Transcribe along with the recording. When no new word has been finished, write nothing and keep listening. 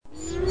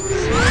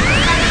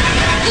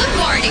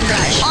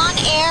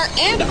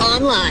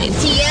line.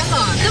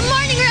 TMR. The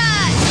Morning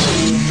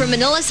Rush. From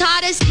Manila's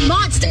hottest,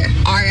 Monster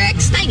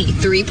RX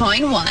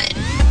 93.1.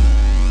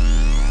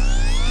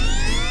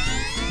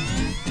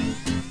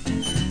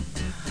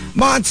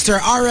 Monster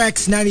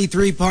RX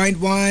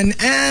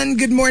 93.1. And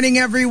good morning,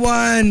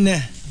 everyone.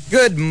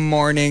 Good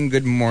morning,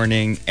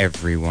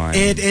 everyone.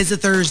 It is a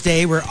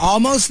Thursday. We're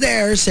almost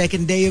there,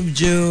 second day of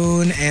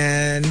June,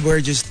 and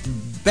we're just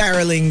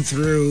barreling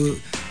through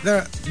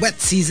the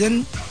wet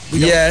season.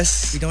 We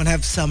don't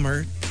have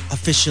summer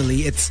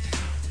officially. It's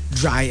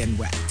dry and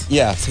wet.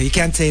 Yeah. So you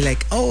can't say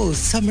like, oh,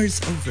 summer's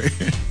over.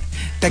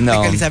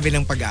 Technically, sabi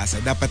ng Pag-asa,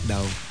 dapat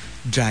daw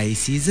dry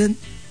season,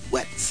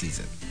 wet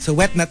season. So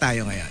wet na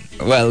tayo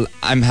ngayon. Well,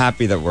 I'm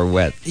happy that we're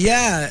wet.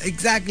 Yeah,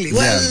 exactly.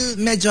 Well,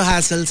 medyo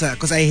hassle sa,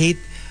 because I hate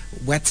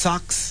wet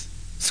socks,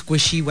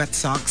 squishy wet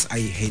socks. I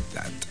hate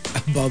that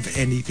above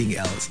anything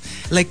else.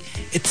 Like,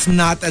 it's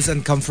not as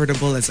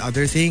uncomfortable as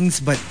other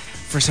things, but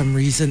for some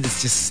reason,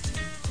 it's just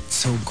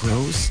so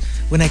gross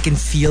when I can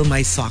feel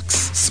my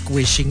socks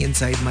squishing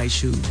inside my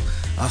shoe.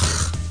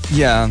 Ugh.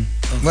 Yeah.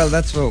 Ugh. Well,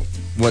 that's what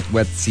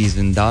wet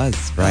season does,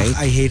 right? Ugh,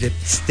 I hate it.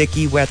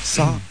 Sticky wet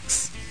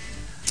socks.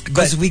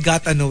 Because we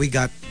got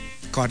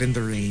caught in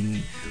the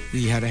rain.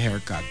 We had a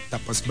haircut.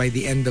 Tapos by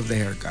the end of the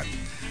haircut,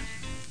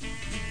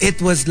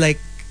 it was like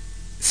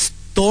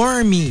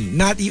stormy.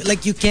 Not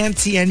like you can't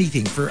see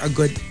anything for a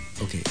good...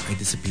 Okay, I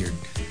disappeared.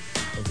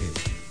 Okay.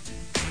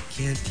 I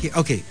can't hear...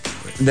 Okay.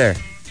 There.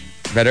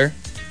 Better?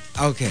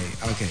 Okay.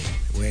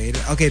 Wait.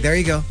 Okay, there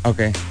you go.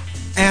 Okay.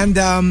 And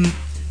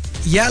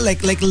yeah,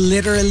 like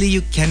literally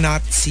you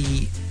cannot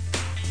see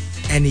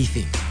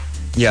anything.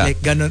 Yeah. Like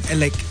ganon,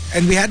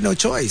 and we had no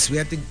choice. We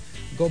had to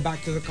go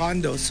back to the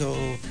condo. So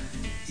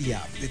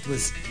yeah, it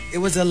was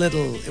a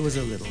little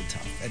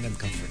tough and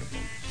uncomfortable.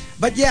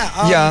 But yeah.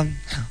 Yeah.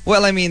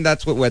 Well, I mean,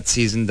 that's what wet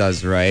season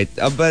does, right?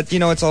 But,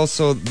 it's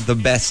also the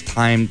best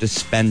time to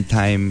spend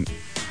time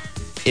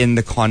in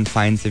the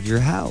confines of your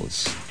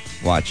house.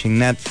 Watching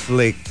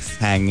Netflix,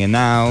 hanging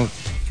out.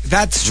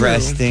 That's true.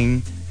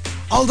 Resting.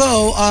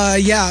 Although,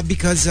 yeah,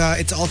 because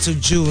it's also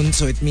June,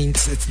 so it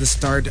means it's the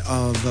start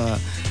of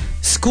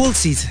school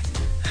season.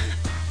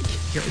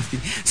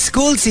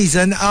 School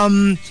season.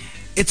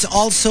 It's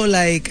also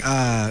like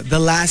the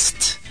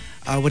last...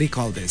 what do you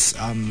call this?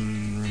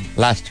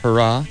 Last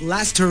hurrah.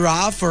 Last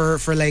hurrah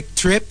for like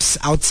trips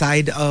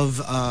outside of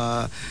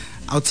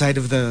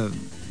the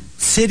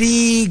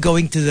city,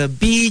 going to the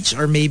beach,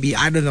 or maybe,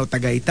 I don't know,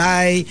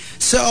 Tagaytay.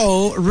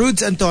 So,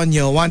 Rudes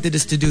Antonio wanted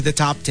us to do the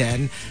top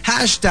 10.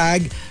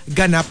 Hashtag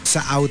ganap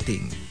sa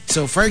outing.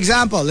 So, for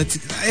example,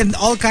 and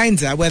all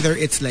kinds, whether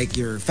it's like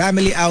your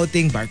family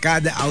outing,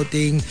 barkada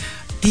outing,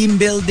 team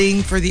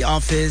building for the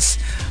office.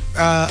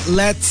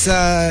 Let's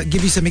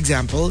give you some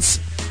examples.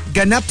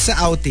 Ganap sa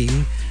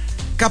outing,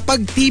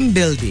 kapag team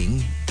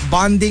building,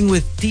 bonding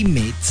with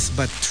teammates,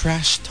 but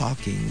trash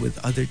talking with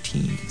other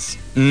teams.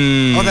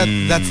 Oh,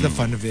 that's the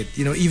fun of it.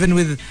 Even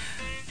with,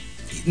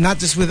 not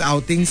just with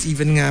outings,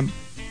 even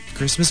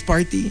Christmas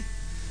party.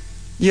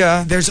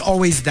 Yeah. There's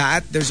always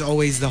that. There's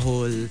always the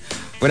whole...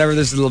 Whenever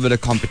there's a little bit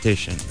of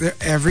competition.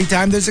 Every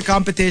time there's a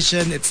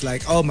competition, it's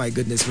like, oh my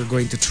goodness, we're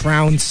going to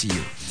trounce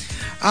you.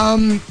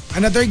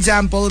 Another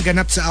example,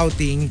 ganap sa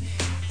outing,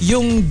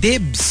 yung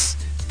dibs.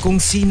 Kung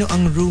sino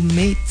ang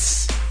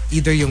roommates.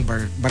 Either yung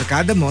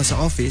barkada mo sa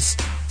office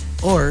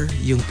or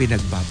yung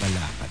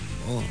pinagbabalakan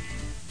mo.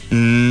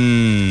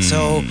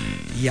 So,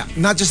 yeah.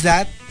 Not just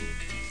that.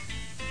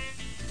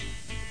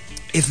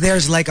 If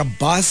there's like a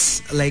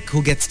bus, like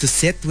who gets to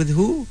sit with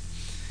who?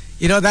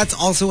 That's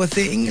also a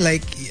thing.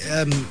 Like,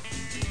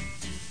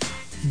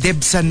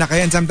 dibsan na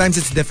kayo. And sometimes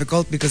it's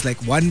difficult because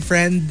like one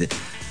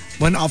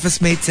office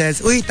mate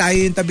says, uy, tayo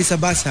yung tabi sa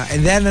bus ha.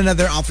 And then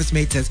another office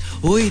mate says,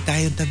 uy,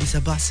 tayo yung tabi sa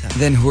bus ha.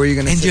 Then who are you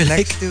going to sit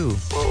next to?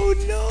 Oh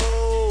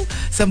no,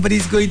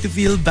 somebody's going to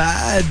feel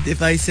bad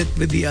if I sit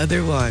with the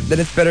other one. Then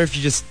it's better if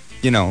you just,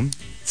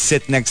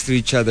 sit next to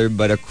each other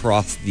but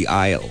across the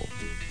aisle.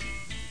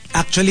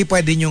 Actually,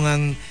 pwede nyo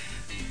ngang,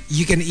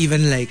 you can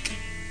even like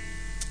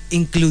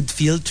include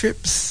field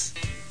trips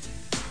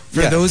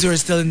for those who are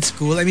still in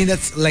school. I mean,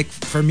 that's like,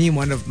 for me,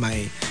 one of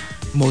my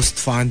most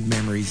fond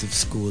memories of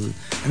school.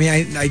 I mean,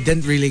 I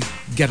didn't really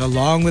get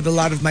along with a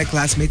lot of my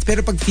classmates,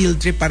 pero pag field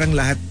trip, parang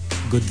lahat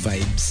good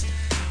vibes.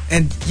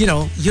 And, you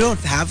don't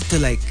have to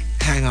like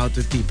hang out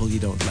with people you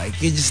don't like.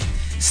 You just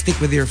stick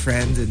with your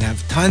friends and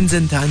have tons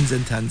and tons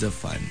and tons of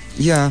fun.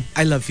 Yeah.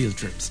 I love field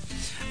trips.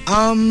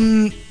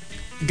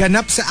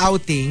 Ganap sa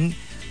outing,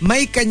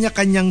 may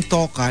kanya-kanyang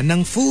toka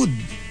ng food.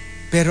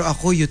 Pero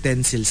ako,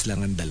 utensils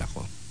lang ang dala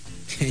ko.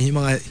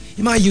 yung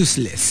mga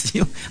useless.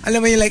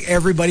 Alam mo yung like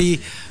everybody...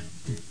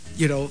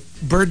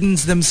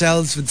 burdens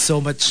themselves with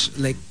so much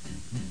like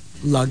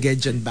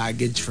luggage and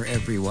baggage for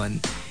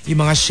everyone.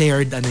 Yung mga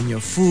shared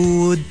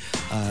food,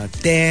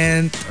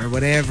 tent, or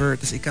whatever.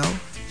 Tapos ikaw,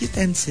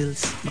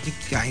 utensils.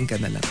 Makikikain ka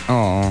na lang.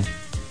 Aww.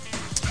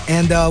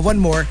 And one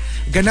more,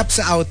 ganap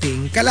sa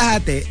outing,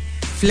 kalahati,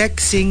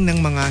 flexing ng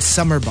mga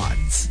summer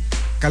bods.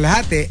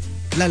 Kalahati,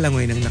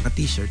 lalangoy ng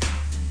naka-t-shirt.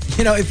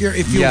 If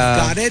you've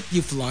got it, you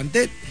flaunt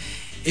it.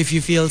 If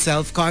you feel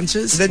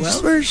self-conscious, Then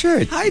just wear a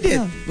shirt. hide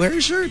it. Wear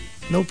a shirt.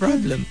 No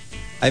problem.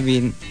 I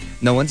mean,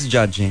 no one's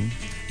judging.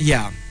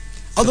 Yeah.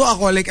 Although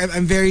ako, like,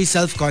 I'm very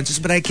self-conscious,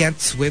 but I can't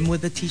swim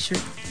with a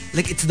t-shirt.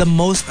 Like, it's the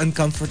most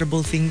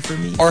uncomfortable thing for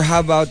me. Or how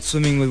about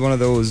swimming with one of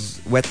those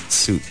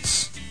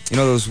wetsuits? You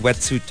know those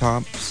wetsuit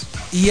tops?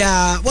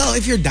 Yeah, well,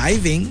 if you're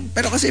diving,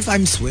 pero kasi if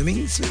I'm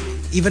swimming,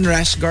 even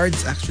rash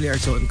guards actually are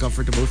so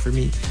uncomfortable for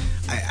me.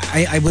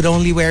 I would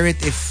only wear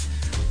it if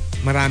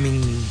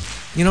maraming,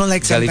 you know,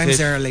 like sometimes Jellyfish?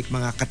 there are like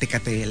mga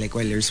kate-kate like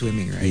while you're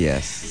swimming, right?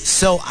 Yes.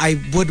 So I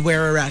would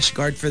wear a rash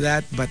guard for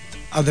that, but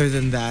other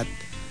than that,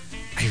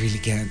 I really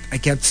can't. I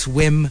can't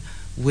swim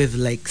with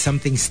like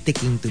something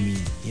sticking to me.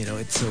 You know,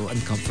 it's so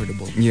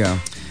uncomfortable. Yeah.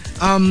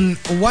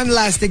 One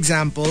last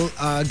example,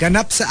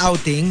 ganap sa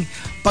outing,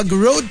 pag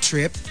road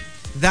trip,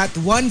 that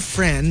one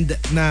friend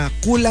na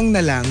kulang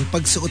na lang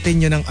pagsuotin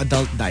nyo ng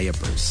adult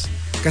diapers.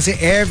 Kasi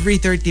every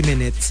 30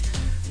 minutes,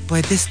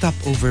 pwede stop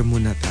over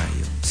muna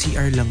tayo.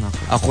 CR lang ako.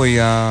 Ako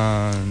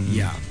yan.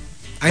 Yeah.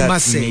 I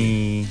must say,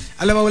 me.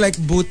 alam mo, like,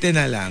 buti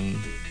na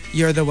lang,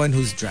 you're the one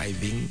who's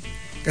driving.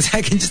 Kasi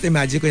I can just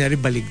imagine, kunyari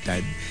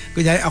baligtad.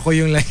 Kunyari ako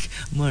yung like,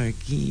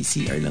 Markki,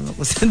 CR lang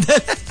ako.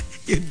 Sandali.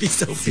 You'd be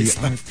so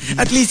pissed off.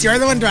 At least you're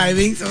the one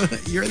driving, so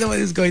you're the one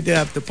who's going to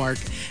have to park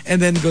and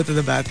then go to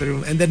the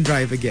bathroom and then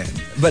drive again.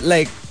 But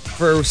like,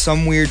 for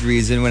some weird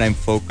reason, when I'm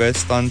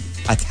focused on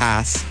a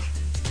task,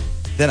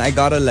 then I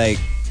gotta like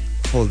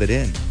hold it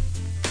in.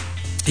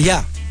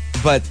 Yeah.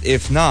 But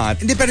if not...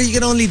 Hindi, pero you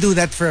can only do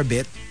that for a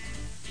bit.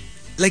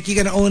 Like, you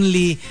can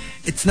only...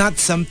 It's not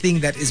something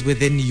that is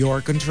within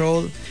your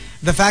control.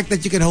 The fact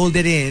that you can hold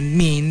it in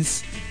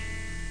means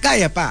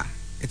kaya pa.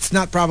 It's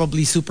not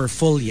probably super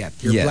full yet.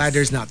 Your Yes.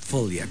 bladder's not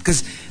full yet.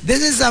 Because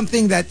this is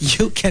something that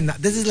you cannot...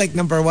 This is like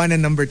number one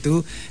and number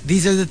two.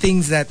 These are the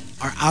things that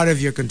are out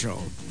of your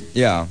control.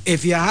 Yeah.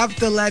 If you have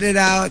to let it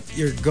out,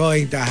 you're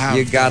going to have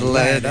You gotta to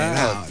let it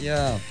out.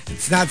 Yeah.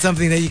 It's not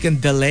something that you can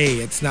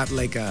delay. It's not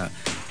like a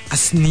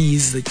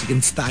sneeze that you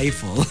can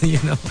stifle, you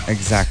know?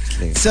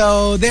 Exactly.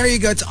 So there you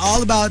go. It's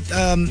all about,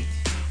 and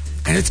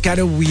it's kind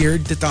of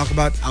weird to talk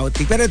about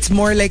outing, but it's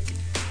more like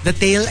the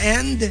tail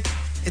end.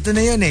 Ito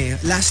na yun eh.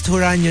 Last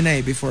hurrah nyo na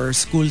eh before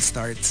school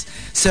starts.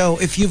 So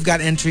if you've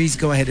got entries,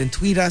 go ahead and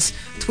tweet us.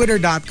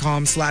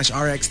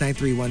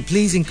 Twitter.com/RX931.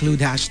 Please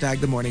include hashtag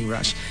The Morning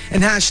Rush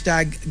and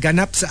hashtag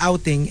ganap sa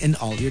outing in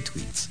all your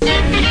tweets.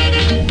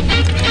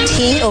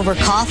 Tea over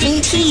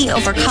coffee? Tea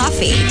over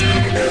coffee.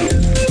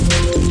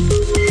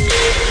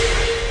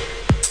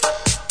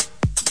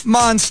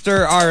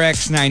 Monster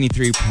RX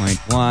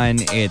 93.1.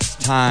 It's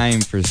time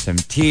for some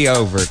tea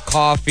over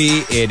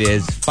coffee. It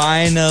is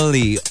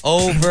finally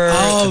over.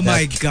 Oh the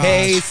my gosh.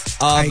 case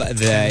of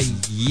the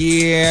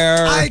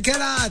year. I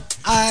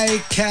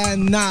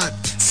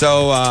cannot.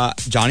 So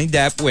Johnny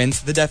Depp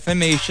wins the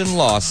defamation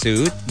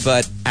lawsuit,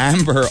 but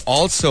Amber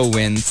also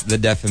wins the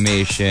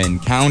defamation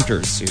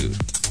countersuit.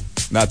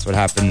 That's what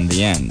happened in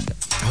the end.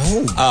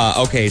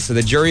 Oh. Okay, so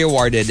the jury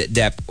awarded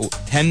Depp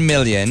 $10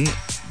 million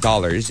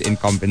in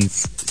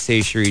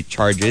compensatory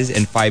charges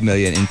and $5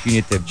 million in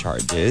punitive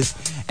charges,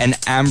 and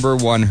Amber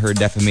won her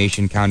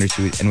defamation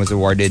countersuit and was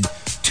awarded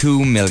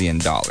 $2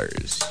 million.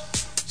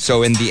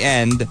 So in the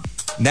end,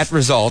 net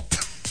result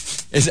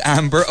is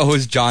Amber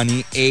owes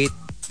Johnny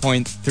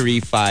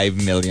 $8.35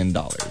 million.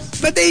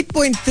 But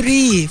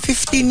 8.3,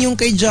 15 yung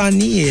kay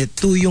Johnny eh.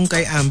 2 yung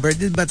kay Amber.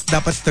 But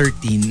dapat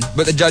 13.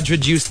 But the judge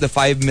reduced the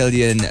 $5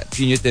 million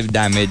punitive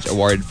damage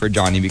award for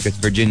Johnny because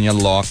Virginia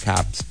law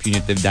caps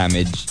punitive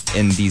damage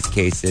in these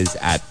cases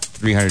at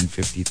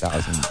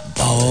 $350,000.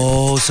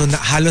 Oh, so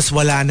halos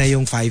wala na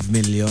yung 5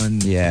 million.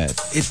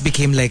 Yes. It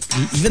became like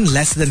even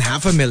less than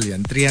half a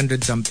million,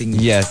 300 something.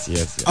 Yes.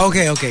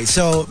 Okay.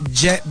 So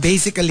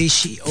basically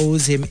she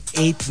owes him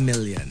 8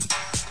 million.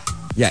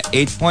 Yeah,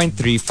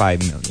 $8.35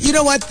 million. You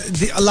know what?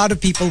 A lot of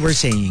people were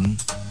saying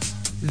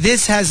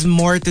this has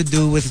more to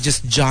do with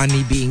just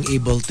Johnny being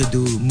able to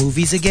do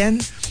movies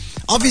again.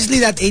 Obviously,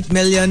 that 8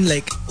 million,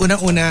 like,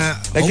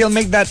 una-una... Like, he'll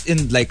make that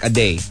in, like, a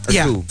day or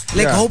two.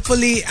 Like,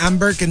 hopefully,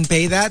 Amber can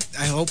pay that.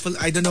 I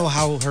don't know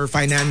how her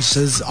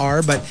finances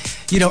are, but,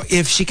 you know,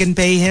 if she can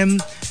pay him,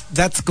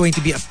 that's going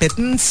to be a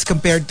pittance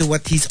compared to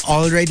what he's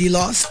already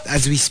lost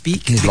as we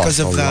speak. He's lost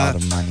a lot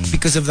of money.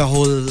 Because of the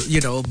whole,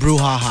 you know,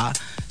 brouhaha.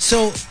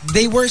 So,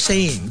 they were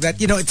saying that,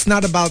 you know, it's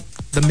not about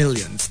the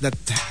millions that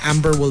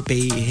Amber will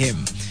pay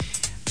him.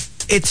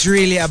 It's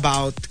really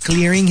about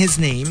clearing his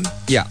name.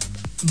 Yeah.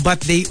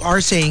 But they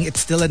are saying it's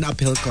still an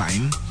uphill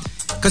climb.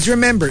 Because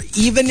remember,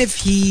 even if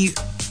he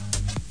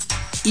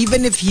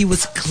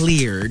was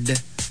cleared,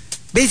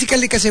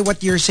 basically kasi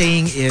what you're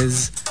saying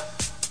is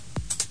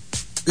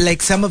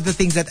like some of the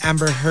things that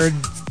Amber Heard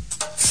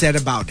said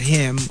about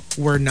him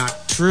were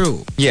not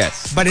true.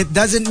 Yes. But it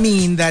doesn't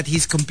mean that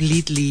he's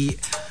completely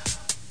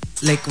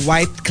like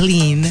wiped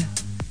clean.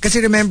 Kasi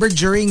remember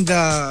during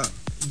the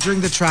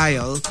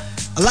trial,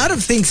 a lot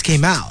of things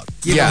came out.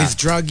 You know, his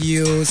drug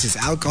use, his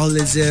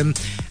alcoholism.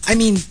 I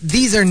mean,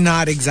 these are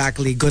not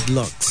exactly good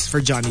looks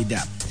for Johnny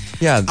Depp.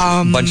 Yeah,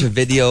 bunch of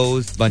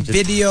videos,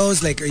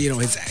 videos, like, you know,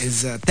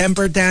 his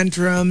temper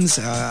tantrums,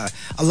 a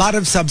lot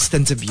of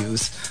substance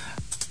abuse.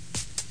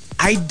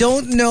 I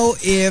don't know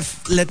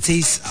if, let's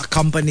say, a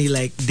company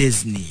like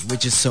Disney,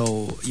 which is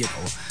so, you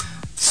know,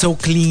 so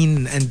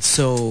clean and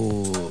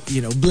so,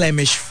 you know,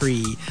 blemish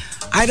free,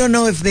 I don't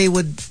know if they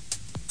would,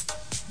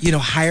 you know,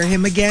 hire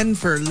him again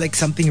for like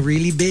something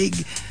really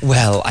big.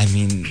 Well, I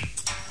mean,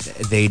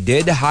 they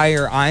did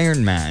hire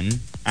Iron Man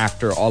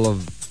after all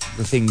of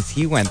the things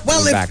he went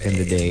through back in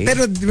the day.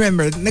 Pero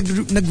remember,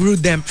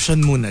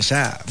 nag-redemption muna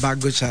siya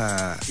bago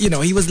siya, you know,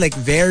 he was like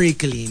very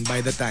clean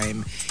by the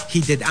time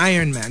he did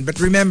Iron Man. But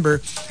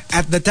remember,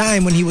 at the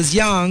time when he was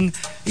young,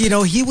 you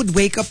know, he would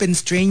wake up in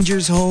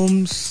strangers'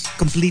 homes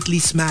completely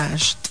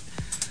smashed.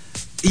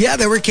 Yeah,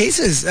 there were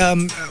cases.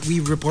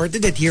 We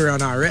reported it here on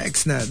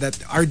RX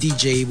that our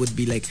DJ would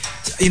be like,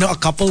 you know, a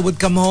couple would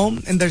come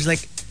home and there's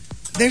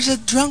a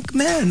drunk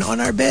man on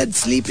our bed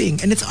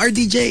sleeping, and it's our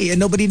DJ, and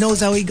nobody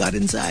knows how he got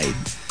inside.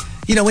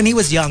 You know, when he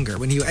was younger,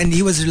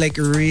 he was like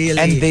really,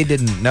 and they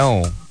didn't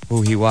know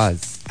who he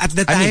was at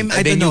the time.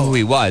 They knew who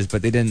he was,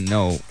 but they didn't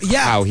know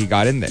how he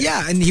got in there.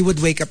 Yeah, and he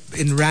would wake up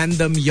in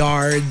random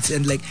yards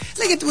and like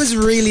it was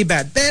really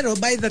bad. Pero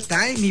by the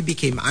time he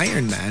became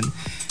Iron Man,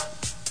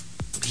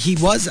 he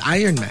was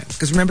Iron Man.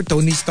 Because remember,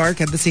 Tony Stark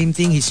had the same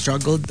thing. He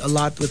struggled a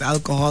lot with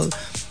alcohol.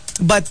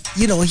 But,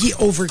 you know, he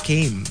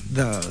overcame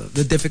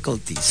the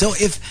difficulty. So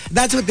if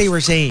that's what they were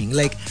saying,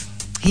 like,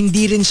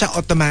 hindi rin siya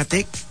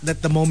automatic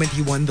that the moment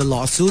he won the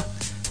lawsuit,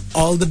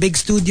 all the big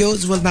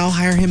studios will now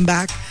hire him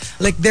back.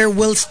 Like, there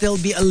will still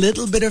be a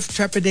little bit of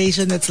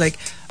trepidation that's like,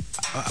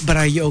 but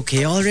are you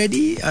okay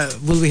already?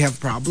 Will we have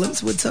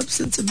problems with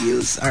substance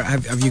abuse?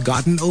 Have you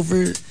gotten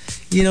over,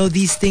 you know,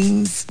 these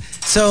things?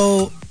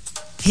 So,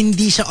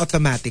 hindi siya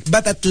automatic.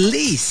 But at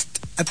least,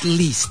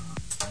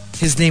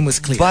 his name was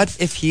clear. But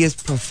if he is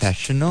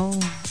professional,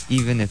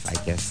 even if I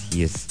guess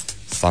he is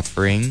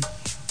suffering.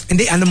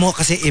 Hindi, ano mo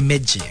kasi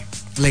image eh.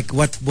 Like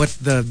what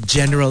the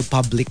general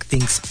public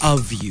thinks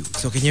of you.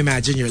 So can you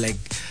imagine, you're like,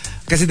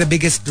 kasi the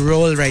biggest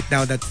role right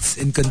now that's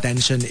in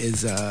contention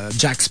is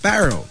Jack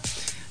Sparrow.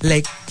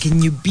 Like,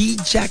 can you be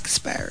Jack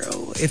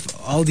Sparrow if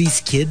all these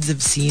kids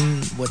have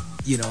seen what,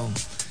 you know,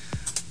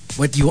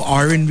 what you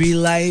are in real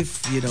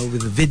life, you know, with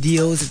the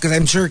videos? Because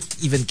I'm sure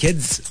even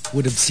kids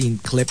would have seen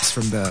clips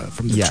from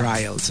the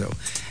trial. So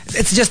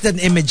it's just an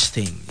image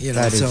thing, you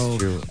know. That so is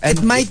true.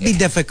 It might be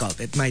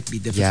difficult. It might be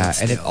difficult. Yeah,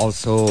 still. and it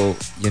also,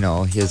 you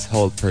know, his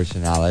whole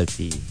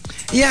personality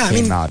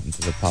came out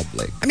into the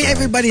public. I mean,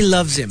 everybody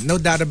loves him, no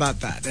doubt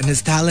about that. And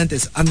his talent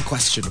is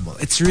unquestionable.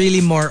 It's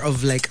really more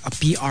of like a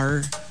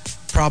PR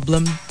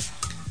problem.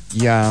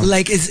 Yeah.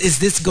 Like, is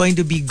this going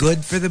to be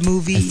good for the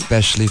movie?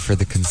 Especially for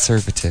the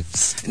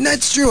conservatives. No,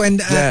 it's true. And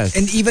yes.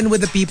 And even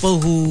with the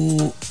people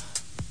who,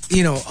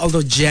 you know,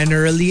 although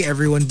generally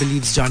everyone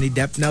believes Johnny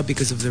Depp now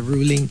because of the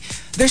ruling,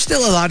 there's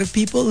still a lot of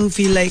people who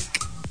feel like,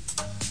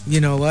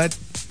 you know what,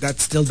 that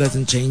still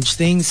doesn't change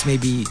things.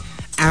 Maybe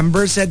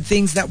Amber said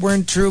things that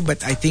weren't true,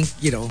 but I think,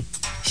 you know,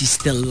 she's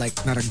still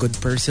like not a good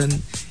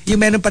person. Yung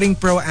meron pa ring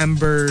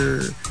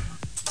pro-Amber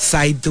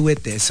side to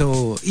it.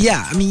 So,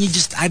 yeah, I mean,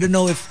 I don't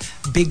know if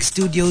big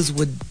studios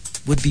would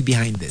be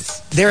behind this.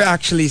 They're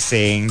actually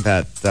saying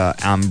that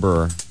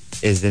Amber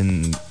is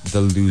in the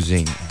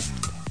losing end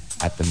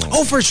at the moment.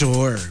 Oh, for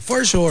sure.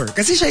 For sure.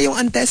 Kasi siya yung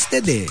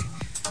untested eh.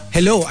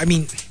 Hello, I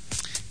mean,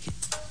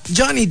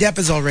 Johnny Depp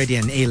is already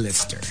an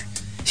A-lister.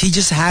 He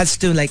just has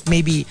to, like,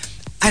 maybe,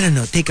 I don't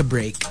know, take a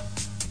break.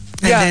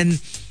 And then,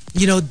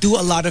 you know, do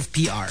a lot of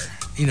PR.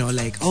 You know,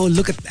 like, oh,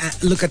 look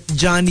at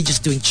Johnny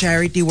just doing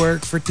charity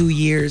work for 2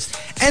 years,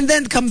 and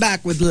then come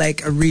back with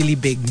like a really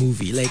big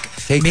movie, like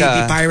maybe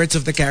Pirates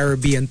of the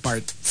Caribbean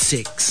Part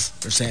 6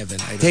 or 7.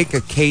 I don't know.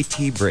 A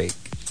KT break.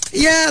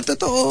 Yeah,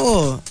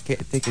 totoo.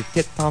 Take a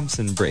Kit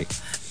Thompson break.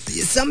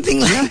 Something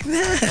like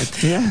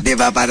that. Yeah.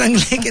 Diba? Parang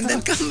like, and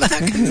then come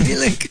back and be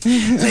like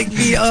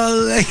be all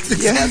like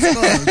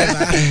successful.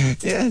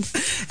 Diba? Yes.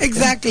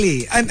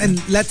 Exactly.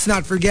 And let's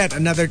not forget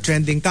another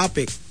trending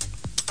topic.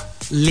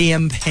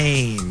 Liam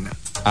Payne.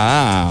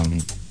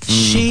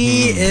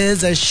 She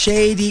is a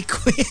shady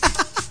queen.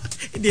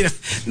 You know,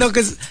 no,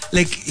 because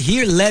like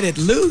he let it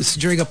loose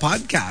during a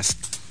podcast.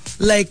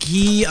 Like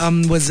he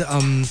was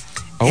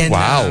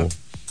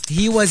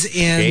he was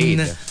in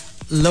Shade.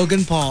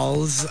 Logan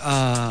Paul's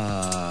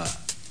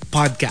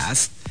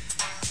podcast,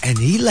 and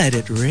he let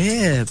it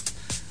rip.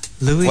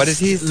 Louis, what did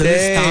he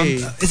say?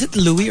 Is it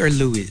Louis or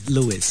Louis?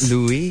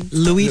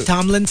 Louis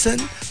Tomlinson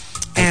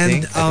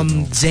and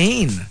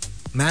Zayn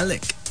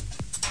Malik.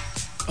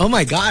 Oh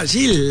my gosh,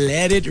 he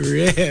let it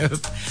rip.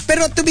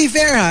 Pero to be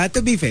fair,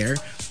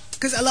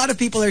 because a lot of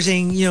people are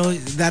saying, you know,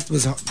 that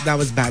was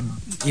bad,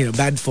 you know,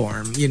 bad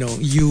form. You know,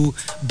 you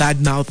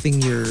bad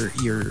mouthing your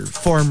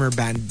former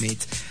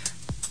bandmates.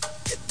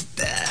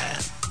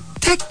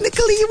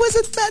 Technically, he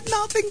wasn't bad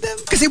mouthing them,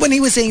 because when he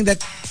was saying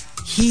that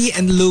he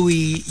and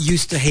Louis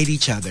used to hate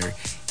each other,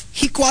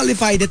 he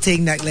qualified it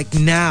saying that like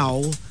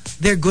now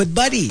they're good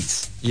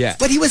buddies. Yeah.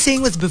 What he was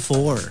saying was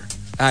before.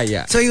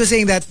 Yeah. So he was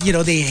saying that,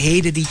 they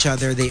hated each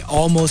other. They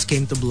almost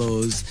came to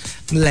blows.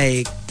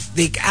 Like,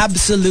 they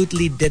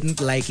absolutely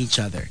didn't like each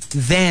other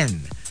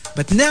then.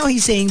 But now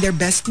he's saying they're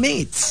best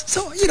mates.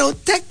 So,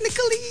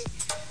 technically,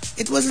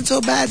 it wasn't so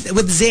bad.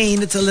 With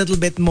Zayn, it's a little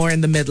bit more in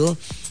the middle.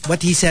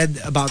 What he said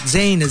about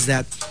Zayn is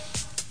that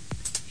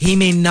he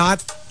may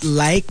not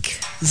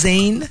like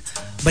Zayn,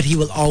 but he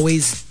will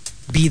always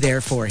be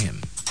there for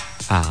him.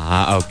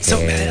 Okay. So,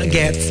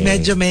 gets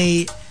medyo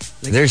may...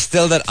 Like, there's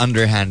still that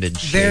underhanded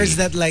shade. There's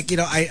that, like,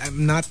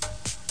 I'm not...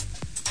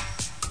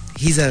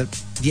 He's a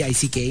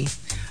DICK.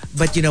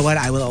 But you know what?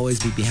 I will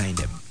always be behind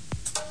him.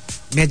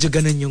 Medyo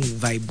ganun yung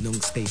vibe nung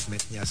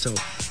statement niya. So,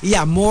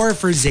 yeah, more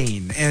for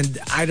Zayn. And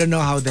I don't know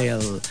how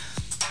they'll...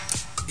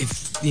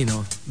 If,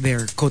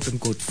 their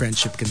quote-unquote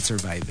friendship can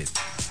survive it.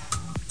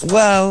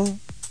 Well...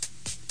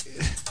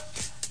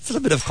 It's a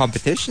little bit of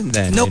competition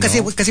then. No, kasi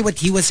what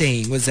he was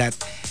saying was that,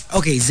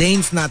 okay,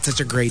 Zayn's not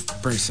such a great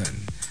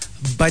person.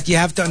 But you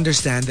have to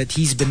understand that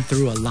he's been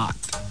through a lot.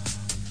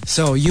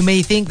 So you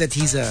may think that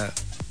he's a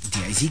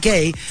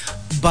DICK,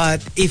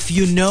 but if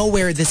you know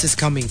where this is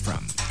coming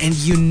from and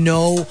you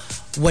know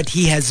what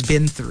he has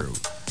been through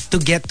to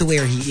get to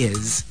where he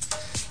is,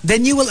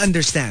 then you will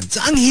understand.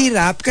 So ang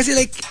hirap kasi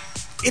like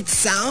it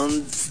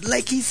sounds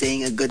like he's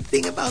saying a good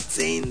thing about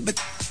Zayn, but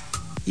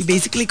he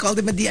basically called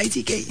him a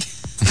DICK.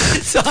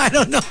 So I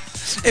don't know.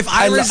 If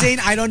I were Zayn,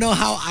 I don't know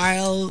how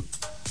I'll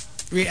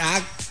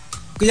react.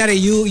 Kunyari,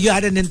 you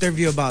had an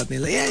interview about me.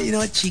 Like, yeah, you know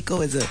what?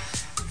 Chico is a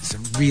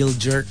real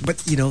jerk.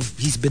 But,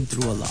 he's been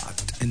through a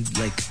lot. And,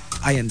 like,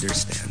 I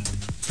understand.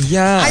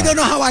 Yeah. I don't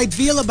know how I'd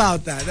feel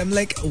about that. I'm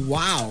like,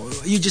 wow.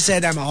 You just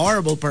said I'm a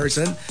horrible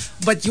person.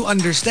 But you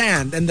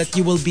understand. And that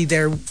you will be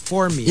there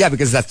for me. Yeah,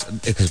 because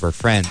we're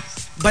friends.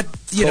 But,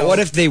 But what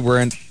if they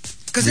weren't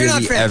they're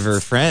not friends. ever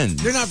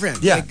friends? They're not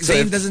friends. Yeah. Like,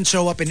 Zayn doesn't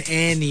show up in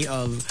any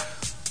of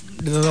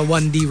the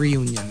 1D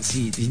reunions.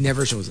 He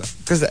never shows up.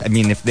 Because, I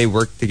mean, if they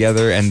worked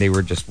together and they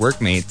were just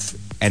workmates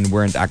and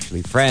weren't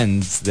actually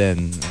friends,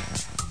 then...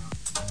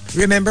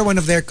 Remember one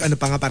of their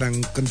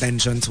parang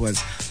contentions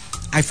was,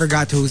 I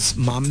forgot whose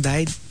mom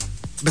died.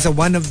 But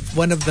one of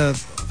the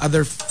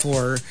other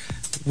 4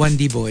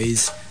 1D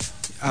boys,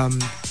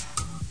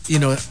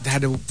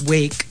 had a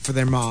wake for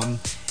their mom.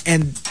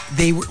 And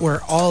they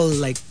were all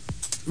like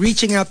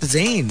reaching out to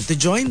Zayn to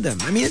join them.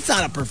 I mean, it's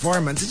not a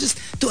performance. It's just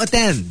to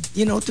attend,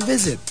 to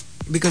visit.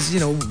 Because,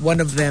 one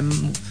of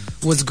them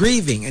was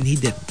grieving and he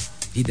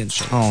didn't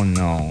show up. Oh,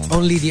 no.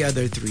 Only the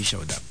other 3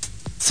 showed up.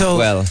 So,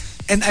 well,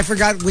 and I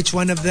forgot which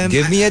one of them.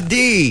 Give me a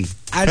D.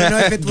 I don't know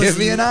if it was... Give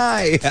me an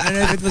I. I don't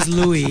know if it was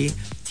Louis.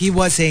 He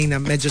was saying na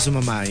medyo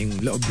sumama yung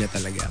loob niya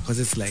talaga. Because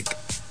it's like,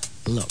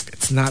 look,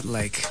 it's not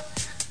like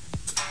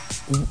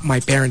my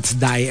parents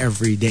die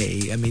every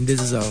day. I mean,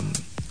 this is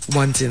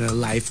once in a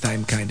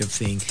lifetime kind of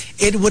thing.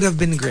 It would have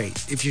been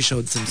great if you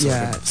showed some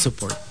sort of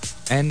support.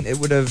 And it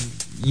would have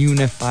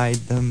unified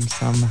them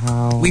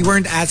somehow. We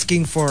weren't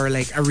asking for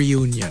like a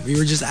reunion. We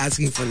were just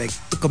asking for like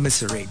to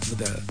commiserate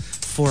with a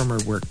former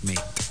workmate.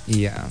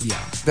 Yeah.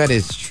 Yeah. That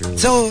is true.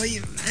 So,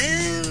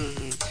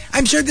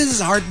 I'm sure this is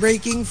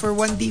heartbreaking for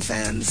 1D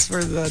fans,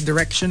 for the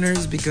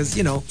Directioners, because,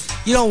 you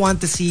don't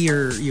want to see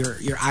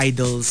your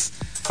idols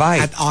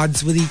fight at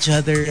odds with each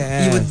other.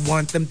 Yes. You would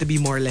want them to be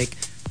more like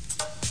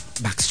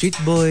Backstreet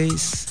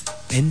Boys,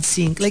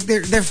 NSYNC. Like,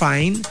 they're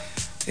fine.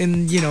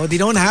 And, they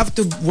don't have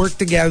to work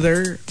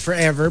together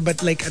forever,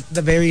 but like at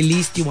the very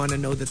least, you want to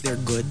know that they're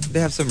good. They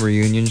have some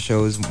reunion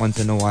shows once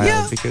in a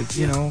while because,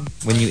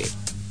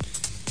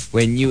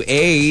 when you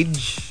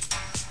age,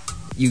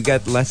 you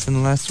get less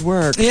and less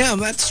work. Yeah,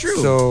 that's true.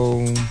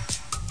 So,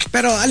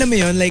 pero alam mo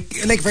yun,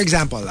 like for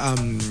example,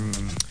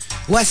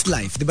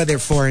 Westlife, di ba they're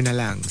 4 na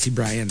lang, si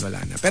Brian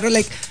wala na. Pero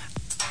like,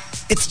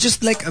 it's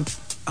just like a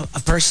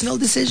personal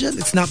decision.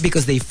 It's not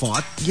because they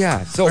fought.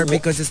 Yeah. So or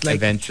because it's like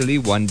eventually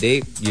one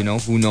day,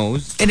 who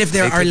knows? And if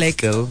there are like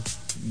still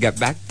get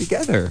back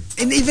together.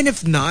 And even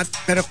if not,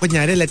 pero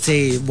kunyari, let's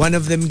say one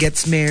of them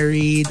gets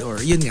married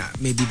or yun nga,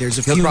 maybe there's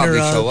a funeral. He'll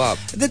probably show up.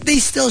 That they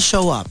still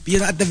show up.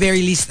 At the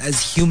very least as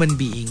human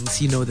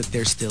beings, you know that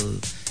they're still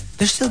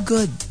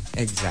good.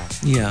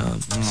 Exactly. Yeah.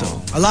 Oh.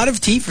 So, a lot of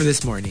tea for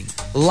this morning.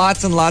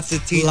 Lots and lots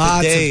of tea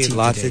today.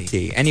 Lots of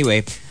tea.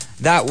 Anyway,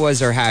 that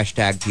was our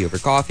hashtag tea over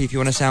coffee. If you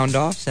want to sound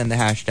off, send the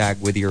hashtag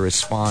with your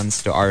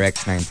response to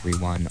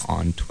RX931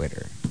 on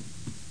Twitter.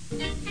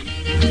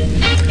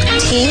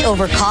 Tea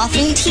over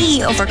coffee?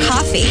 Tea over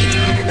coffee.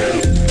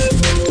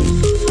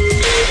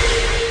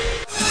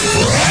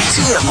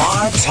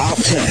 TMR Top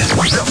 10.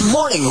 The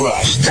Morning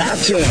Rush Top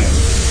 10.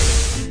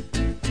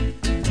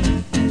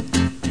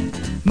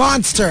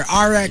 Monster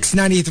RX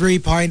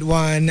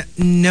 93.1.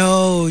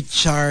 No,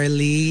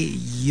 Charlie,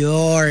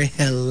 you're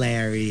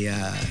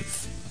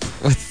hilarious.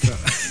 What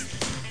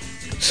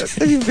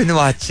have you been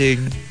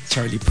watching?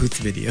 Charlie Puth's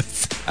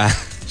videos.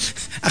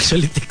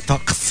 Actually,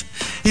 TikToks.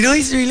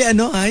 He's really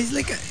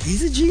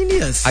he's a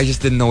genius. I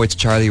just didn't know which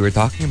Charlie we're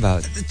talking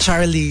about.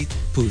 Charlie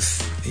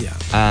Puth.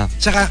 Yeah.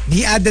 Tsaka,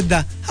 he added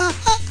the ha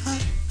ha ha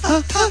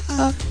ha ha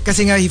ha.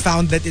 Kasi nga, he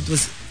found that it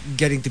was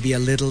getting to be a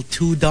little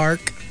too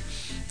dark.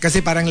 Kasi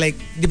parang like,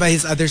 di ba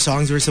his other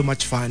songs were so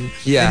much fun.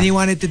 Yeah. And he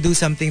wanted to do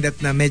something that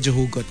na medyo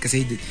hugot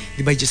kasi di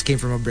ba he just came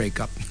from a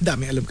breakup.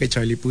 Dami alam kay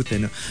Charlie Puth,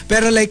 no?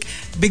 Pero like,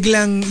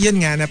 biglang,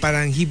 yun nga na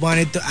parang he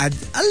wanted to add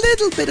a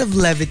little bit of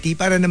levity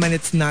para naman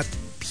it's not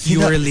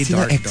purely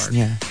Sino dark. ex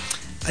niya?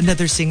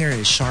 Another singer,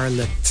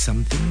 Charlotte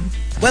something.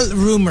 Well,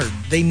 rumored.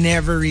 They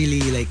never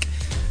really like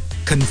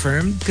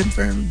confirmed.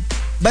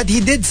 But he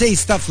did say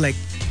stuff like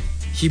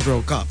he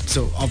broke up.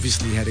 So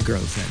obviously he had a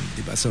girlfriend,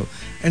 diba? So,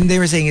 and they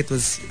were saying it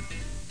was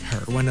her,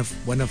 one of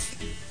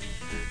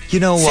You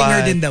know singer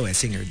what? din daw eh,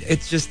 singer din.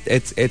 It's just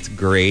it's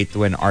great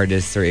when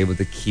artists are able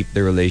to keep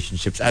their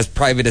relationships as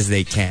private as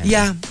they can.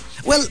 Yeah.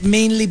 Well,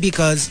 mainly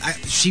because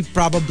she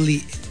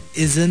probably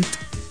isn't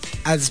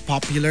as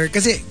popular.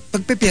 Kasi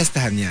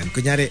pagpipiestahan yan,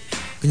 kunyari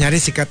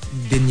sikat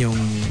din yung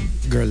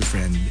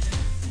girlfriend.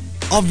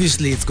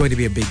 Obviously, it's going to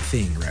be a big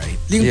thing, right?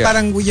 Yung Yeah.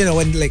 parang, you know,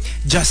 when like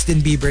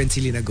Justin Bieber and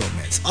Selena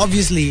Gomez.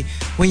 Obviously,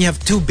 when you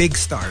have two big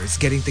stars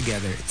getting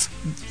together, it's,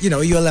 you know,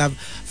 you'll have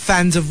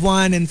fans of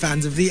one and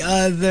fans of the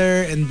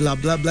other and blah,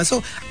 blah, blah.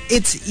 So,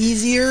 it's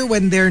easier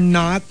when they're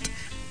not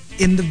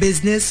in the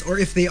business, or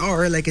if they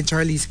are, like in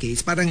Charlie's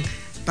case, parang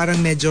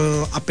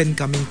medyo up and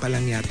coming pa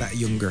lang yata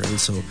yung girl.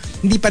 So,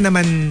 hindi pa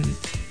naman,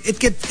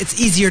 it's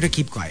easier to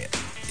keep quiet.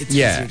 It's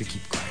easier to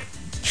keep quiet.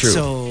 True.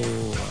 So,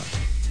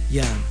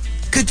 yeah.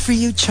 Good for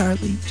you,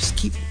 Charlie. Just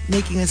keep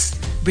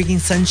bringing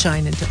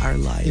sunshine into our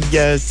lives.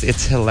 Yes,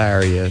 it's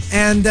hilarious.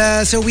 And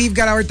so we've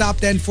got our top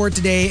 10 for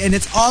today, and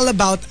it's all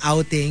about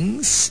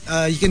outings.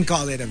 You can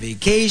call it a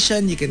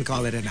vacation, you can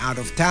call it an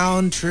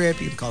out-of-town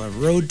trip, you can call it a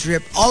road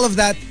trip. All of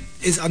that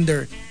is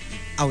under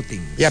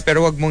outings. Yeah,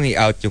 pero wag mong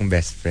i-out yung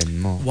best friend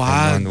mo.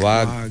 Wag.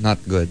 Not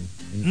good.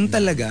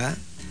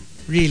 Talaga?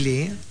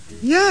 Really?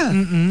 Yeah.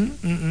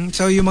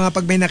 So yung mga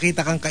pag may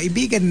nakita kang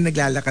kaibigan na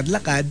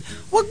naglalakad-lakad,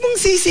 wag mong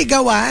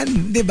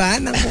sisigawan, 'di ba?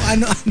 Nang kung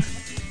ano-ano.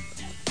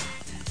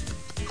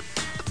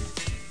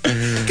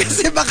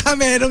 Kasi baka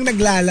merong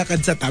naglalakad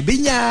sa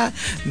tabi niya,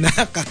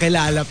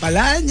 nakakilala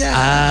pala niya,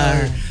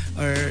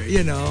 or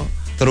you know,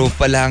 true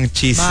pa lang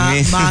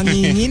chismis.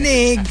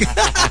 Manginginig.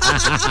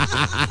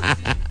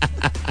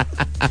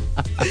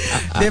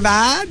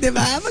 Diba?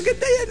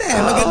 Maganda yan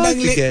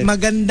eh.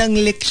 Magandang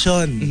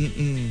leksyon.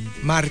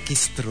 Markki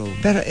Strom.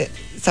 Pero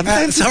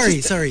sometimes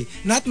sorry.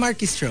 Not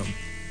Markki Strom.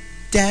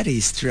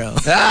 Daddy Strom.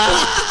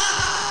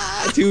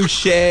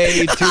 Touche.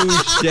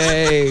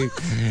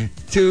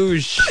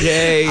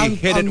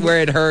 Hit it where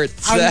it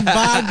hurts. Ang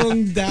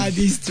bagong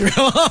Daddy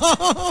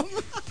Strom.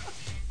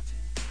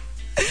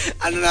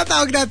 Ano na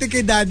tawag natin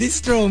kay Daddy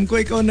Strom?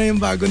 Kung ikaw na yung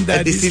bagong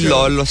Daddy Strom. Si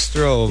Lolo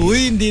Strom.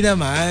 Uy, hindi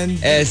naman.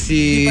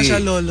 Hindi pa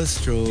siya Lolo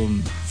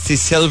Strom. Si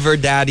Silver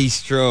Daddy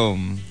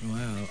Strom.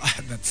 Wow.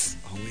 That's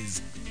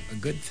always a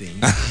good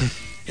thing.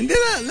 Hindi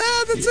na,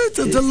 it's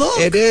a look.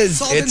 It is.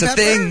 Salt It's and a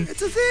pepper. thing.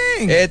 It's a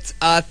thing. It's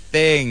a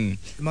thing.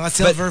 Mga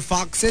silver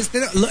foxes.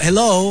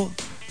 Hello.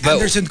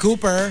 Anderson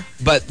Cooper.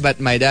 But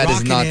my dad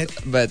is Rocking not. it.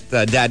 But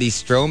Daddy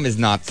Strom is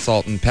not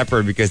salt and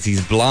pepper because he's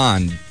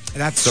blonde.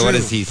 That's so true. what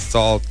is he?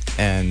 Salt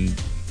and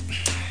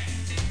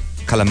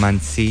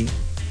calamansi?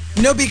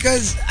 No,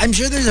 because I'm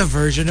sure there's a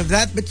version of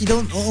that, but you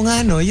don't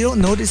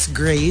notice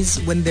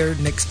grays when they're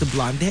next to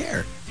blonde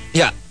hair.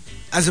 Yeah.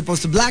 As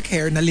opposed to black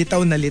hair, na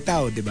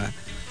litaw, di ba?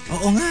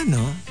 Oo nga,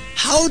 no?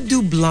 How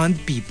do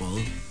blonde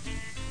people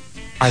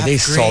Are have they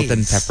grays? salt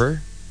and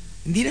pepper?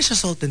 Hindi na siya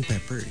salt and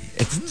pepper.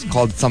 It's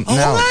called something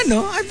Oo else. nga,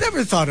 no? I've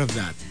never thought of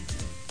that.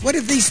 What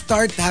if they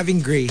start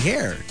having gray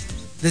hair?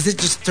 Does it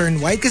just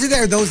turn white? Because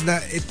there are those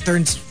that it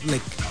turns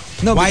like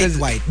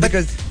white.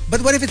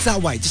 But what if it's not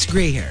white? Just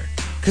gray hair.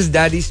 Because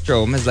Daddy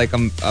Strom is like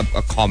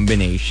a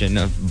combination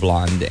of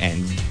blonde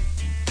and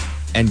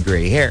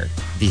gray hair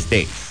these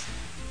days.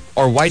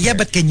 Or white hair. Yeah,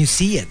 but can you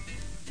see it?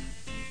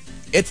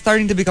 It's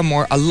starting to become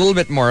a little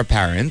bit more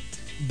apparent.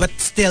 But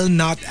still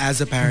not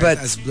as apparent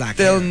as black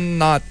hair. Still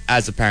not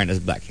as apparent as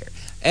black hair.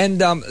 And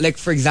like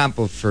for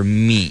example, for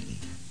me,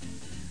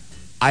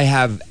 I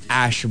have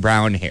ash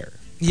brown hair.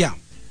 Yeah.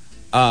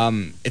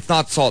 It's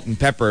not salt and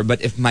pepper,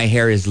 but if my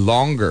hair is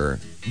longer,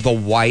 the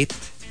white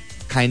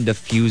kind of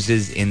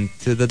fuses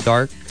into the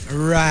dark.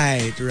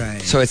 Right.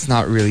 So it's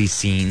not really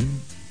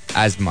seen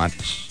as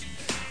much.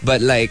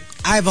 But like...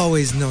 I've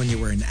always known you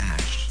were an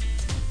ash.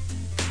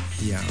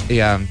 Yeah.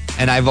 Yeah.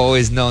 And I've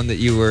always known that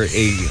you were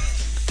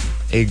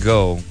a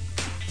go.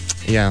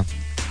 Yeah.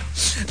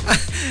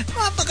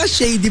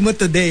 Napaka-shady mo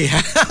today.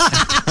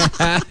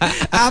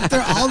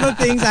 After all the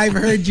things I've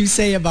heard you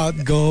say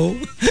about Go.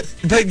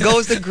 But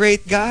Go's a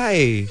great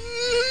guy.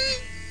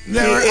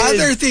 There are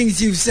other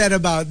things you've said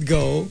about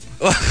Go.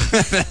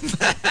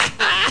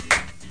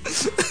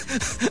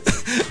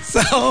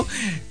 So,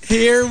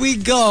 here we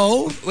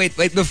go. Wait,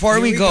 before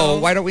we go,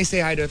 why don't we say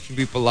hi to a few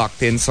people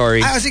locked in?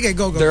 Sorry. Okay,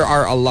 go. There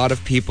are a lot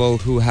of people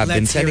who have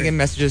been sending in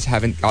messages,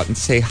 haven't gotten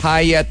to say hi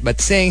yet, but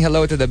saying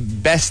hello to the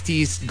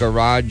Besties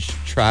Garage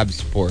Trab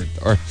Sport.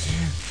 Or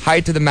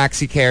hi to the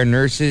Maxi Care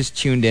nurses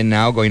tuned in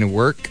now, going to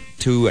work.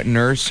 To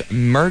Nurse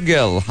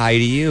Mergil, hi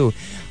to you.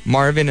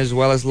 Marvin as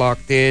well as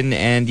locked in.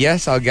 And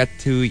yes, I'll get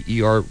to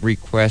your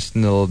request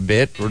in a little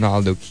bit.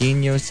 Ronaldo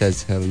Quino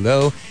says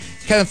hello.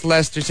 Kenneth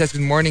Lester says,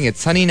 good morning,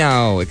 it's sunny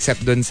now.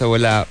 Except dun sa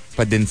wala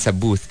pa din sa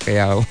booth.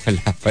 Kaya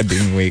wala pa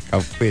din wake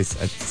up quiz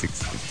at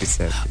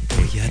 6:57.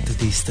 Oh yeah,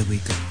 today's the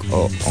wake up quiz.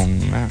 Oo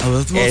nga.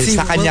 We'll see,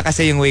 sa kanya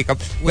kasi yung wake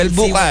up. Well,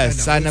 bukas.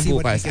 Sana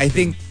bukas. I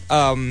think,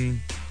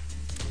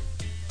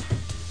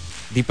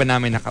 di pa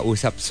namin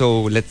nakausap.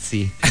 So, let's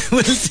see.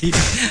 We'll see.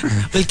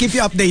 We'll keep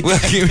you updated. We'll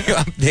keep you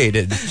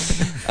updated.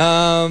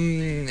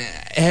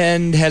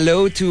 And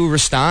hello to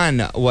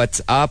Rustan.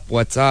 What's up?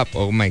 What's up?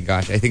 Oh my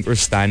gosh. I think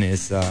Rustan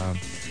is a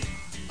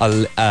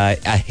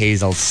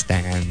Hazel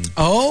stan.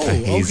 Oh, a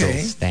Hazel okay.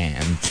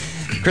 stan.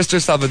 Christopher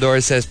Salvador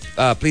says,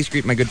 please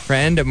greet my good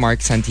friend Mark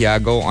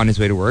Santiago on his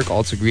way to work.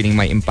 Also greeting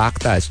my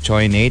Impactas,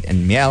 Choi Nate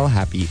and Miel.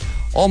 Happy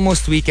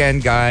almost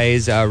weekend,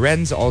 guys.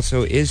 Renz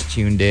also is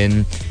tuned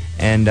in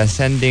and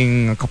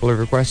sending a couple of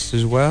requests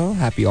as well.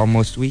 Happy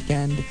almost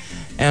weekend.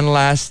 And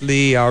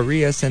lastly,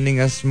 Ria sending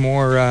us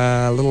more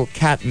little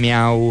cat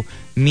meow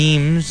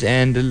memes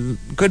and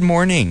good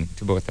morning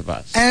to both of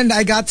us. And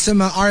I got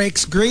some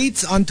RX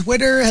greets on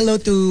Twitter. Hello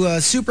to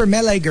Super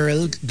Melay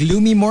Girl.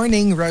 Gloomy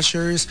morning,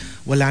 rushers.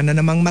 Wala na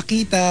namang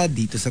makita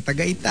dito sa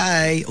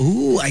Tagaytay.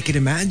 Ooh, I can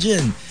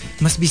imagine.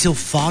 Must be so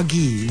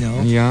foggy, you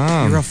know?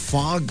 Yeah. You're a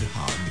fog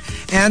hog.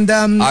 And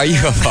are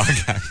you a fog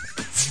hog?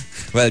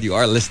 Well, you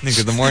are listening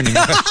to the morning.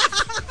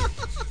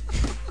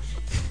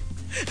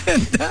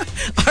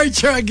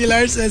 Archer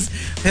Aguilar says,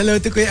 hello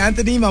to Kuya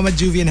Anthony, Mama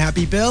Juvie and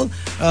Happy Pill.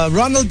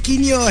 Ronald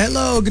Quino,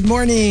 hello, good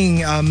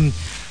morning.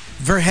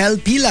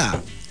 Verhel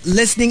Pila,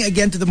 listening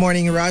again to the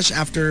morning rush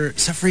after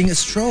suffering a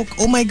stroke.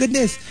 Oh my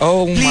goodness.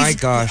 Oh Please, my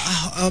gosh.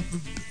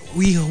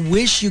 We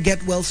wish you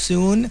get well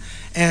soon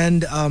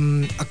and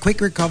a quick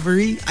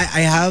recovery.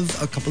 I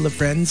have a couple of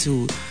friends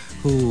who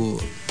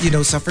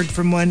suffered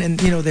from one, and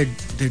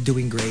they're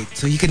doing great.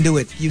 So you can do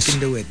it. You can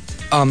do it.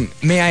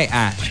 May I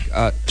ask,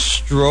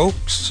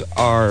 strokes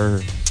are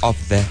of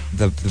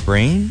the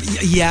brain?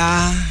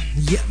 Yeah.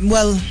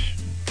 Well,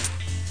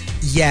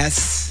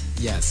 yes.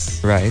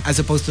 Right. As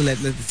opposed to let's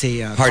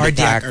say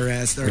cardiac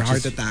arrest or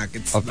heart attack.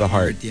 It's of the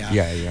heart. Yeah.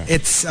 Yeah.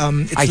 It's I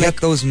like, get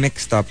those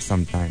mixed up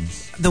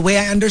sometimes. the way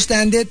I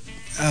understand it,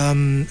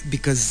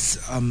 because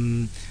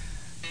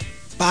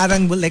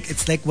parang like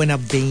it's like when a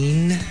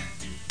vein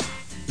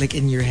like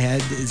in your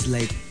head is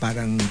like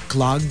parang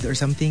clogged or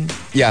something.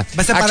 Yeah.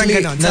 Basta parang actually,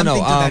 ganon,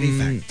 something to that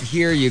effect.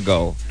 Here you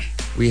go.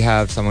 We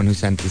have someone who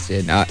sent this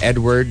in.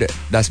 Edward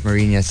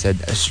Dasmariñas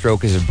said a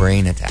stroke is a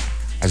brain attack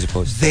as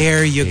opposed to...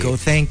 There you go.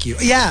 Thank you.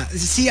 Yeah.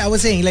 See, I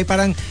was saying like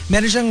parang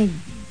meron siyang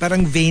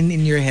parang vein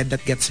in your head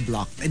that gets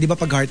blocked. Eh, di ba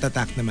pag heart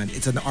attack naman,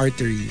 it's an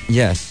artery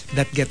Yes.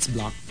 that gets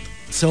blocked.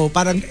 So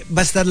parang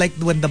basta like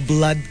when the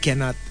blood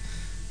cannot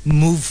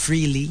move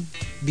freely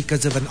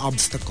because of an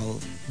obstacle,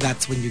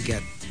 that's when you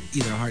get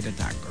either a heart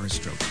attack or a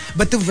stroke.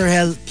 But to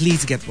Verhel,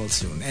 please get well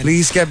soon. And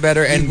please get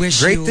better. And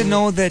great to you-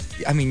 know that,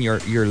 I mean, you're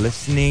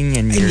listening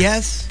and you're...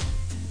 yes,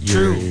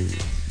 you're true.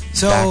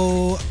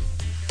 So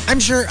I'm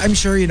sure,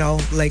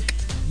 like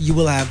you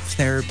will have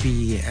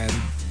therapy and,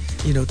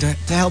 to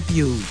help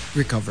you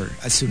recover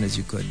as soon as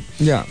you could.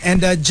 Yeah.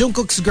 And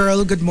Jungkook's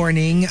girl, good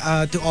morning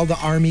to all the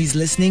armies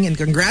listening, and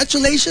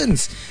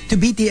congratulations to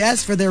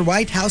BTS for their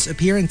White House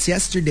appearance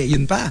yesterday.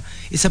 Yun pa.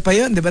 Isa pa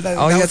yun, di ba? That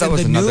was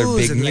in the another news,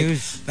 big and, like,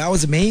 news. that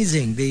was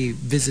amazing. They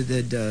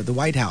visited the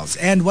White House.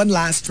 And one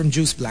last from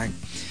Juice Blank.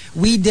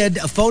 We did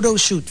a photo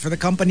shoot for the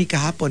company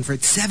kahapon for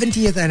its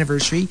 70th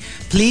anniversary.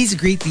 Please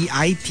greet the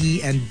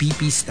IT and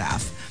BP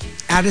staff.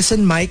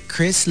 Addison, Mike,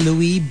 Chris,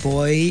 Louie,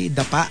 Boy,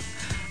 Dapa,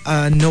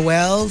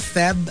 Noel,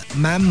 Feb,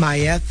 Ma'am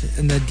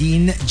Mayeth,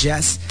 Nadine,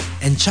 Jess,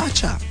 and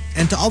Cha-Cha.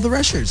 And to all the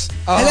rushers.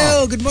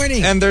 Hello, good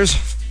morning. And there's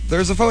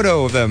a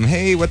photo of them.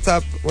 Hey, what's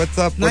up? What's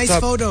up? Nice what's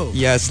up? photo.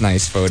 Yes,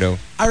 nice photo.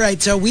 All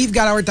right, so we've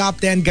got our top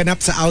 10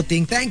 ganap sa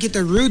outing. Thank you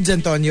to Rudes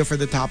Antonio for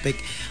the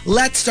topic.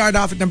 Let's start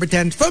off at number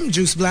 10 from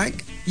Juice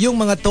Blank, yung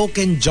mga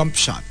token jump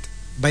shot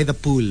by the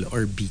pool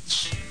or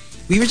beach.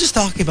 We were just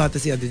talking about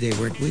this the other day,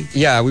 weren't we?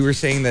 Yeah, we were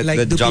saying that Like,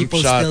 the do jump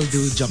people shots still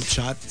do jump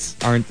shots?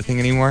 aren't the thing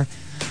anymore.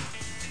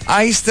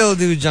 I still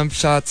do jump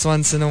shots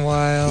once in a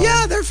while.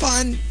 Yeah, they're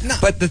fun. No.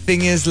 But the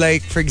thing is,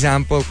 like, for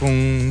example,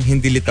 kung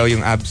hindi litaw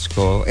yung abs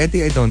ko,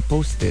 edi I don't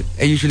post it.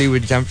 Usually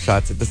with jump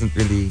shots, it doesn't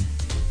really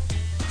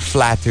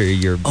flatter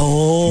your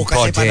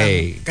kasi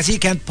body. kasi you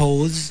can't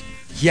pose.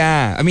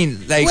 Yeah, I mean,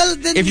 like, Well,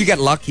 then- if you get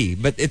lucky,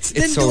 but it's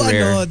so Then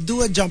rare.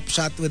 do a jump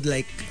shot with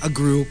like a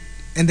group.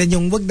 And then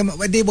yung wag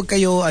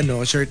kayo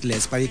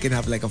shirtless para you can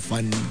have like a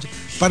fun,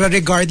 para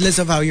regardless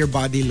of how your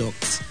body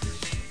looks,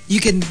 you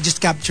can just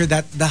capture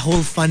the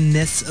whole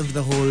funness of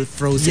the whole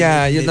frozen.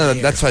 Yeah, midair.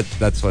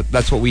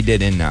 that's what we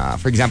did in,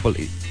 for example,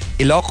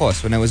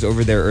 Ilocos when I was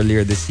over there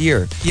earlier this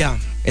year. Yeah.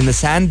 In the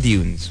sand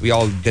dunes, we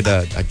all did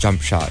a jump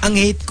shot. Ang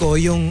hate ko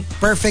yung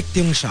perfect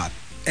yung shot.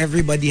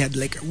 Everybody had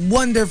like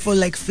wonderful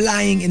like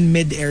flying in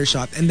mid-air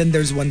shot, and then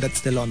there's one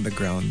that's still on the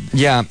ground.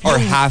 Yeah, or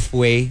Yung-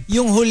 halfway.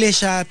 Yung huli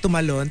siya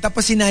tumalon,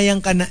 tapos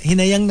hinayang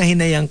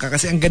ka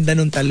kasi ang ganda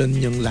nung talon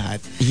yung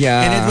lahat.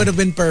 Yeah. And it would have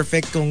been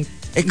perfect kung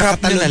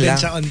crop nyo nakatalon na din lang.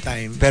 siya on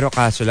time. Pero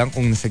kaso lang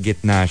kung nasa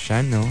gitna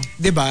siya, no?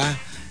 Diba?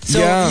 So,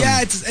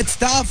 yeah, it's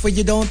tough when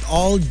you don't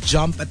all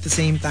jump at the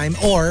same time.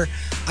 Or,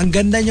 ang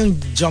ganda yung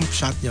jump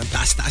shot nyo,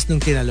 taas-taas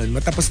nung tinalon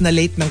mo. Tapos na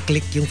late ng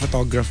click yung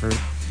photographer.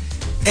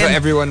 So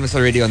everyone was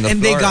already on the and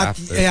floor they got,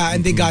 after. Yeah,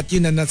 and they got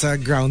you na nasa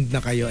ground na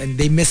kayo. And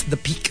they missed the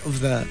peak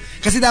of the...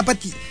 Kasi dapat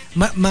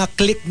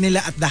ma-click nila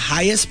at the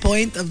highest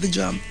point of the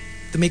jump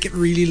to make it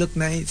really look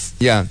nice.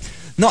 Yeah.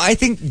 No, I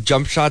think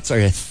jump shots are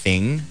a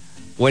thing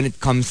when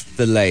it comes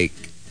to like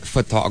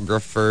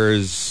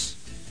photographers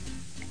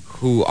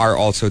who are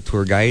also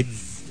tour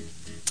guides.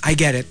 I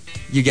get it.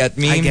 You get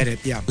me? I get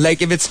it, yeah.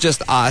 Like if it's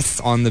just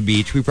us on the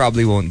beach, we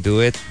probably won't do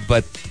it.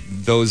 But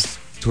those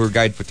tour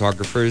guide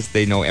photographers,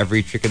 they know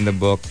every trick in the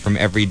book from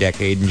every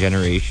decade and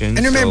generation.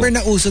 And remember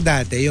na uso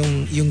dati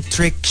yung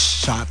trick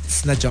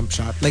shots na jump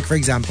shot. Like for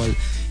example,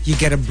 you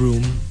get a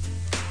broom.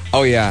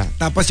 Oh yeah.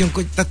 Tapos yung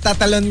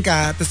tatalon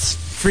ka,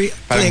 tapos Parang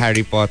click.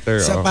 Harry Potter.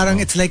 So parang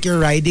it's like you're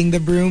riding the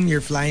broom, you're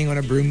flying on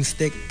a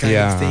broomstick kind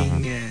of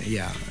thing.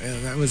 Yeah,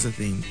 that was the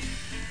thing.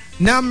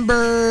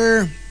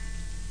 Number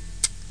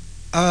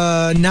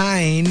 9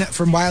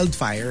 from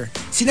Wildfire.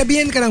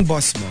 Sinabihan ka ng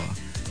boss mo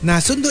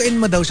na sunduin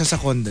mo daw siya sa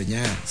kondo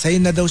niya.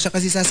 Sa'yo na daw siya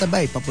kasi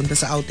sasabay papunta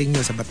sa outing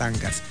niyo sa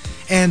Batangas.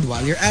 And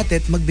while you're at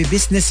it,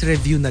 magbe-business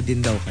review na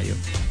din daw kayo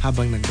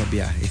habang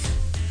nagbabiyahe.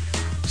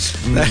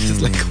 That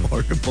is like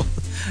horrible.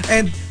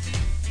 And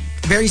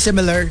very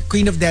similar,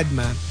 Queen of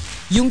Deadma,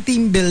 yung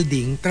team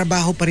building,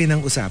 trabaho pa rin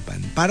ang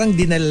usapan. Parang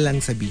dinala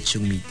lang sa beach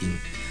yung meeting.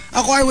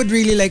 Ako, I would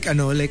really like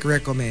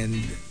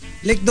recommend,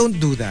 like don't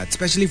do that,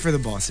 especially for the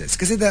bosses.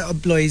 Kasi the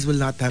employees will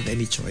not have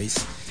any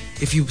choice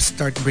if you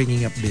start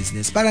bringing up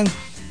business. Parang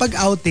pag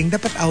outing,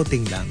 dapat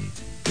outing lang.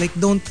 Like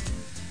don't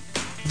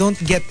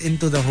get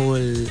into the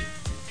whole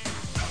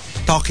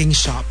talking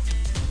shop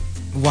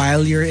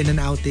while you're in an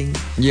outing.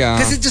 Yeah.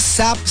 Because it just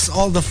saps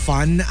all the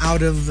fun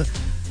out of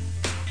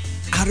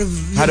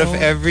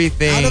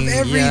everything. Out of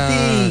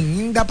everything.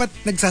 Yeah. Yung dapat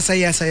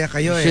nagsasaya-saya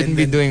kayo. You shouldn't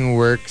be doing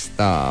work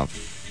stuff.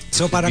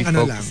 So parang be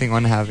focusing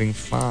on having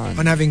fun.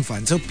 On having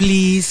fun. So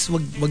please,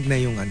 wag na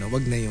yung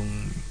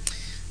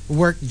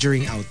work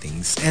during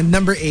outings. And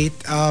number 8,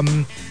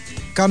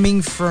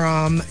 coming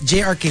from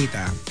JR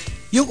Keita.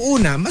 Yung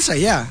una,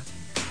 masaya.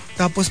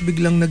 Tapos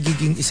biglang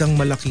nagiging isang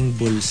malaking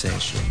bull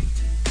session.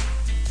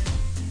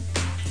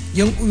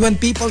 Yung when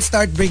people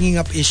start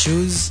bringing up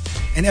issues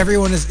and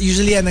everyone is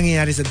usually ang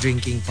nangyayari sa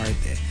drinking part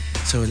eh.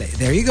 So like,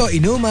 there you go,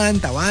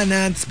 inuman,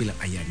 tawanan, tapos bilang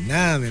ayan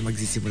na, may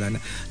magsisimula na.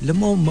 Alam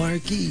mo,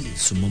 Markki,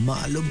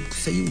 sumamalob ko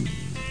sa'yo.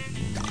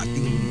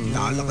 Dating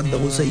lalakad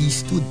ako sa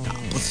Eastwood,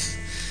 tapos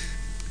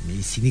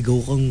may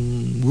sinigaw kang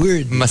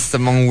word.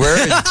 Masamang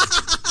words.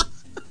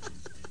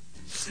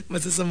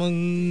 Masasamang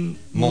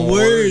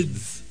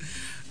words.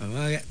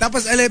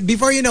 Tapos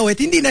before you know it,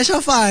 hindi na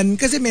siya fun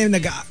kasi may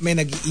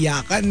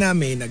nag-iiyakan na,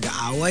 may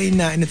nag-aaway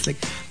na, and it's like,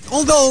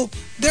 although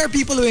there are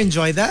people who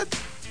enjoy that.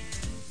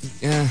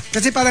 Yeah.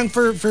 Kasi parang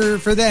for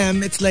them,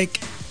 it's like,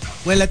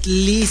 well, at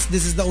least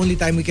this is the only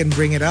time we can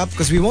bring it up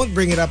because we won't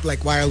bring it up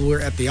like while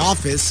we're at the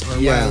office or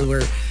while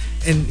we're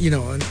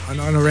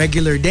on a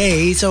regular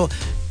day. So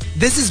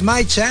this is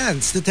my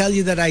chance to tell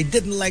you that I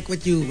didn't like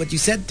what you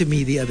said to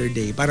me the other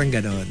day. Parang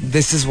ganon.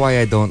 This is why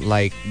I don't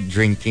like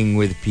drinking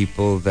with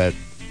people that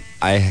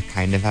I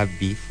kind of have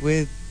beef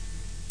with.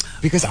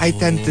 Because I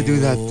tend to do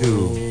that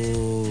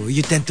too.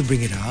 You tend to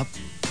bring it up?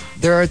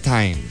 There are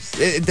times.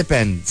 It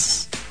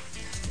depends.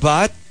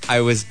 But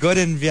I was good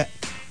in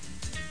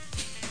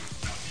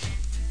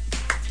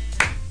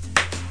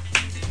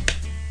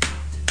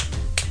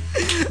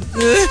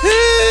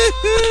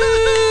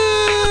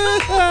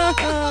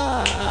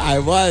I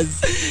was.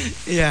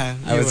 Yeah.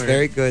 I was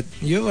very good.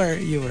 You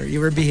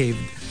were behaved.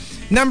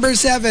 Number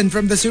 7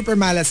 from the Super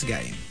Malas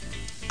guy.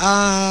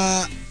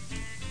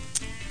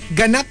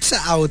 Ganap sa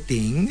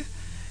outing,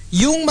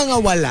 yung mga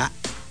wala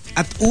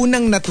at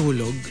unang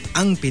natulog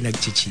ang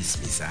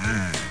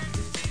pinagchichismisan.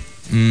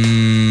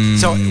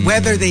 So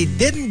whether they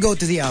didn't go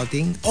to the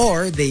outing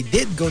or they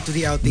did go to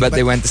the outing but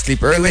they went to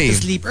sleep early. They went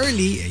to sleep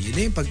early. Yun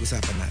na yung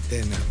pag-usapan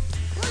natin.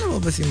 Ano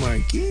ba si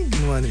Markki?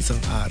 Ginawa na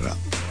isang araw.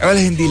 Well,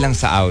 hindi lang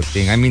sa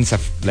outing. I mean sa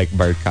like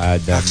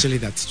barkada.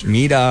 Actually, that's true.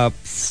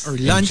 Meetups. Or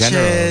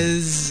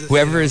lunches.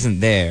 Whoever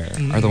isn't there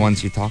are the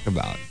ones you talk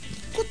about.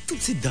 Kuto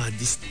si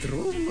Daddy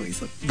Strom.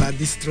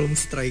 Daddy Strom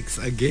strikes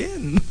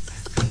again.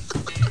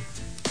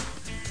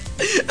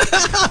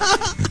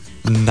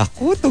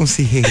 Naku, tong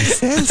si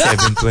Hazel.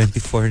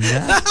 7:24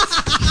 na.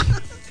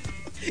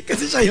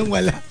 Kasi siya yung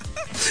wala.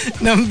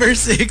 Number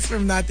 6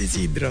 from Nati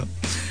Sidro.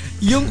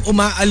 Yung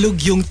umaalog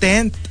yung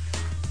tent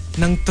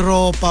ng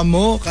tropa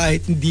mo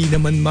kahit hindi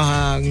naman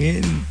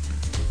mahangin.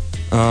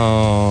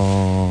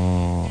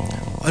 Oh.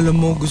 Alam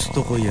mo,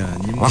 gusto ko yan.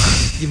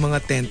 Yung mga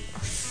tent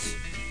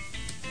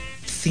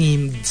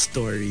themed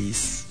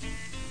stories.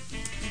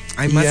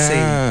 I must say.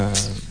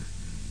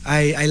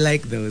 I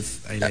like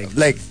those. I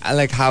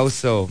like how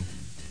so?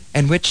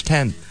 And which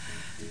tent?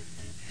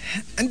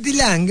 Hindi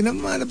lang. May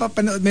mga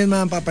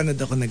napapanood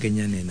ako na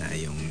ganyan na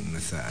yung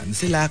nasa ano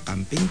sila,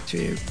 camping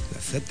trip,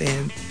 nasa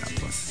tent,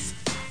 tapos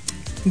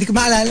hindi ko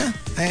maalala.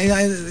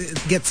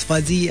 It gets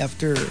fuzzy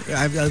after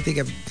I don't think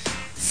I've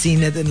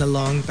seen it in a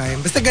long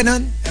time. Basta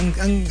ganun.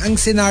 Ang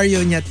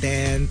scenario niya,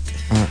 tent.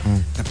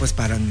 Tapos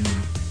parang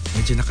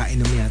medyo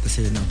nakainom yata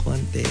sila ng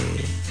konti.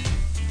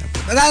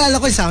 Tapos, naalala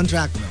ko yung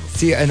soundtrack, no?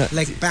 Si ano?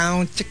 Like,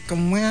 pound, chicka,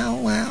 wow,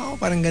 wow.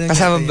 Parang ganun.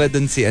 Kasama ba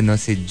dun si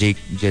Jake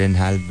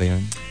Gyllenhaal ba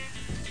yun?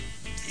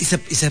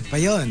 Isa pa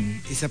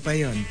yon.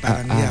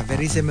 Parang,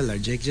 very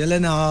similar. Jake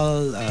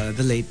Gyllenhaal,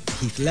 the late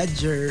Heath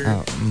Ledger.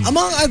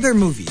 Among other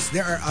movies.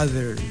 There are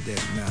other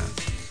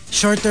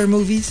shorter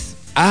movies.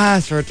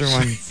 Shorter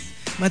ones.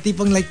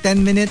 Matipong like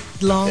 10-minute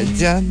long.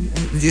 Yeah,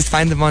 you can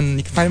find them on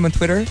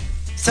Twitter.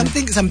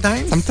 Sometimes.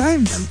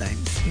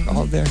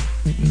 All there.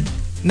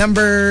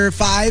 Number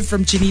 5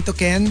 from Chinito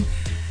Ken.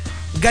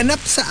 Ganap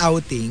sa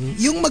outing,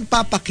 yung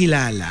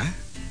magpapakilala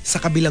sa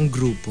kabilang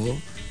grupo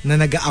na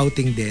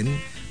nag-outing din,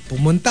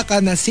 pumunta ka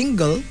na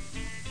single,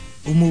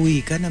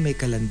 umuwi ka na may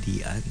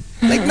kalandian.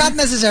 Like, not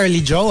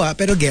necessarily jowa,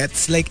 pero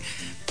gets. Like,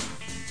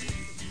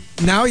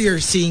 now you're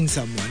seeing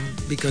someone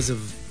because of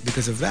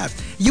that.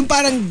 Yung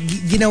parang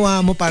ginawa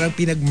mo, parang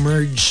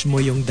pinag-merge mo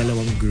yung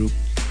dalawang group.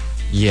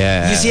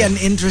 Yeah. You see an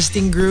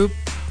interesting group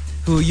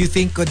who you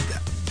think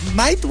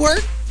might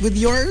work with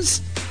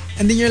yours,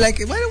 and then you're like,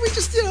 why don't we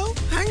just,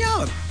 hang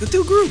out, the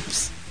two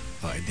groups?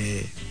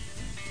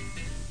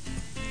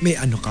 May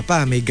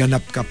may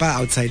ganap ka pa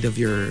outside of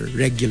your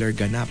regular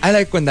ganap. I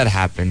like when that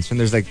happens, when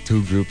there's like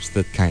two groups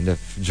that kind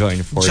of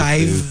join forces.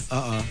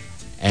 Jive,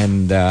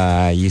 and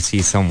you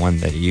see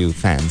someone that you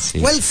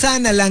fancy. Well,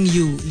 sana lang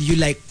you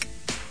like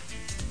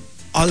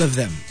all of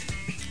them.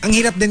 Ang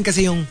hirap din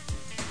kasi yung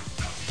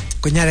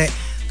kunyari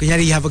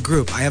you have a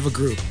group, I have a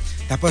group.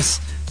 Tapos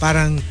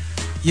parang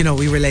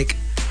we were like,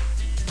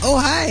 oh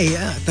hi,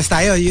 tas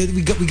tayo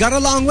we got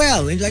along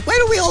well. And you're like, why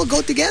don't we all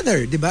go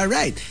together? Diba?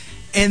 Right.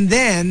 And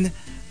then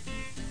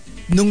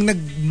nung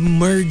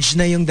nag-merge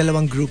na yung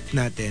dalawang group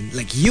natin,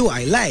 like you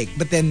I like,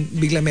 but then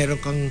bigla meron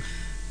kang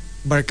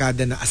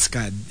barkada na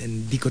askad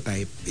and di ko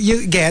type.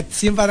 You get?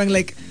 Yung parang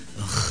like,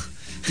 ugh.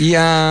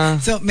 Yeah.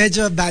 So,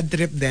 medyo bad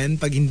trip din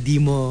pag hindi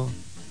mo...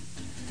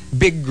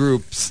 Big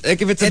groups.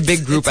 Like if it's a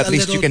big group, at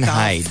least you can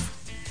hide.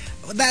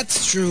 Well,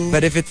 that's true.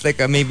 But if it's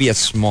like maybe a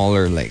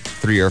smaller, like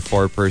 3 or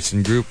 4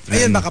 person group, then...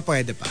 Ayun, baka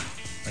pwede pa.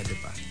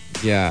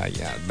 Yeah.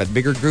 But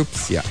bigger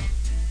groups, yeah.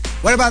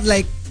 What about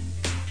like...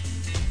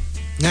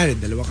 Nari,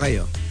 dalawa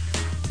kayo.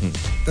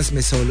 Tapos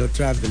may solo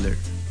traveler.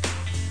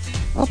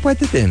 Oh,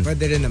 pwede din.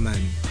 Pwede rin naman.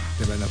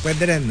 Diba, no?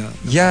 Pwede rin, no?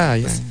 Yeah.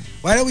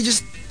 Why don't we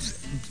just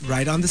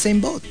ride on the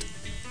same boat?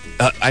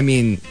 I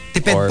mean...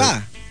 Tipid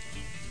pa.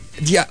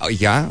 Yeah.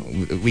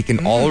 We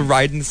can all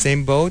ride in the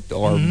same boat,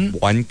 or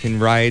one can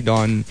ride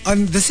on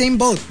the same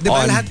boat.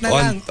 Diba, lahat na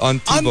lang.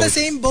 On the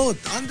same boat.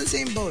 On the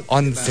same boat.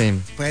 On diba? the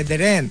same. Pwede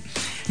rin.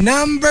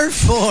 Number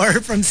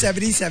 4 from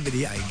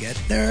 7070, I get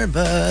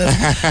nervous.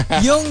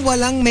 Yung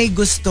walang may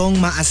gustong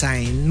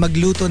ma-assign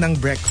magluto ng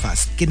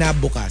breakfast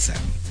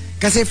kinabukasan.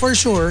 Kasi for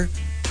sure,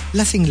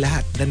 lasing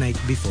lahat the night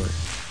before.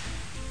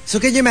 So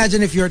can you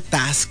imagine if you're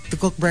tasked to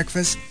cook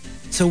breakfast?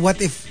 So what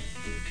if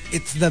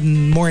it's the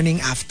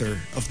morning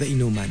after of the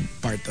inuman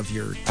part of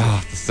your trip?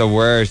 Oh, that's the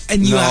worst.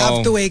 And you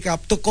have to wake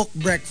up to cook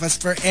breakfast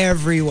for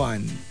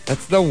everyone.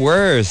 That's the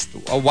worst.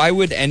 Why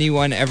would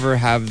anyone ever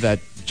have that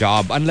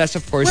job? Unless,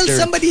 of course,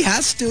 somebody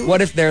has to.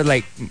 What if they're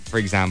like, for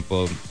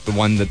example, the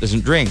one that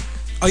doesn't drink?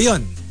 Oh,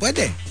 yun.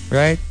 Pwede.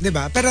 Right?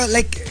 Diba? Pero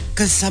like,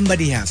 because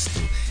somebody has to.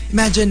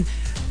 Imagine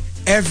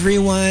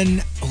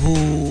everyone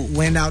who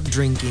went out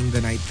drinking the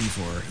night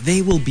before,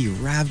 they will be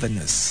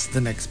ravenous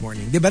the next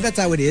morning. Diba? That's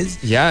how it is.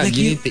 Yeah, like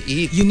you need to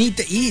eat. You need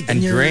to eat.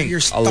 And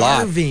you're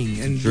starving. A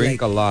lot. And drink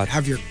like, a lot.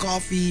 Have your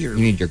coffee. You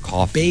need your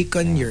coffee.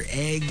 Bacon, your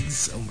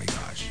eggs. Oh my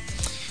gosh.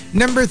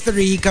 Number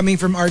 3, coming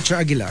from Archer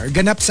Aguilar,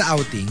 ganap sa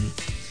outing.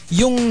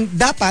 Yung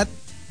dapat,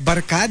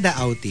 barkada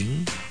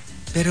outing,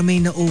 pero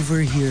may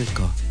na-overhear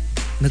ka.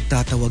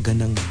 Nagtatawagan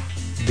ng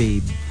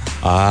babe.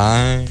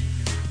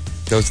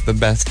 Those are the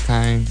best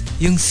kind.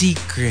 Yung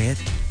secret.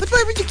 But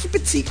why would you keep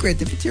it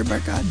secret if it's your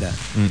barkada?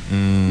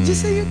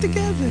 Just say you're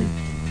together.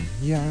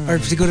 Yeah. Or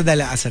siguro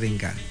dahil aasarin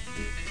ka.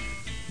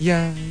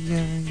 Yeah.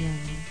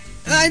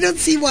 I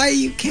don't see why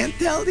you can't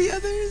tell the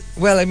others.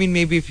 Well, I mean,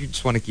 maybe if you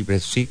just want to keep it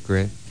a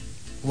secret.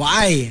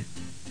 Why?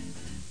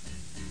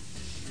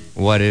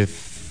 What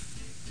if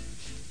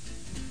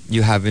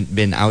you haven't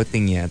been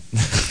outing yet?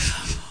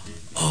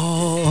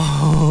 Oh.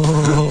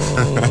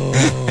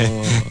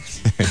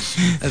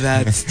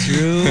 That's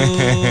true.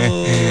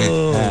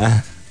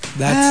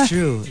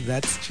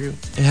 That's true.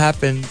 It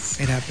happens.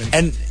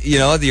 And,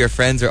 your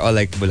friends are all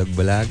like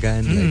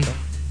bulag-bulagan. Like,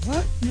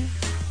 what?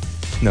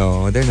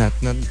 No, they're not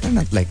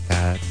like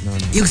that. No.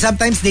 Yung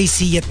sometimes they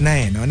see it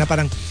na no? Na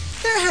parang,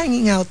 they're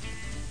hanging out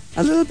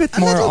a little bit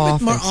more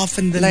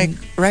often than like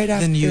right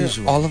after than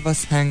usual. All of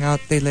us hang out,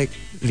 they like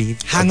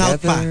leave hang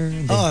together.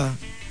 Out pa.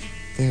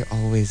 They're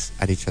always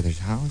at each other's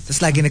house.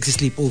 Tapos lagi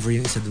nagsisleep over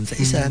yung isa dun sa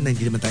isa na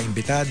hindi naman tayo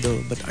imbitado.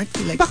 But aren't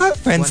they like baka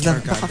friends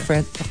lang,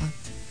 barkada?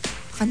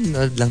 baka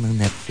nanonood lang ng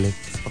Netflix.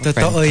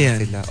 Totoo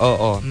yan. Sila.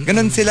 Oo.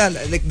 Ganun sila.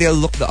 Like, they'll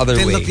look the other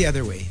way. They'll look the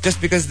other way.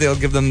 Just because they'll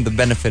give them the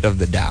benefit of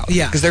the doubt.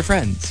 Yeah. Because they're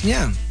friends.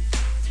 Yeah.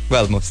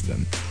 Well, most of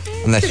them.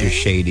 Unless you're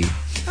shady.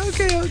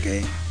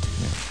 Okay.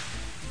 Yeah.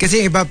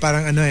 Kasi iba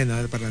parang ano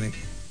no? Parang like,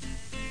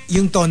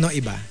 yung tono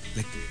iba.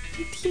 Like,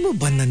 hindi mo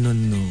ba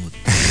nanonood?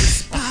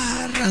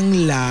 Parang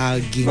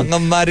laging mga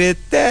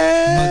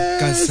marites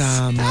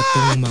magkasama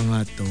tong mga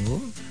to.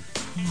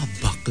 Mga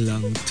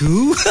baklang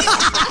to.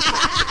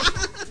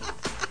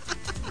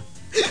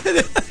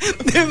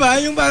 Diba?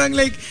 Yung parang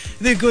like,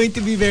 they're going to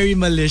be very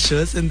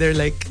malicious and they're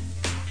like,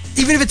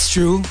 even if it's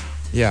true,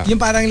 yeah. Yung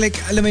parang like,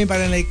 alam mo yung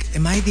parang like,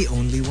 am I the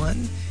only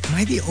one? Am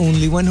I the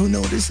only one who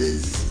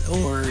notices?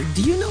 Or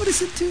do you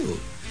notice it too?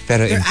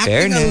 Pero they're in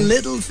acting fairness, a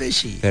little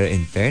fishy. Pero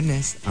in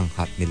fairness, ang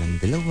hot nilang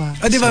dalawa.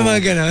 Oh, di ba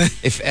mga ganon?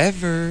 If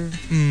ever,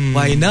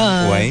 why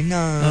not? Why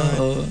not?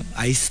 Oo.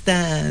 I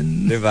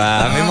stand. Di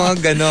ba? May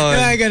mga ganon.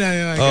 May mga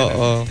ganon.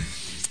 Oo.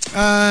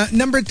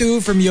 Number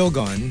 2 from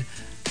Yogon.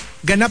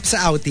 Ganap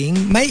sa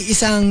outing, may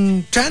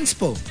isang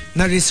transpo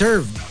na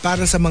reserved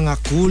para sa mga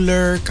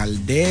cooler,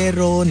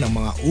 kaldero, ng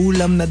mga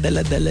ulam na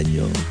dala-dala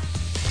nyo.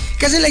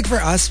 Kasi like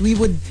for us, we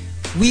would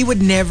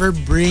never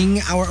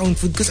bring our own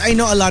food because I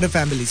know a lot of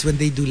families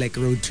when they do like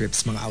road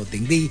trips, mga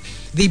outing, they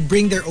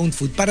bring their own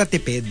food para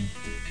tipid.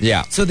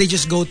 Yeah. So they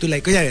just go to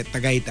like, kunyari,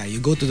 Tagaytay, you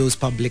go to those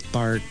public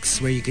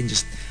parks where you can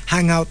just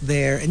hang out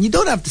there and you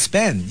don't have to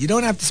spend. You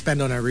don't have to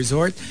spend on a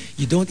resort.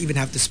 You don't even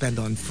have to spend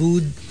on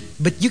food.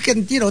 But you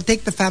can,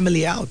 take the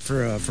family out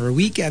for a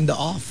weekend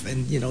off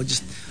and,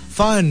 just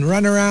fun,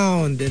 run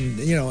around and,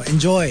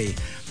 enjoy.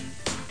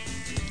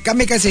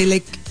 Kami kasi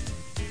like,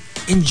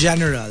 in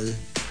general,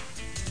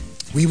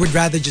 we would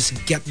rather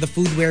just get the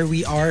food where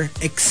we are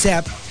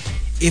except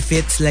if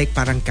it's like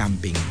parang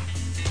camping.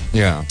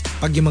 Yeah.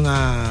 Pag yung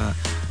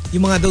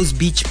mga those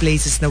beach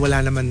places na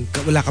wala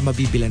ka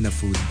mabibila na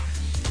food.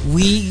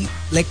 We,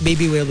 like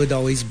Baby Whale would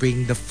always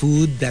bring the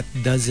food that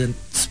doesn't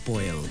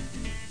spoil.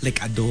 Like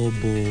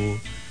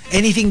adobo,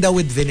 anything daw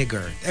with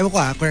vinegar. Ewan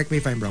ko correct me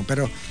if I'm wrong.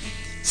 Pero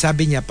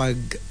sabi niya pag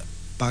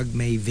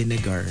may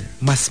vinegar,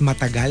 mas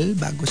matagal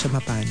bago siya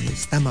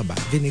mapanis. Tama ba?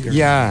 Vinegar.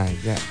 Yeah.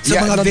 So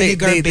mga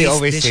vinegar-based they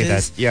always dishes. say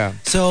that. Yeah.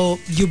 So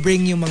you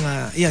bring yung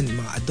mga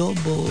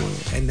adobo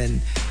and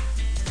then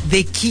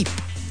they keep.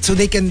 So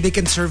they can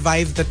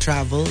survive the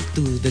travel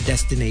to the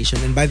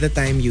destination and by the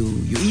time you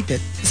eat it,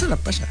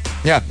 sarap pa siya.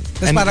 Yeah.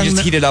 And parang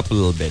just heat it up a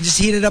little bit.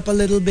 Just heat it up a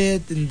little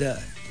bit and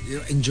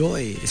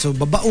enjoy. So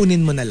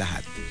babaunin mo na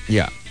lahat.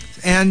 Yeah.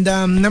 And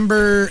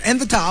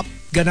the top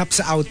ganap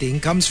sa outing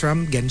comes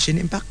from Genshin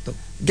Impacto.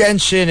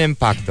 Genshin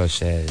Impacto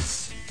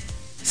says,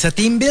 sa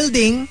team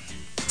building,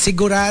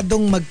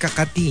 siguradong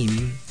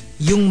magkaka-team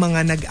yung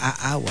mga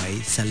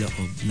nag-aaway sa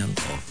loob ng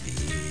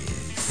office.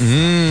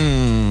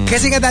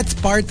 Kasi nga that's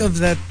part of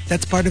the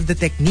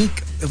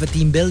technique of a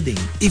team building.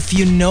 If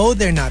you know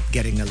they're not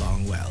getting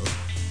along well,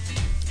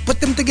 put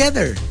them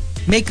together.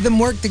 Make them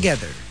work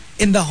together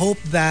in the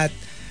hope that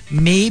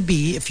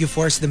maybe if you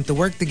force them to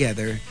work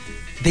together,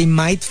 they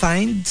might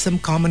find some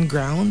common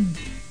ground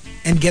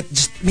and get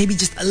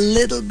just a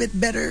little bit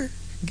better,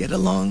 get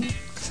along.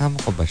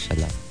 Kasama ko ba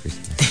siya last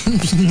Christmas?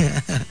 Hindi nga.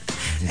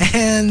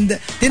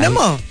 And tinan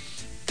mo,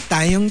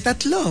 tayong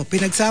tatlo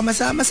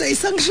pinagsama-sama sa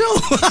isang show.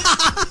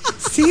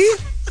 See?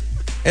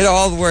 It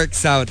all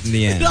works out in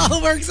the end. It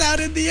all works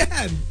out in the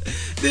end.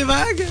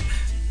 Diba?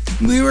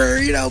 We were,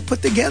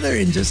 put together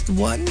in just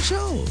one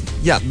show.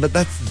 Yeah, but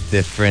that's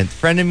different.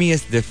 Frenemy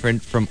is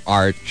different from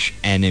arch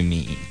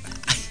enemy.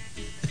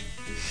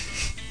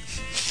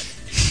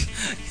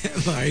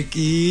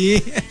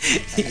 Markki,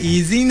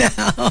 easy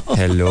now.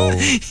 Hello.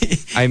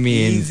 I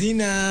mean, easy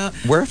now.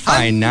 We're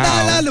fine now.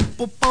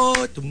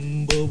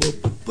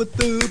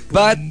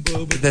 But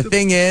the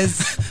thing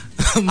is,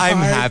 I'm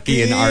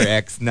happy in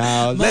RX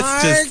now.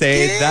 Let's just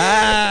say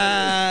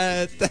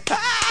that.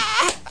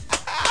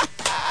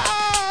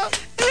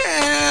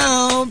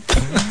 Help.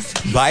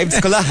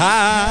 Vibes ko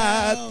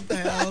lahat.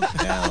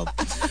 Help.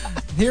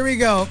 Here we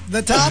go.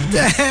 The top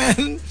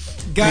 10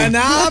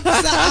 ganap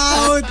sa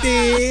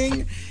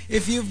outing.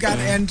 If you've got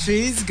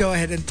entries, go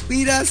ahead and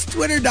tweet us.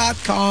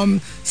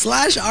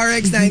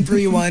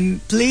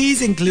 Twitter.com/RX931. Please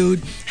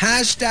include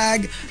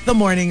 #The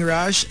Morning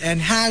Rush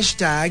and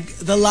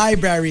 #The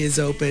Library is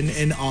Open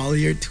in all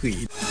your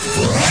tweets.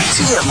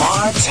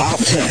 TMR Top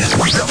 10.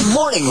 The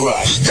Morning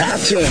Rush Top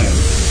 10.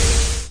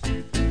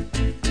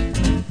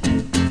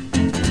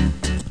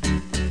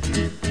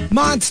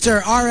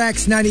 Monster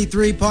RX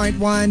 93.1.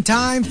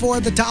 Time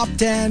for the top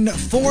 10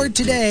 for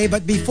today.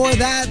 But before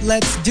that,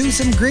 let's do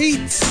some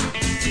greets.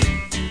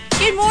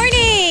 Good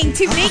morning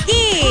to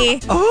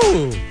Mickey.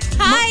 Oh.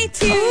 Hi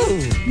to...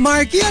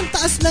 Markki, ang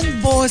taas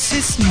ng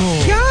boses mo.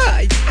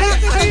 Yeah.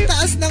 Ang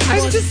taas ng boses.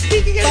 I'm just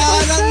speaking it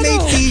Parang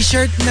may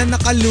t-shirt na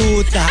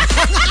nakaluta.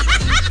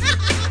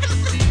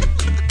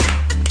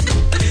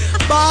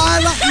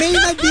 Parang may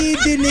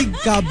nadidinig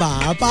ka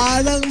ba?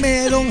 Parang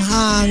merong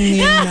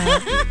hangin na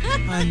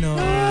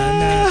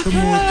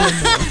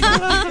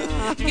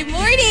tumutunog. Good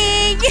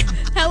morning.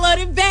 Hello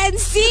to Ben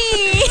C.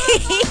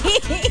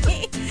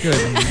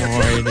 Good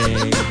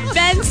morning.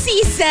 Ben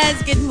C says,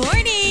 good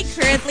morning.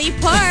 Currently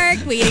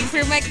parked, waiting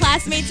for my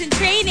classmates in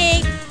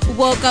training.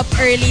 Woke up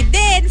early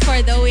din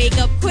for the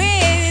wake-up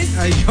quiz.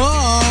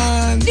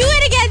 Ayun! Do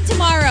it again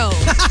tomorrow.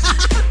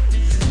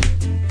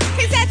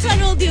 Because that's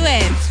when we'll do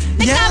it.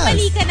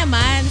 Nagkamali ka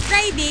naman.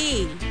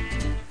 Friday.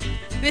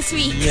 This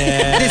week.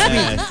 Yes,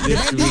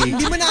 This week.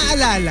 Hindi mo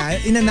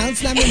naaalala,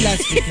 in-announce namin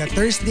last week na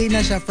Thursday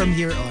na siya from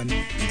here on,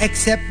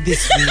 except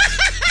this week.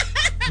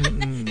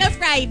 Na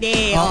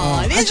Friday.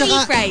 Oo. This At saka,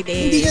 week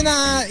Friday. Hindi nyo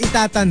na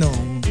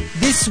itatanong,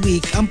 this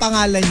week, ang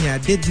pangalan niya,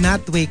 did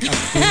not wake up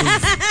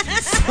quiz.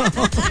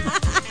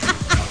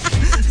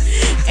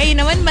 Ay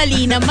naman,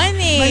 mali naman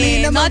eh. Mali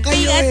naman Not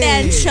paying kayo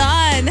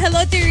attention.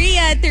 Hello to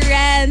Rhea, to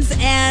Renz,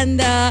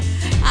 and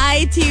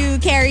I to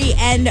Carrie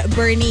and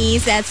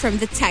Bernice. That's from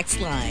the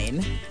text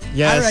line.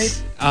 Yes. All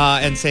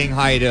right. And saying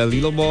hi to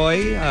Lilo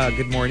Boy.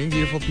 Good morning,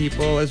 beautiful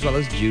people, as well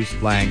as Juice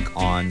Blank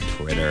on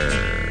Twitter.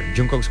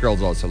 Jungkook's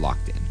girl's also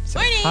locked in. So,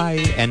 Morning. hi,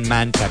 and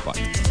Man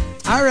Pepot.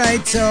 All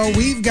right, so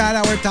we've got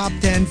our top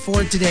 10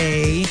 for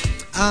today.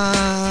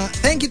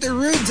 Thank you to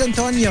Rudes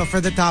Antonio for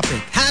the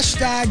topic.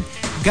 Hashtag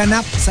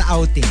ganap sa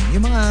outing.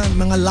 Yung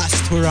mga last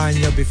hurrah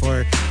nyo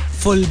before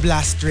full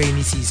blast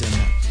rainy season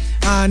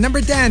na. Number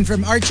 10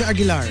 from Archer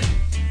Aguilar.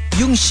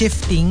 Yung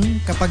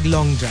shifting kapag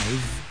long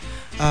drive,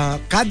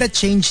 kada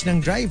change ng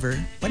driver,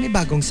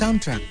 panibagong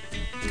soundtrack.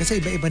 Kasi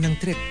iba-iba ng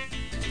trip.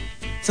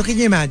 So can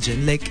you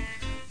imagine, like,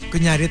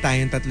 kunyari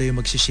tayong tatlo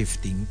yung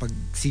magsi-shifting. Pag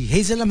si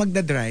Hazel ang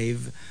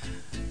magdadrive,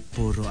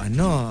 puro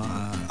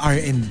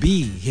R&B,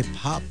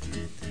 hip-hop.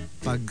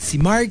 Pag si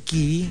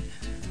Markki,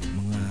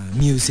 mga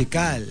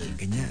musical,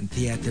 ganyan,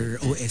 theater,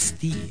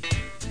 OST.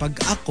 Pag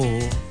ako,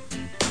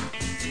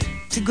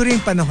 siguro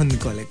yung panahon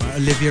ko, like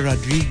Olivia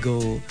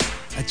Rodrigo,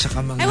 at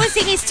saka mga... I was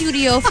singing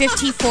Studio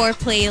 54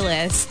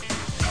 playlist.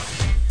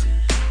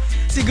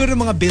 Siguro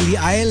mga Billie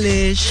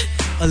Eilish,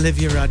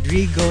 Olivia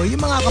Rodrigo, yung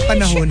mga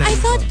kapanahonan I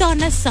thought ko.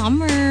 Donna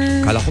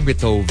Summer. Kala ko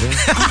Beethoven.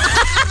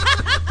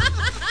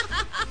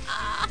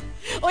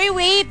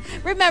 Wait.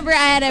 Remember,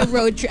 I had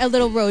a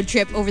little road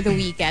trip over the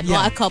weekend.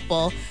 Yeah. Well, a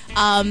couple.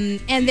 And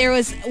there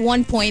was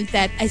one point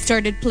that I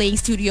started playing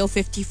Studio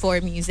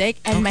 54 music,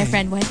 and my Okay.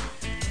 friend went,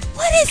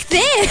 "What is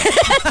this?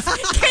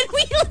 Can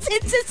we listen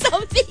to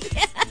something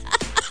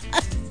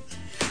else?"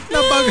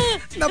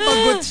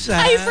 Napagot siya.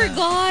 I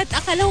forgot.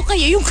 Akala ko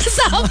kayo yung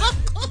kasama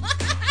ko.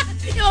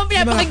 Yung mga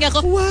pinapakinggan ko.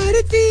 What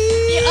it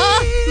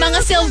feels. Mga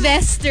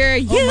Sylvester.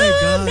 You my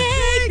God.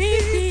 make me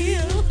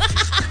feel.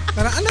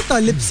 Parang ano to,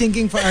 lip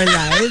syncing for our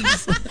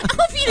lives.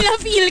 Ako feel na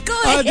feel ko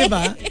eh. Oh,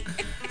 diba?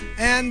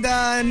 And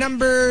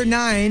number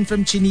 9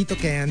 from Chinito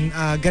Ken,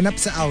 ganap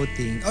sa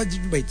outing. Oh,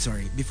 wait,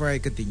 sorry. Before I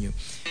continue.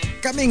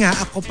 Kami nga,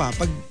 ako pa,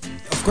 pag,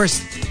 of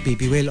course,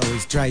 Baby Whale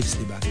always drives,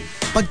 diba?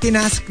 Pag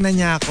tinask na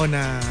niya ako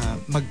na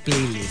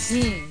mag-playlist,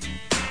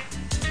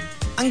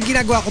 ang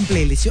ginagawa kong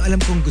playlist, yung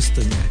alam kong gusto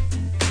niya.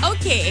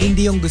 Okay.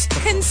 Hindi yung gusto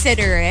ko.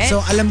 Consider it.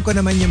 So, alam ko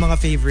naman yung mga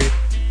favorite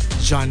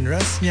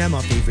genres niya,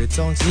 mga favorite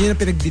songs. Yun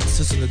yung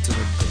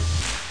pinagdito-susunod-sunod ko.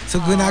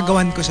 So,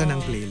 ginagawan ko siya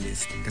ng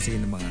playlist. Kasi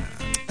yun yung mga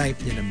type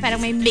niya ng music.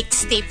 Parang may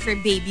mixtape for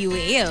Baby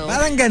Whale.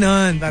 Parang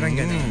ganon.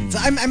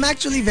 So, I'm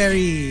actually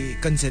very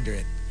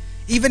considerate.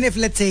 Even if,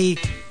 let's say,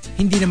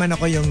 hindi naman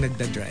ako yung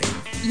nagda-drive.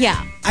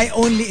 Yeah. I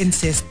only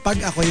insist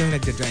pag ako yung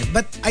nagda-drive.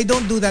 But I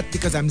don't do that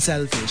because I'm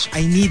selfish.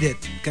 I need it.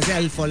 Kasi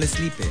I'll fall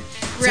asleep eh.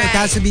 So it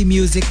has to be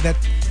music that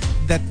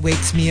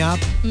wakes me up.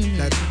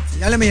 That,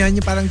 alam mo yun,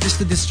 yung parang just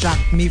to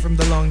distract me from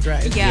the long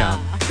drive. Yeah.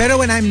 Pero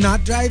when I'm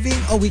not driving,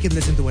 we can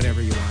listen to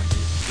whatever you want.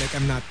 Like,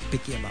 I'm not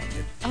picky about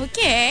it.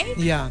 Okay.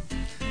 Yeah.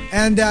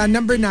 And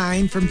number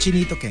 9 from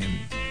Chinito Ken.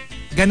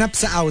 Ganap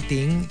sa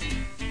outing,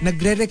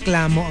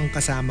 nagrereklamo ang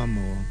kasama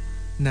mo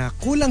na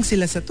kulang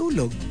sila sa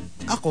tulog.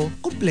 Ako,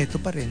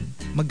 kumpleto pa rin.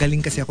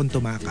 Magaling kasi akong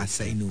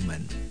tumakas sa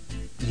inuman.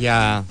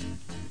 Yeah.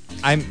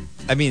 I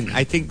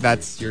think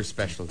that's your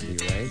specialty,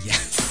 right?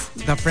 Yes.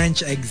 The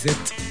French exit.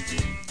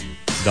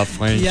 The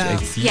French Yeah.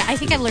 exit. Yeah, I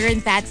think I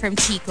learned that from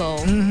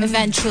Chico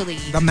eventually.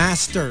 The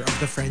master of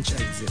the French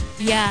exit.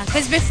 Yeah,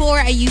 because before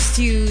I used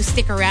to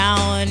stick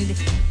around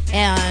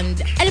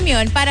and alam mo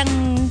yun, parang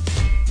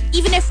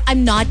even if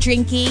I'm not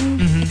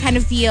drinking, I kind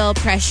of feel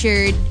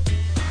pressured.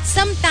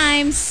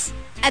 Sometimes,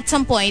 at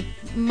some point,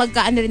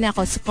 mag-ano rin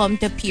ako,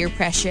 succumb to peer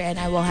pressure and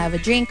I will have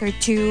a drink or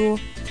two.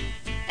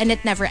 And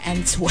it never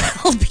ends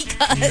well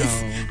because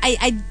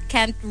I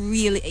can't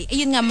really,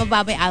 yun nga,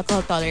 mababa yung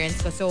alcohol tolerance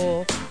ko.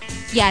 So,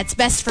 yeah, it's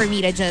best for me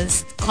to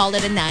just call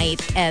it a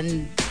night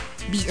and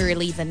be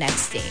early the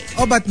next day.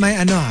 Oh, but my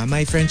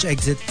French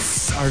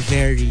exits are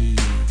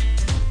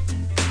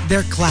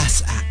they're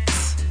class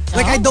acts.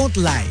 Like, I don't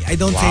lie. I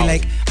don't say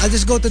like, I'll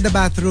just go to the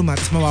bathroom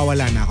at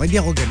mawawala na ako. Hindi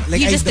ako ganun.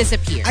 Like, You just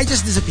disappear. I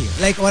just disappear.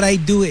 Like, what I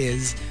do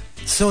is,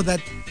 so that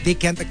they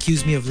can't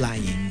accuse me of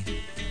lying,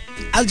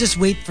 I'll just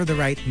wait for the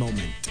right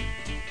moment.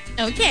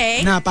 Okay.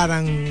 Na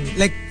parang,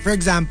 like, for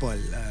example,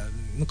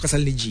 nung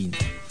kasal ni Gino,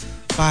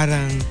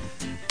 parang,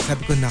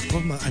 sabi ko, nako,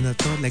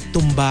 like,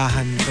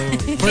 tumbahan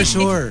to. For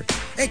sure.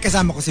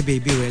 kasama ko si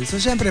Baby Will. So,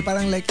 syempre,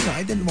 parang like,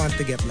 I didn't want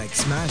to get like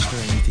smashed or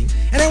anything.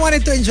 And I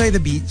wanted to enjoy the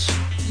beach.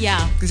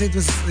 Yeah. Because it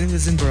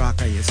was in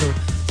Boracay. So,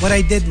 what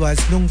I did was,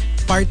 nung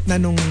part na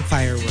nung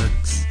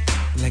fireworks,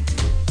 like,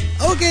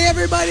 okay,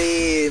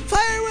 everybody,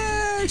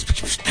 fireworks!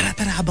 Tara,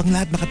 habang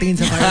lahat makatingin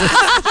sa fireworks.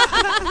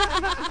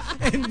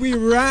 And we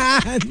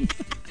ran.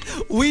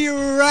 We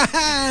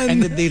ran!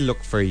 And did they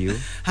look for you?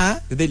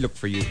 Huh? Did they look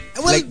for you?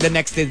 Well, like the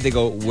next day, they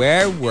go,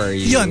 where were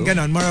you? Yun,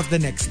 ganon. More of the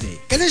next day.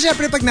 Kasi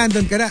syempre, pag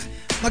nandun ka na,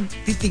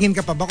 magtitingin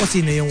ka pa ba kung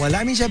sino yung wala?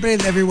 I mean, syempre,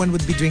 everyone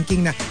would be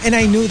drinking na. And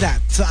I knew that.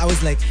 So I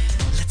was like,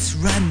 let's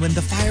run. When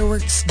the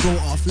fireworks go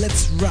off,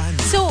 let's run.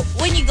 So,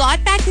 when you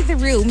got back to the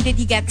room, did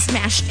you get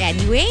smashed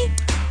anyway?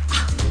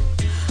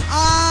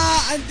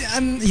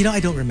 I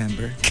don't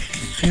remember.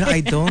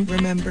 I don't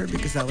remember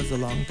because that was a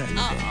long time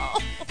ago. Oh.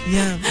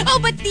 Yeah. Oh,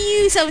 but do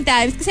you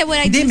sometimes? Kasi what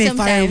I do may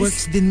sometimes...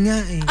 fireworks din nga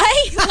eh.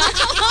 Ay!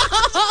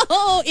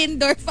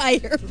 Indoor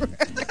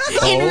fireworks.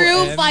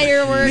 In-room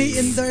fireworks. May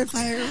indoor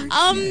fireworks.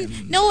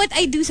 No, what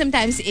I do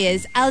sometimes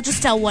is, I'll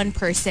just tell one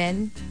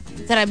person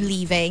that I'm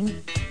leaving.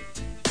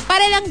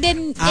 Para lang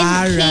din,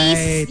 in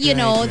case,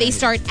 they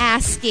start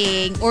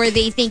asking or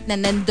they think na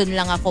nandun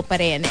lang ako pa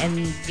rin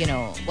and,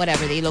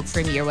 whatever, they look for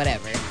me or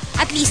whatever.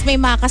 At least may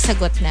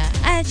makasagot na,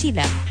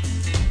 Sheila.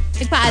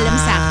 Nagpaalam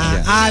sa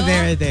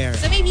akin. There.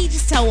 So maybe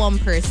just tell one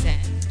person.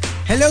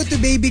 Hello to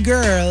baby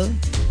girl.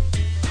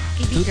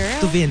 Baby girl?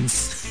 To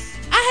Vince.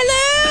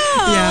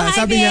 Hello! Yeah,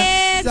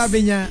 Hi,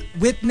 sabi niya,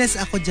 witness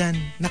ako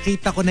dyan.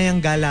 Nakita ko na yung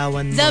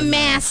galawan mo. The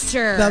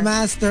master. The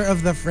master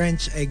of the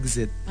French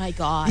exit. My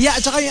gosh. Yeah,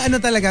 at saka yung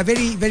talaga,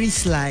 very, very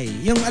sly.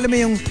 Yung, alam mo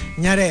yung,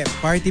 nyari,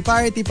 party.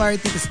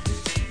 Tapos,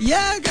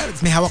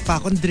 may hawak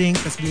pa akong drink.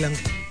 Tapos bilang,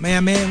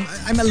 maya-maya,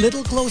 I'm a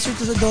little closer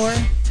to the door.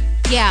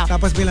 Yeah.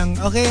 Tapos bilang,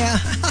 okay,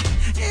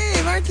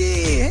 hey,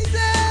 Markki, Hazel,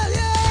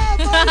 yeah,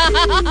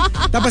 party.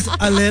 Tapos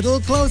a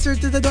little closer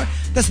to the door.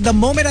 Tapos the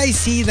moment I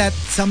see that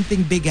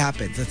something big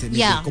happens,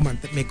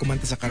 may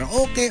kumanta sa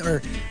karaoke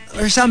or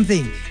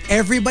something,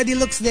 everybody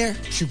looks there.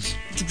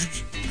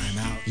 I'm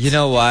out. You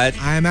know what?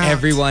 I'm out.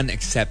 Everyone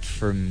except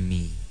for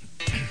me.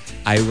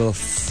 I will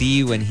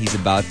see when he's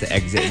about to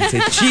exit and say,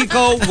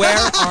 Chico, where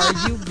are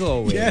you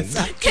going? Yes,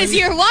 because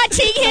you're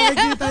watching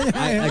him.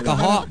 Like a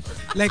hawk.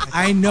 Like,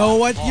 I know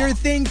what you're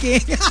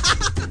thinking.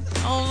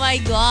 Oh my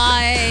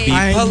God. Be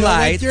I know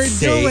polite, what you're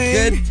say doing.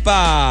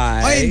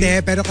 goodbye. Oh,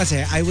 hindi. Pero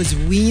kasi, I was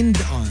weaned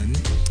on.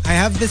 I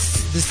have this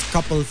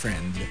couple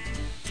friend.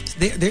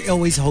 They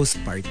always host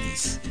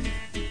parties.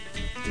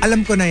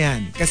 Alam ko na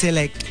yan. Kasi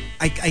like,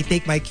 I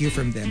take my cue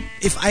from them.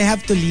 If I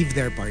have to leave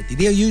their party,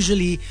 they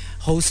usually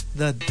host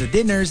the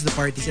dinners, the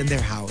parties in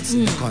their house,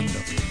 in the condo.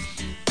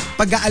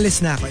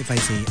 Pag-aalis na ako, if I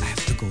say, I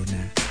have to go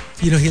na,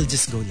 he'll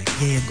just go like,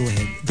 yeah, go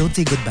ahead. Don't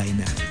say goodbye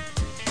na.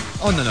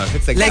 Oh, no. If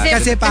it's like Like,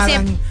 that. kasi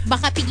parang...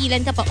 baka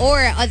pigilan ka pa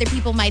or other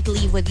people might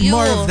leave with you.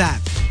 More of that.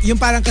 Yung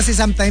parang kasi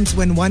sometimes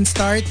when one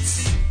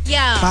starts,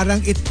 parang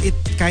it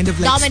kind of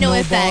like domino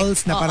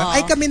snowballs effect. Na parang,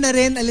 ay kami na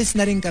rin, alis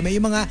na rin kami.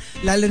 Yung mga,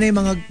 lalo na yung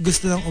mga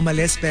gusto nang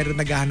umalis pero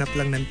naghahanap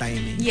lang ng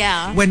timing.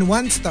 Yeah. When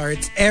one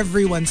starts,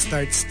 everyone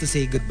starts to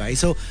say goodbye.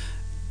 So,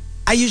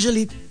 I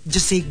usually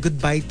just say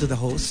goodbye to the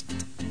host.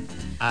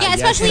 Yeah,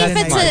 especially if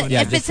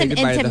it's an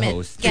intimate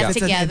get If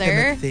it's together.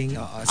 an intimate thing.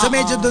 So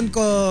medyo doon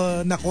ko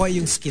nakuha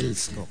yung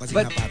skills ko. Kasi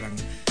nga parang,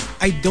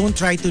 I don't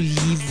try to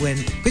leave when,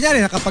 kunyari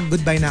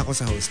nakapag-goodbye na ako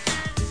sa host.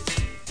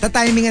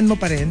 Tatimingan mo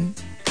pa rin.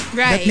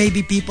 Right. That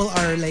maybe people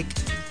are like,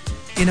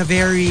 in a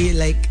very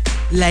like,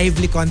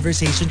 lively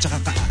conversation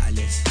tsaka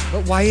kaalis.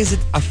 But why is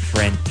it a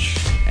French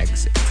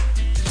exit?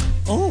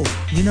 Oh,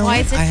 you know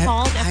why what? is it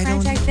called a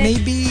French exit?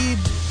 Maybe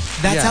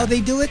that's how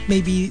they do it.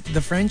 Maybe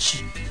the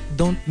French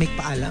don't make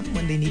paalam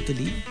when they need to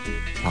leave.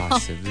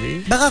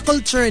 Possibly. Baka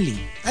culturally.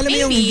 Alam mo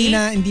yung Maybe.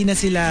 hindi na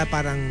sila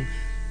parang,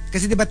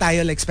 kasi di ba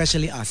tayo, like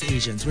especially us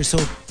Asians, we're so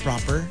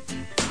proper.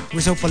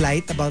 We're so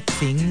polite about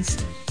things.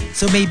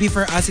 So maybe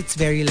for us, it's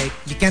very like,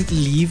 you can't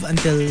leave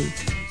until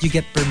you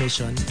get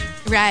permission.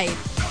 Right.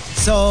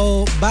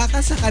 So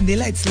baka sa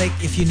kanila, it's like,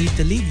 if you need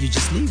to leave, you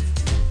just leave.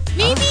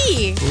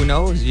 Maybe. Who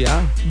knows?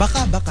 Yeah.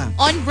 Baka.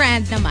 On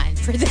brand naman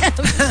for them.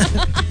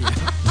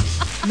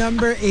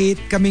 Number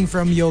 8, coming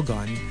from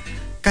Yogon.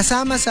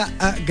 Kasama sa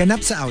ganap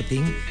sa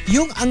outing,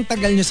 yung ang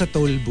tagal nyo sa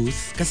toll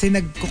booth kasi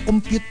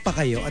nagko-compute pa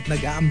kayo at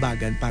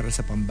nag-aambagan para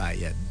sa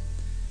pambayad.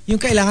 Yung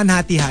kailangan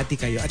hati-hati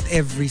kayo at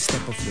every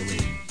step of the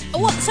way.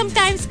 Well,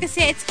 sometimes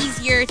kasi it's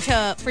easier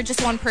for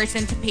just one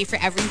person to pay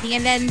for everything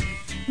and then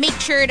make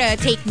sure to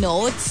take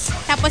notes.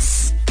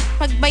 Tapos,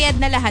 pagbayad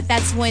na lahat,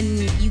 that's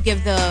when you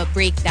give the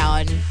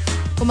breakdown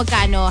kung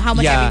magkano, how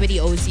much everybody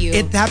owes you.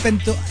 It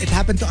happened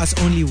to us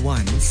only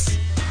once.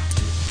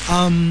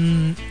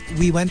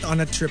 We went on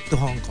a trip to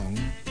Hong Kong,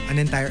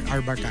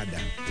 our barkada.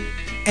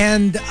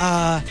 And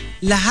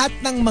lahat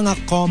ng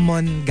mga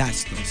common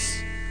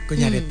gastos,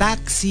 kunyari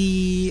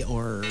taxi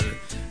or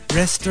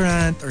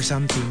restaurant or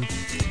something,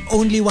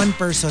 only one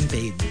person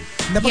paid.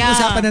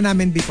 Napag-usapan na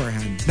namin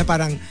beforehand na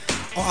parang,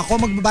 ako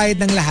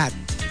magbabayad ng lahat.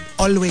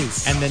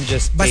 Always. And then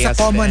just basta pay us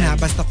common at the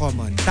end. Basta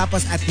common.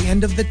 Tapos at the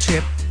end of the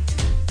trip,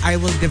 I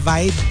will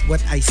divide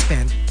what I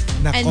spent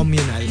na And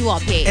communal. you all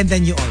pay. And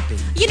then you all pay.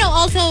 You know,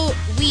 also,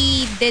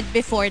 we did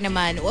before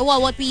naman, well,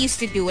 what we used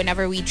to do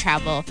whenever we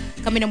travel,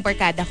 kami ng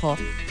barkada ko,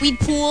 we'd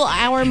pool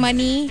our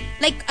money,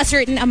 like a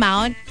certain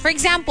amount. For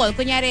example,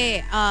 kunyari,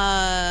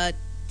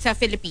 sa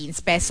Philippines,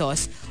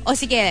 pesos. O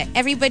sige,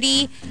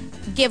 everybody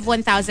give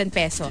 1,000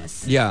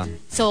 pesos. Yeah.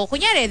 So,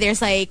 kunyari,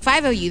 there's like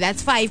 5 of you,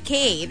 that's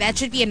 5K. That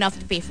should be enough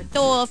to pay for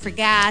toll, for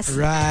gas.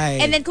 Right.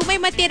 And then kung may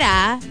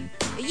matira,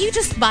 you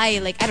just buy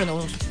like, I don't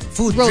know,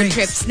 Food, road drinks.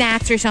 trip,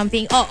 snacks or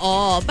something.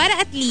 Oo. Para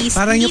at least,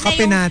 Parang hindi yung na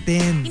kape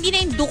natin. Hindi na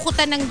yung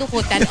dukutan ng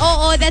dukutan.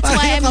 Oo, that's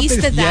why I'm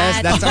used to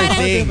that. Yes, that's our Parang,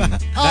 thing.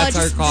 That's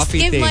our just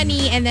coffee give thing.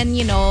 money and then,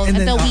 you know, And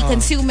then, until we oo.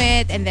 consume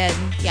it and then,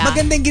 yeah.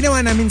 Maganda yung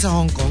ginawa namin sa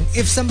Hong Kong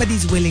if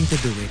somebody's willing to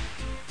do it.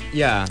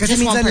 Yeah. Kasi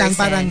Just minsan one lang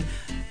person. parang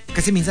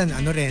kasi minsan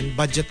ano rin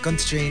budget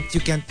constraints,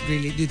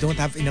 you don't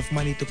have enough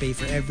money to pay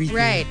for everything.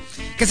 Right.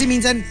 Kasi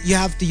minsan you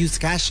have to use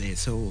cash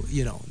so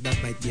you know that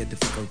might be a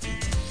difficulty.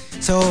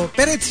 So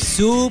pero it's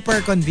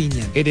super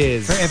convenient. It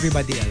is. For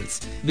everybody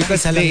else.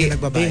 Because Na isa lang they yung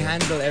nagbabayad.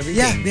 handle everything.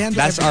 Yeah, they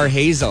handle That's everything. our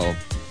Hazel.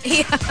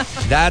 Yeah.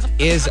 That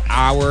is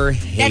our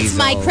Hazel. That's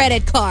my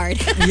credit card.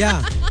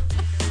 Yeah.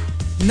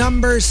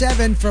 Number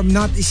 7 from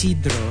Not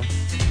Isidro.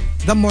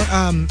 The more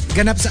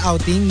ganap sa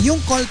outing,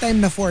 yung call time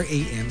na 4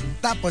 a.m.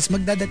 tapos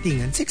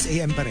magdadatingan 6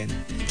 a.m. pa rin.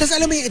 Tapos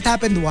alam mo yung it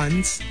happened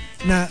once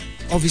na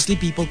obviously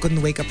people couldn't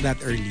wake up that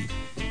early.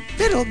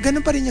 Pero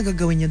ganun pa rin yung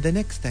gagawin niya the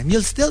next time.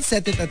 You'll still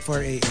set it at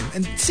 4 a.m.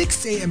 and 6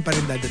 a.m. pa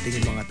rin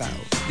dadating yung mga tao.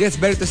 Yeah, it's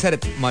better to set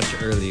it much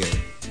earlier.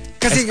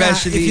 Kasi nga,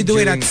 if Especially you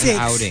do it at during 6,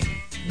 an outing.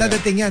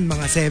 dadating yan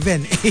mga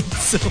 7, 8.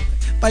 So,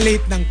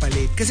 palate ng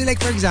palate. Kasi like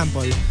for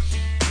example,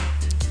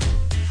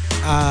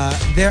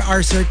 there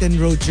are certain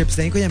road trips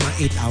na yun, kunya mga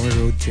 8-hour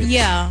road trips.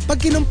 Yeah. Pag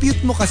kinumpute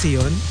mo kasi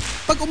yun,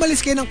 pag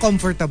umalis kayo ng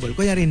comfortable,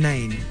 kunyari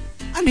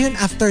 9, ano yun,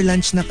 after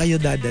lunch na kayo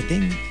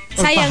dadating?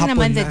 Or Sayang pahapon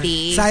naman na. the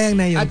day. Sayang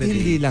na yun At the day.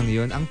 hindi lang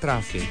yun, ang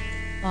traffic.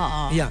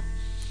 Oo. Yeah.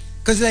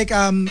 Because like,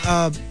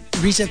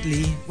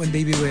 recently, when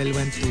Baby Will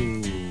went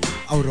to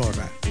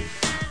Aurora,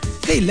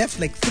 they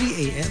left like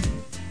 3 a.m.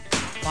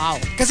 Wow.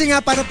 Kasi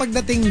nga, para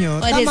pagdating nyo,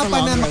 Well, it is tama a pa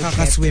long na road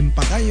makakaswim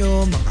pa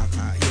kayo,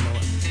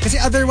 Kasi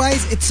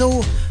otherwise,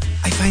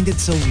 I find it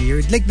so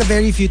weird. Like the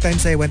very few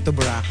times I went to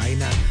Boracay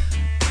na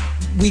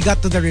we got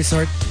to the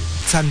resort,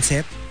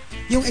 sunset.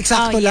 Yung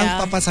eksakto Oh, lang, yeah.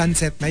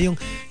 papa-sunset na. Yung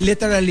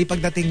literally,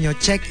 pagdating nyo,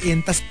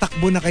 check-in, tas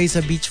takbo na kayo sa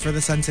beach for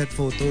the sunset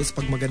photos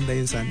pag maganda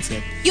yung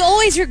sunset. You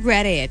always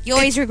regret it. You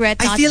always regret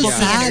I not feel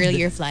booking an sad.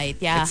 earlier flight.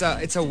 Yeah.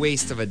 It's a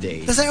waste of a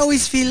day. Tas I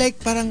always feel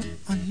like parang,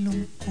 ang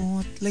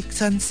lungkot. Like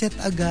sunset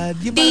agad.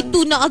 Yung Day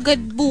parang- 2 na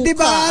agad bukas.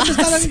 Diba? Tapos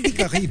parang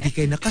hindi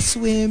kayo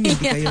nakaswim,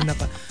 hindi kayo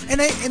naka...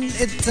 And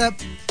it's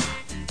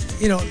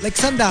like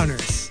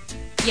sundowners.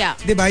 Yeah.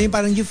 Diba? Yung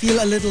parang you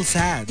feel a little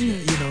sad. You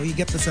know, you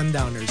get the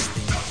sundowners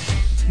thing.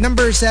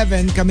 Number 6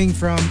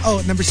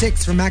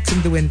 from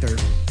Maxim De Winter.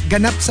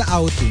 Ganap sa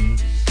outing.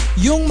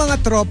 Yung mga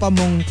tropa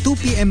mong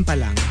 2 p.m. pa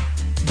lang,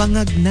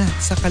 bangag na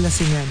sa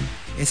kalasingan.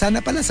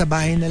 Sana pala sa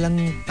bahay na lang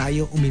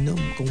tayo uminom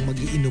kung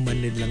magiinuman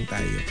din lang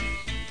tayo.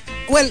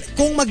 Well,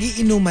 kung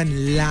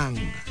magiinuman lang.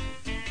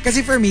 Kasi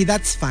for me,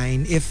 that's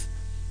fine if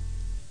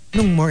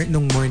nung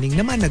morning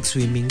naman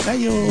nag-swimming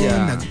kayo,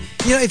 Yeah.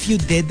 if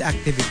you did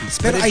activities.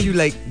 But Pero if you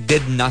like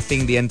did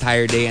nothing the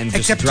entire day and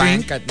just Except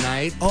drank drink? at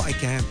night, I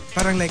can't.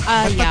 Parang like,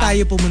 ba't pa yeah.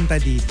 tayo pumunta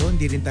dito?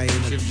 Hindi rin tayo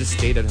you should have just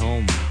stayed at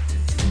home.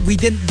 We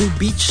didn't do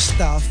beach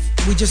stuff.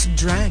 We just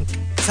drank.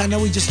 Sana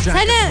we just drank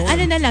at home.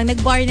 Sana,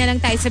 nag-bar na lang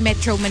tayo sa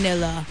Metro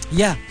Manila.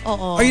 Yeah.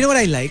 Oo. Or you know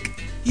what I like?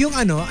 Yung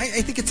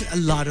I think it's a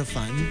lot of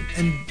fun.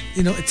 And,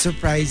 it's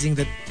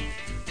surprising that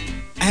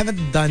I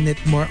haven't done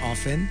it more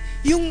often.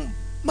 Yung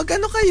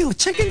mag-ano kayo,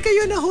 check-in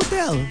kayo na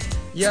hotel.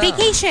 Yeah.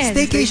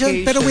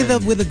 Staycation. Pero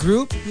with a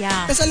group.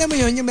 Yeah. Tapos alam mo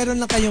yun, yung meron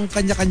lang kayong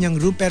kanya-kanyang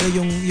room, pero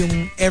yung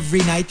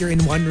every night you're in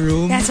one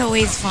room. That's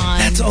always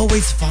fun. That's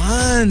always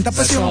fun.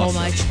 Tapos so yung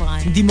much fun.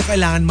 hindi mo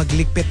kailangan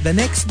maglikpit the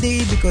next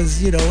day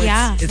because, it's you a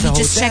hotel.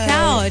 just check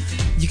out.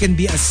 You can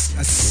be as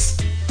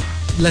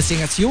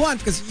lasing as you want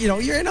because, you're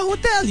in a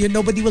hotel.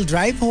 Nobody will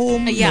drive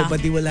home. Yeah.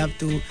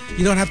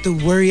 You don't have to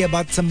worry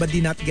about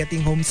somebody not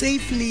getting home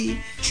safely.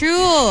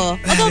 True.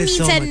 Although is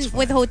so minsan much fun.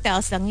 with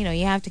hotels lang,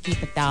 you have to keep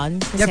it down.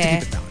 You have to Kasi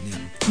keep it down,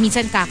 yeah.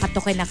 minsan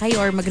kakatukin na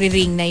kayo or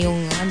magre-ring na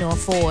yung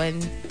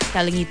phone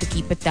telling you to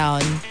keep it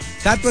down.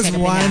 That was Set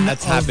up one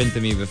That's of, happened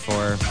to me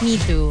before. Me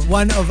too.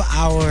 one of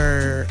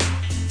our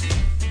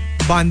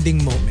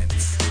bonding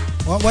moments.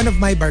 One of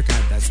my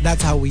barkadas.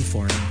 That's how we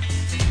formed.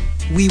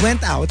 We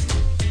went out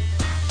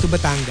to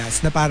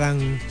Batangas na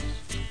parang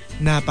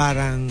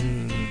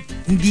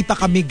hindi pa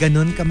kami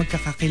ganun ka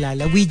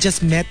magkakakilala. We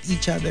just met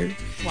each other.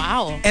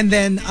 Wow. And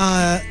then,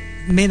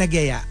 may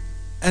nagyaya.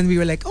 And we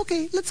were like,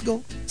 okay, let's go.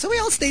 So we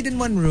all stayed in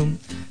one room.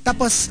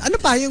 Tapos,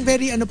 yung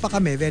very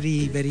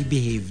very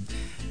behaved.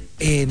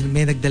 And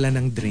may nagdala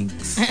ng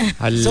drinks.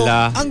 So,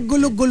 Hala. ang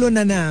gulo-gulo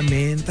na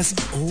namin. Tapos,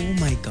 oh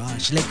my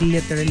gosh, like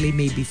literally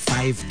maybe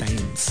 5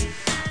 times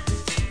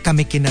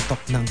kami kinatok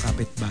ng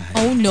kapitbahay.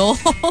 Oh no.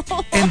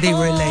 And they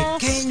were like,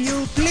 can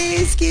you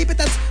please keep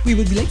it up? We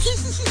would be like,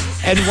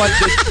 And what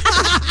did,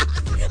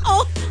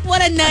 Oh,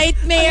 what a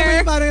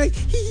nightmare. Parang like,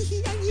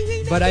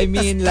 but I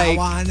mean, like,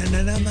 tawanan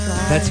na naman.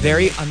 that's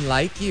very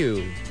unlike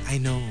you. I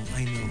know.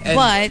 And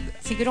But,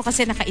 siguro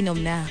kasi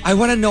nakainom na. I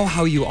want to know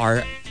how you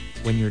are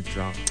when you're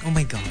drunk. Oh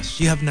my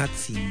gosh, you have not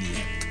seen me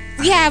yet.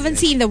 We haven't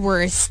seen the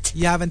worst.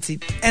 You haven't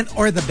seen,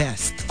 or the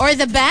best. Or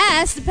the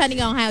best,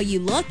 depending on how you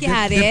look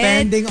at it.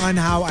 Depending on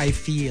how I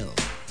feel.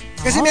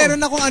 Kasi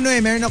meron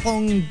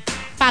akong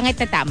Pangit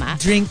na tama.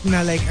 drink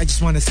na like, I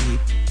just want to sleep.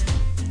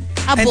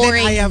 A And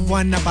boring. then I have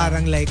one na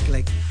parang like,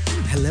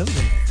 hello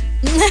there.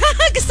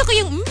 Gusto ko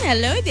yung,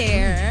 hello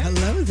there.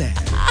 Hello there.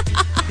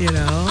 You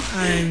know?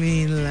 I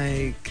mean,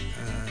 like,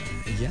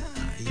 yeah.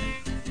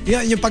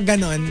 Yeah, yung pag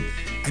ganon,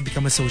 I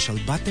become a social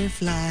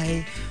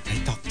butterfly. I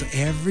talk to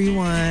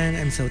everyone.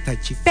 I'm so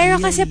touchy-feely. Pero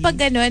kasi pag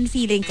ganun,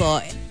 feeling ko,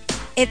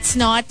 it's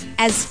not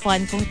as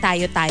fun kung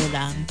tayo-tayo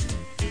lang.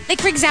 Like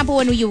for example,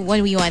 when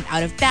we went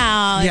out of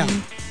town, Yeah.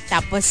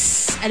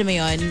 tapos, alam mo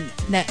yun,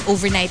 na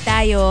overnight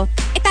tayo,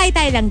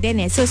 tayo-tayo lang din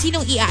eh. So,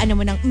 sinong iaano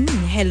mo ng,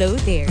 hello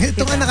there.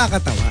 Ito nga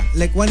nakakatawa.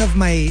 Like one of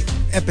my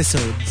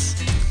episodes,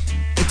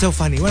 it's so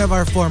funny. One of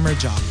our former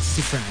jobs,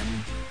 si Fran,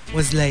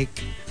 was like,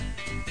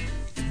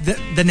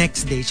 the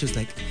next day, she was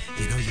like,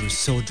 you know, you were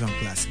so drunk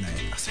last night.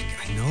 I was like,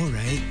 I know,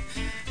 right?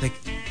 Like,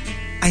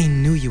 I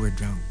knew you were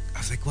drunk. I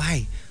was like,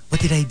 why? What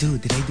did I do?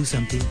 Did I do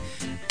something?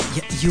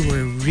 Yeah, you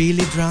were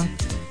really drunk.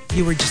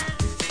 You were just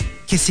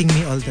kissing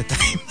me all the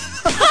time.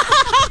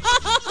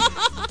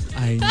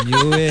 I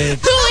knew it.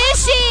 Who is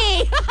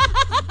she?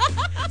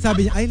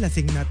 Sabi niya, ay,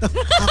 lasing na to.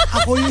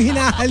 Ako yung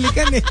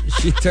hinahalikan eh.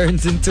 She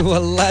turns into a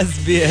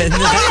lesbian.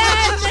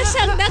 Ayan na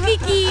siyang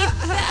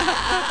nakikita.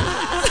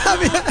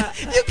 Sabi niya,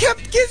 you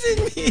kept kissing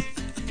me.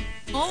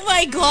 Oh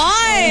my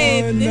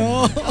God. Oh, no.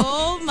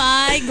 Oh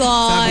my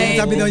God.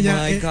 Sabi daw niya,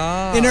 Oh my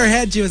God. in her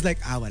head, she was like,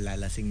 wala,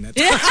 lasing na to.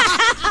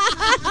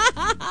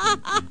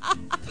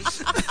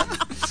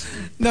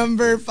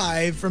 Number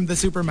 5 from the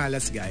Super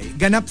Malas guy.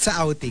 Ganap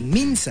sa outing.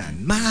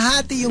 Minsan,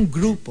 mahahati yung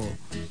grupo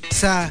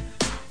sa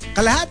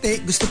kalahati,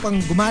 gusto pang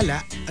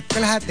gumala, at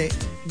kalahati,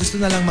 gusto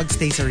na lang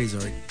magstay sa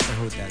resort or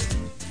hotel.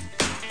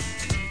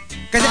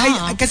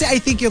 Kasi I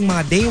think yung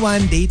mga day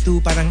 1, day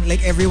 2, parang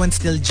like everyone's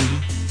still G.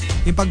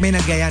 Yung pag may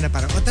nagaya na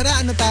parang, tara,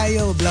 ano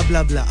tayo, blah,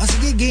 blah, blah.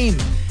 Sige, game.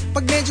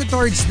 Pag medyo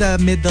towards the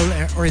middle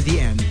or the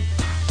end,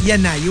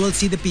 yan na, you will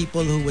see the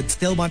people who would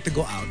still want to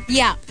go out.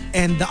 Yeah.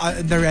 And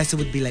the rest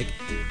would be like,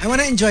 I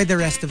want to enjoy the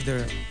rest of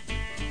the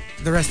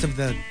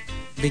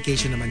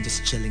vacation naman,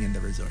 just chilling in the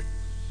resort.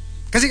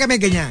 Kasi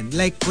kami ganyan,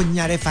 like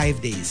kunyari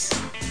 5 days.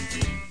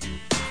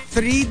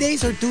 3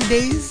 days or 2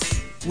 days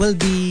will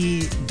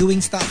be doing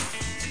stuff.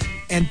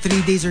 And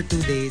 3 days or 2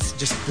 days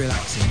just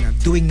relaxing,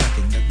 doing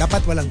nothing.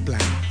 Dapat walang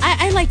plan.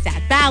 I like that.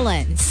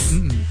 Balance.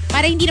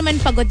 Para hindi naman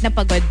pagod na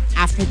pagod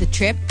after the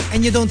trip.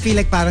 And you don't feel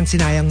like parang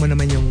sinayang mo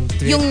naman yung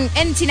trip.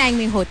 And sinayang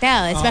mo yung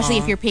hotel, especially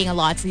if you're paying a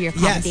lot for your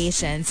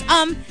accommodations.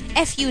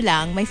 Yes. FU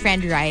lang, my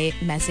friend Rai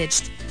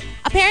messaged.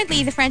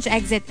 Apparently, the French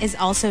exit is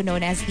also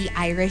known as the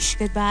Irish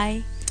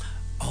goodbye.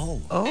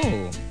 Oh.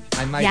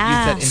 I might use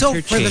that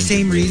interchangeably. So, for the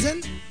same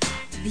reason?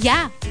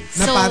 Yeah.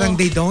 Na So, parang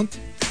they don't?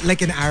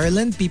 Like in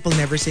Ireland, people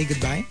never say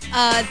goodbye?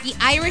 the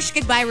Irish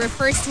goodbye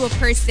refers to a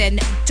person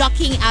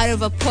ducking out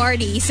of a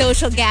party,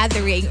 social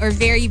gathering, or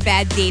very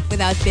bad date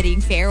without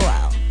bidding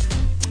farewell.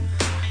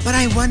 But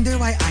I wonder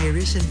why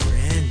Irish and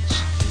French.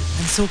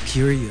 I'm so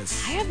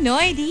curious. I have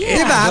no idea.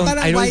 Diba? I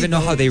don't why even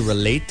know how don't? they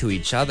relate to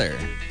each other.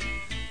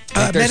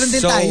 Like they're meron din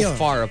so tayo.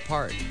 far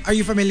apart. Are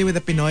you familiar with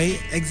the Pinoy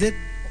exit?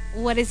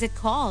 What is it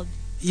called?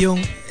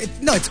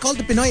 It's called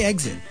the Pinoy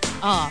exit.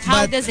 Oh,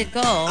 how But, does it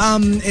go?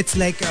 It's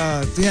like,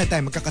 tunya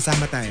tayo,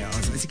 magkakasama tayo.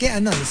 O, sige,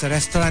 sa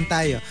restaurant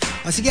tayo.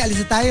 O, sige, alis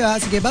na tayo ha.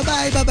 Sige,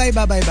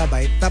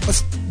 bye-bye.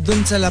 Tapos,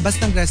 dun sa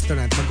labas ng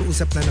restaurant,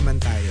 mag-uusap na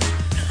naman tayo.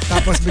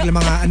 Tapos, bigla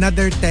mga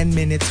another 10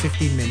 minutes,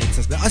 15 minutes.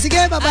 O, sige,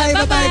 bye-bye.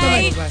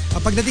 O,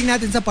 pagdating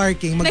natin sa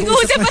parking,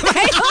 Nag-uusap mag-uusap pa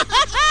tayo.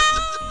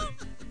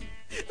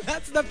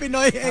 That's the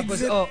Pinoy Tapos,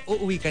 exit.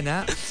 uuwi ka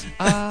na?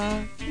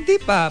 Hindi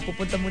pa.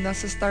 Pupunta muna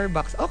sa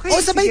Starbucks. Okay.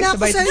 Sabay sige, na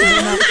ako sa'yo.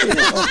 sabay na ako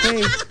sa'yo.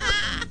 Okay.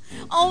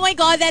 Oh my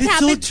God, that It's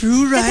happened. so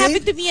true, right? That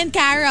happened to me and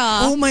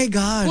Kara. Oh my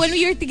gosh. When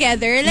we were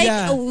together, like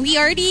Yeah. we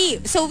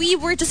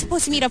were just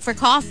supposed to meet up for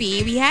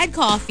coffee. We had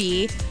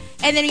coffee,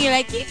 and then you're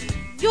like,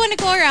 you want to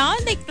go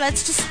around? Like,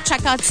 let's just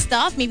check out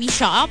stuff, maybe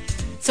shop.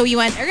 So we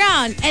went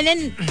around, and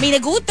then may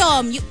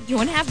nagutom. You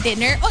want to have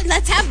dinner? Oh,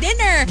 let's have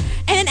dinner.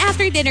 And then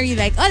after dinner, you're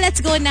like, oh,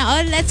 let's go now.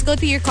 Oh, let's go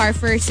to your car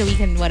first so we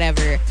can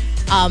whatever.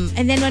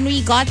 And then when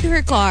we got to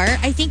her car,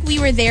 I think we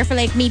were there for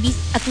like maybe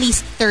at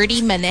least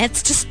 30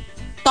 minutes just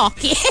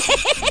talking.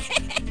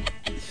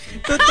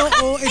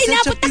 Totoo. It's Ay,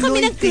 such a napot na kami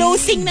Pinoy ng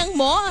closing thing. ng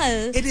mall.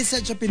 It is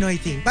such a Pinoy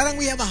thing. Parang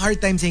we have a hard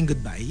time saying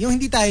goodbye. Yung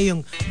hindi tayo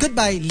yung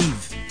goodbye,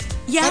 leave.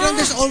 Yeah. Parang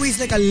there's always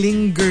like a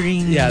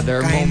lingering Yeah, there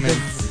are kind moments.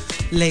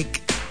 of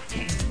like,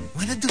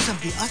 wanna do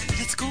something?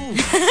 Let's go.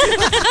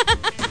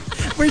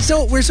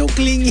 we're so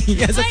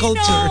clingy as a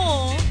culture. I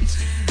know.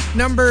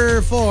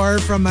 Number 4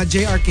 from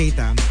JR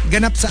Keita.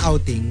 Ganap sa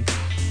outing.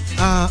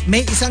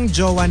 may isang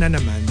jowa na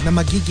naman na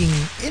magiging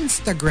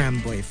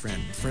Instagram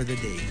boyfriend for the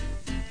day.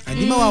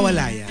 Hindi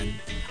mawawala yan.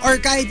 Or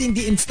kahit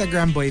hindi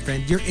Instagram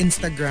boyfriend, your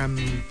Instagram...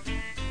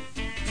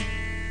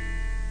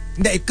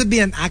 It could be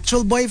an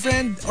actual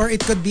boyfriend or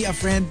it could be a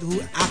friend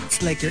who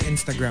acts like your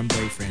Instagram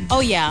boyfriend.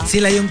 Oh, yeah.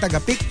 Sila yung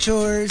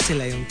taga-picture,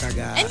 sila yung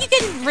taga... And you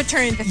can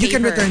return the favor. You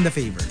can return the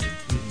favor.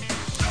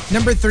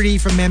 Number 3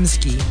 from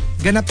Memski,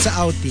 ganap sa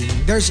outing,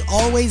 there's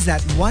always that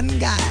one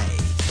guy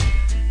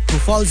who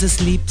falls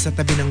asleep sa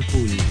tabi ng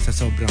pool sa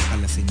sobrang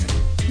kalasingan.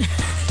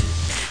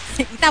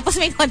 Tapos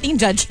may konting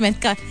judgment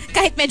ka.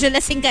 Kahit medyo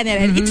lasing ka na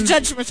rin,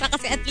 i-judge mo siya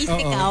kasi at least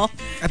ikaw.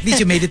 At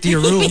least you made it to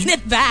your room. You made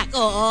it back.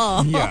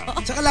 Oo. Yeah.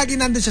 Tsaka lagi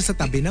nandun siya sa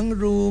tabi ng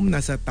room,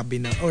 nasa tabi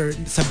ng, or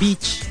sa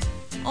beach.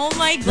 Oh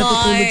my God.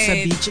 Natutulog sa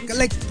beach.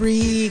 Like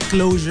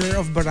pre-closure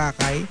of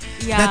Boracay.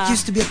 Yeah. That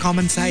used to be a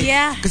common sight.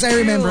 Yeah. Because I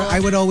remember I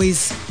would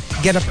always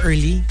get up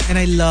early and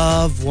I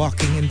love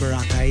walking in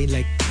Boracay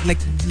like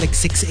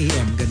 6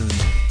 a.m. ganun.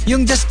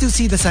 Yung just to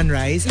see the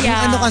sunrise.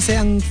 Yeah. Ang ano kasi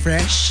ang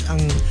fresh, ang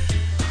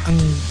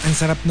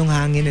sarap nung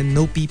hangin and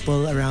no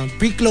people around.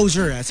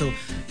 Pre-closure, so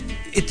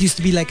it used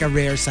to be like a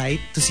rare sight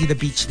to see the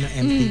beach na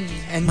empty.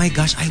 And my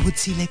gosh, I would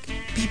see like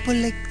people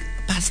like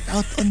passed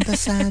out on the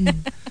sand.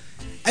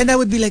 And I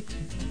would be like,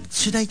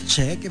 should I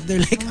check if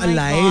they're like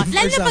alive?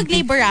 Lalo na pag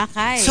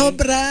Boracay.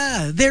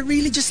 Sobra. They're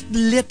really just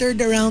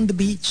littered around the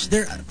beach.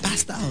 They're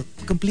passed out,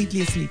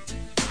 completely asleep.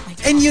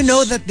 And you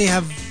know that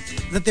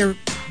they're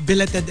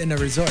billeted in a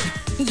resort.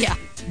 Yeah.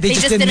 They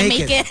just didn't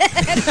make it.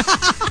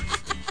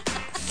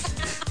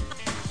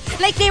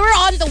 Like they were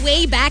on the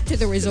way back to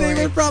the resort. They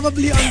were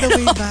probably on the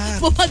way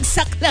back.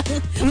 Bumagsak lang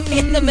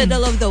in the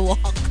middle of the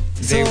walk.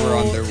 They were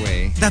on their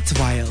way. That's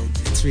wild.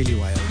 It's really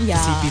wild Yeah.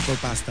 to see people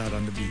passed out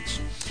on the beach.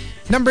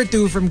 Number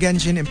 2 from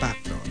Genshin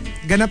Impacto.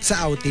 Ganap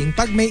sa outing,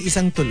 pag may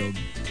isang tulog,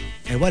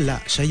 wala.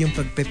 Siya yung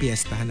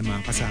pagpepiestahan ng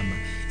mga kasama.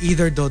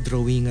 Either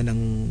drawingan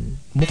ng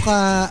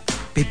muka,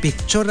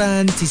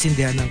 pipicturan,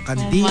 sisindihan ng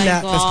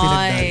kandila, tapos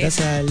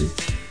pinagdadasal.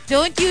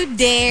 Don't you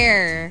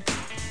dare.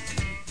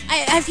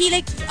 I feel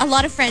like a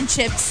lot of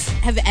friendships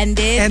have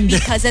ended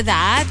because of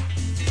that.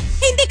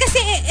 Hindi kasi,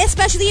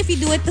 especially if you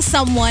do it to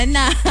someone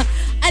na,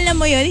 alam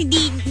mo yun,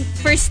 hindi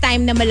first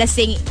time na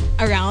malasing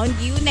around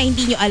you, na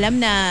hindi nyo alam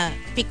na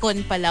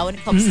pikon pala when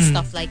it comes to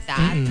stuff like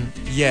that.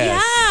 Yes.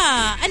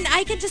 Yeah. And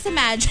I can just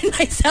imagine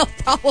myself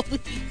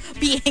probably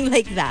being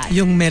like that.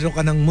 Yung meron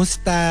ka ng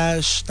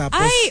mustache,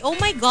 tapos Oh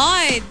my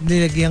God.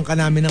 nilagyan ka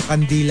namin ng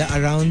kandila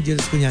around you,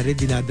 tapos kunyari,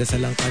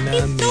 dinadasalang ka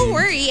namin. Don't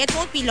worry, it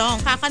won't be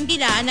long.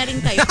 Kakandilaan na rin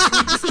kayo.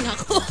 Nagising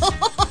ako.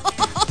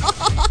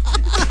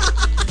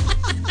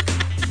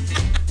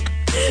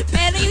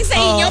 Pero yung sa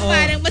inyo,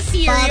 parang mas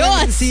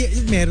serious.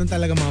 Meron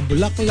talaga mga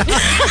bulaklak.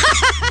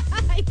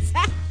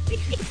 Exactly.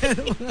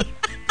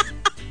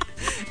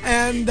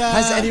 And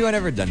Has anyone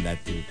ever done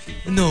that to you?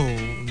 No,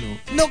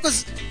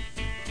 because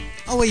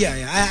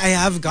I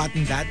have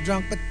gotten that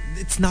drunk, but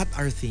it's not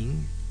our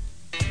thing.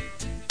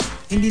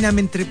 Hindi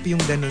namin trip yung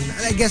ganun.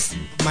 I guess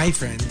my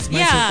friends, my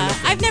circle of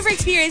friends. I've never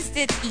experienced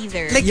it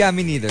either. Like, Yeah,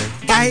 me neither.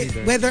 Kahit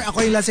whether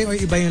ako yung lasing or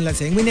iba yung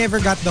lasing, we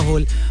never got the whole,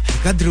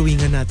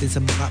 drawingan natin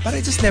sa mukha. But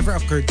it just never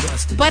occurred to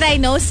us. But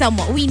we know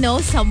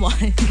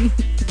someone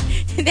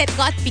that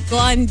got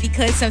picon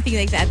because something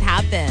like that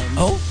happened.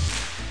 Oh?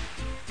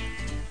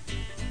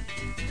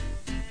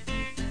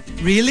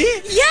 Really?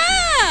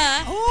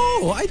 Yeah!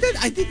 Oh,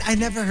 I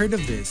never heard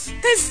of this.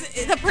 Because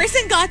the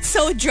person got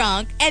so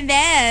drunk and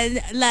then,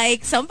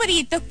 like,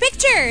 somebody took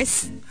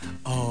pictures.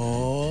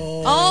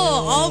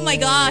 Oh my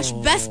gosh.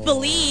 Best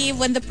believe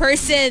when the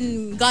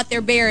person got their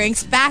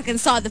bearings back and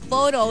saw the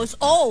photos,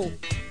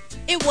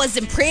 it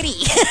wasn't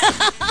pretty.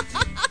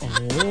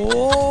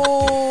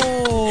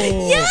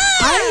 Yeah!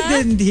 I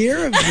didn't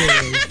hear of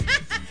this.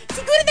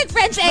 Siguro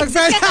nag-French exit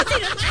ka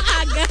kasi nung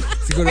maaga.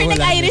 Siguro Or wala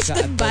nag-Irish na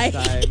siya at goodbye.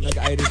 that time.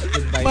 Nag-Irish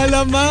goodbye.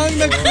 Malamang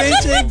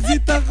nag-French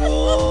exit ako.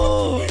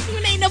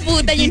 Yung na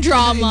inabutan yung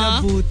drama.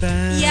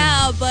 Inabutan.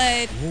 Yeah,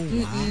 but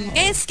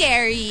kaya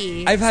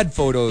scary. I've had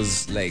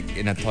photos like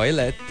in a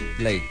toilet,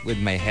 like with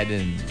my head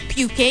in.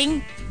 Puking?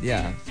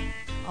 Yeah.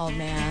 Oh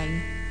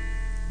man.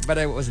 But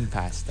I wasn't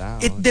passed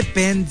out. It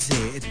depends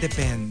It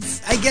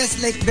depends. I guess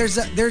like there's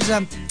a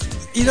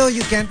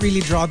you can't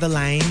really draw the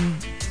line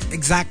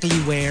exactly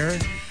where,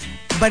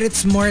 but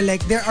it's more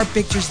like there are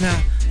pictures na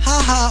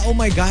haha, oh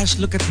my gosh,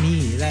 look at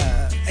me.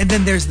 And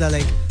then there's the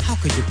like, how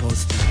could you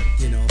post that?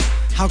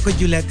 How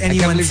could you let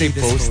anyone see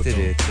this photo?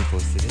 They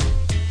posted it.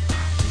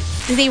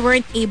 They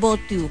weren't able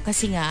to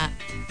kasi nga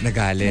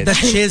Nagalit. The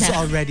shiz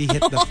already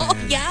hit the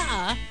fan.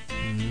 yeah.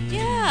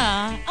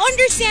 Yeah.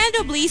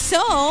 Understandably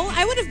so.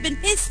 I would have been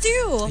pissed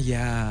too.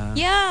 Yeah.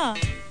 Yeah.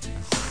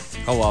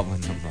 Kawawa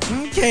naman.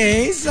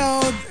 Okay,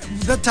 so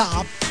the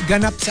top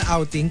ganap sa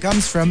outing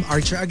comes from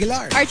Archer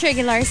Aguilar. Archer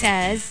Aguilar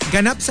says,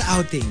 Ganap sa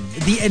outing,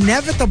 the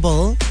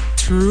inevitable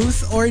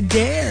truth or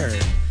dare.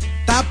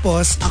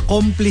 Tapos,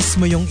 accomplice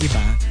mo yung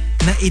iba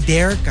na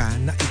i-dare ka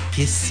na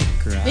i-kiss si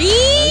crush.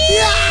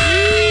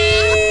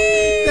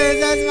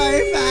 That's my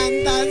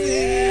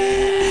fantasy.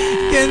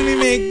 Can we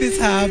make this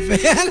happen?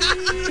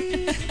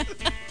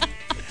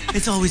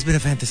 It's always been a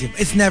fantasy.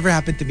 It's never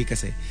happened to me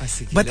kasi.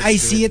 Sige, But let's I do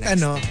see it,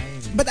 next ano.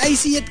 time. But I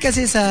see it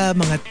kasi sa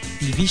mga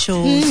TV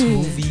shows,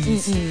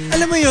 movies.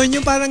 Alam mo yun,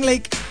 yung parang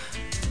like,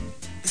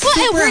 Well,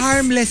 it super works.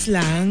 harmless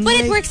lang. But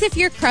like, it works if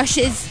your crush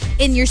is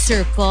in your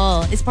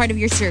circle. Is part of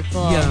your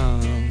circle. Yeah.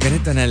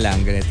 Ganito na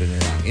lang.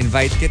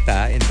 Invite ko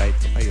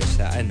kayo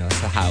sa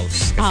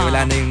house. Kasi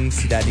wala na yung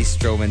si Daddy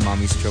Strom and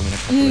Mommy Strom in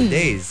a couple of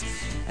days.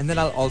 And then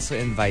I'll also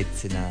invite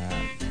sina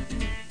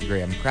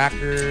Graham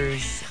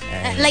Crackers.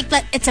 And Like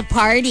it's a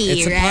party,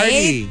 it's a right?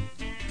 party.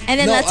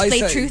 And then let's play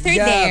Truth or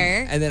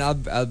Dare. And then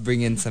I'll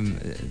bring in some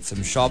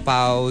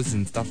shophouse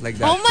and stuff like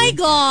that. Oh my too.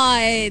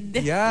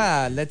 God!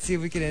 Yeah, let's see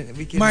if we can.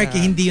 Markki,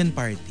 hindi yun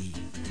party.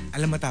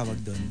 Alam mo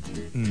tawag doon?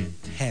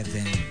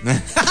 Heaven.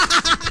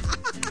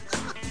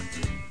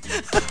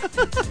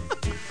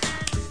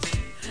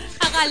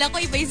 Akala ko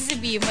iba yung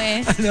sasabihin mo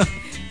eh. Ano?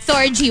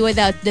 Thorgy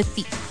without the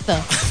teeth.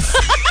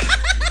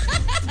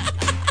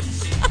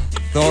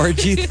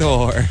 Thorgy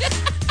Thor.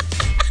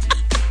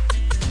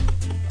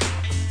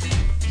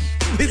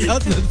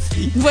 Without the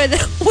feet.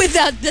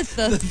 Without the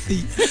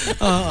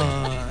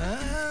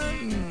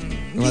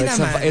Well,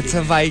 it's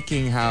a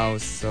Viking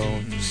house, so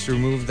just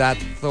remove that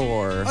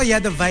Thor. Oh yeah,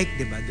 the Vike,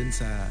 di ba? Dun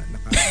sa...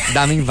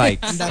 Daming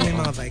Vikes. Ang daming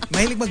mga Vike.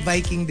 Mahilig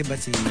mag-Viking, di ba,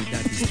 si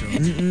Daddy Strom?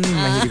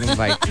 Mahilig ng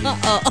Viking.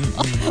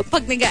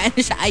 Pag nag-ano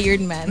siya,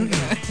 Iron Man.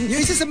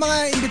 Yung isa sa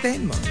mga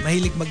imbitahin mo,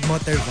 mahilig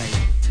mag-motor Vike.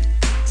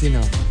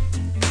 Sino?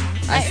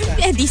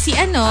 Di si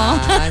ano.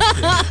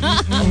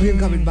 Yung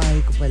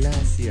kapitbahay ko pala,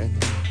 si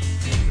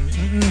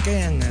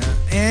Kaya nga.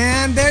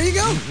 And there you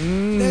go.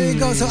 There you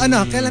go. So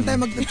kailan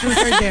tayo mag-truth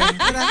or dare?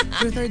 Tara,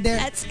 truth or dare.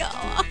 Let's go.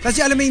 Kasi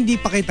alam mo, hindi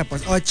pa kayo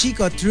tapos. Oh,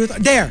 Chico, truth or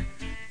dare.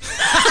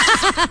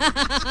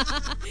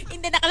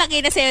 Hindi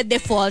nakalagay na sa'yo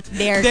default.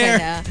 Dare Dare.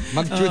 ka na.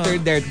 Mag-truth or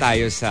dare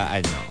tayo sa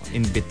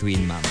in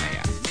between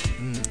mamaya.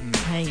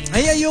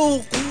 Ay,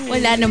 ayoko.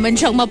 Wala naman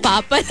siyang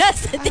mapapala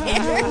sa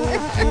dare.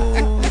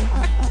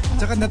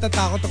 Tsaka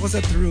natatakot ako sa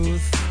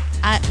truth.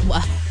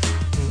 Wow.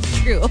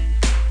 True.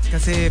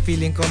 Kasi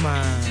feeling ko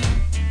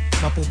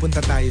mapupunta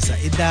tayo sa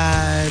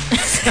edad.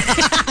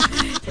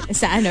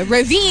 Sa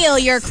reveal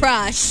your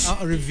crush.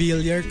 Reveal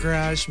your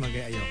crush.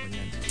 Ayoko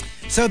niyan.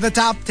 So the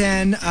top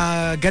 10,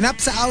 ganap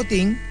sa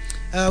outing.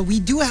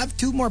 We do have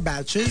 2 more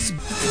batches.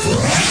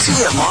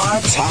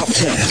 TMR Top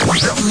 10.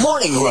 The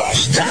Morning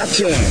Rush Top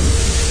 10.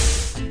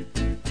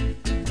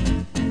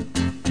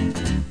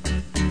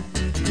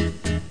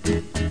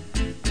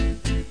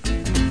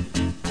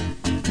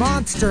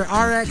 Monster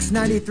RX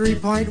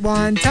 93.1.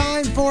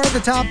 Time for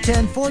the top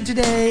 10 for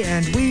today.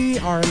 And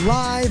we are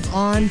live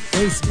on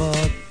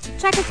Facebook.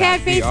 Check us out,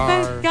 we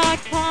are.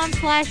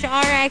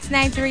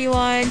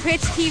 facebook.com/RX931, Twitch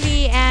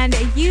TV, and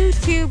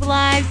YouTube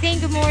Live.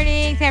 Saying good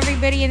morning to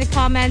everybody in the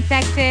comment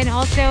section.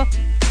 Also,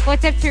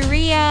 what's up to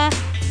Rhea?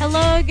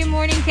 Hello, good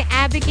morning to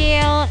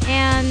Abigail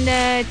and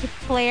to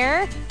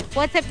Claire.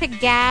 What's up to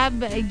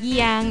Gab,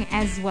 Giyang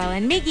as well,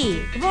 and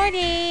Miggy. Good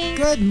morning.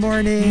 Good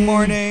morning.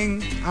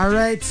 Morning. All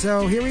right,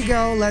 so here we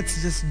go.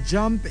 Let's just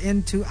jump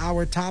into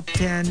our top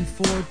 10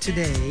 for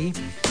today.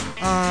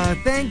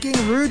 Thanking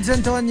Rudes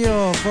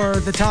Antonio for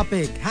the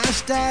topic.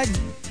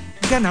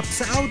 #ganap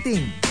sa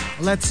outing.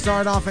 Let's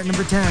start off at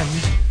number 10.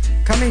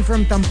 Coming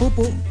from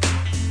Tampupu,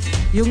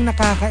 yung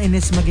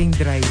nakakainis maging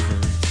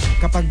driver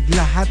kapag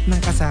lahat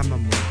ng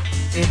kasama mo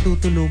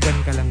tutulugan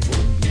ka lang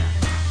buong biyahe.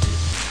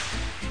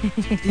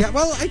 Yeah,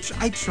 well,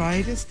 I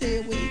try to stay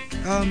awake.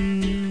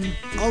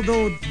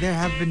 Although there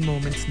have been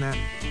moments na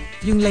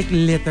yung like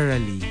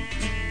literally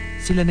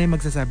sila na yung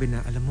magsasabi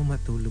na, alam mo,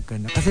 matulog ka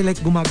na. Kasi like,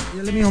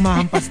 alam mo yung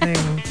humahampas na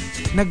yung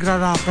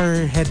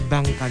nagra-rocker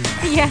headbang ka na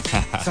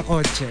sa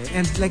kotse.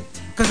 And like,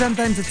 because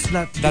sometimes it's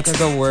not That's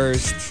the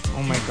worst.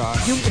 Oh my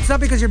gosh. It's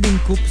not because you're being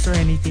coops or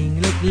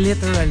anything. Like,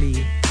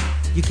 literally,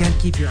 you can't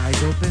keep your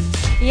eyes open.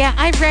 Yeah,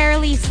 I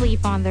rarely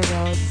sleep on the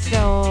road.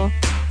 So,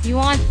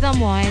 you want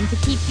someone to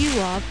keep you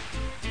up,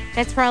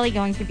 that's probably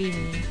going to be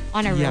me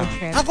on a road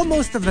trip. Ako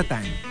most of the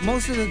time.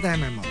 Most of the time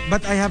I'm up.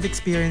 But I have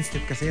experienced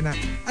it kasi na,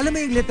 alam mo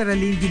yung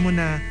literally, hindi mo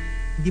na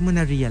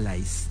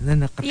realize na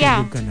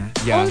nakatulog ka na.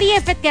 Yeah. Only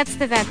if it gets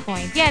to that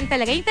point. Yan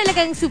talaga. Yung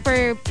talagang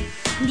super,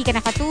 hindi ka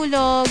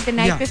nakatulog the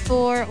night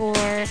before or,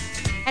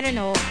 I don't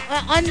know,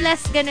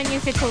 unless ganun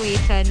yung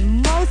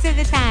situation, most of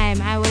the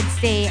time, I would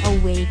stay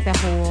awake the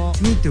whole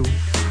Me too.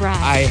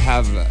 ride. I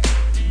have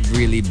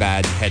really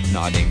bad head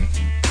nodding.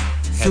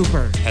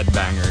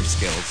 Headbanger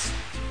skills.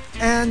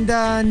 And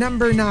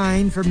number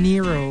 9 from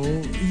Nero,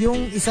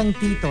 yung isang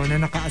tito na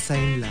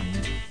naka-assign lang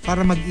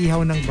para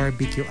mag-ihaw ng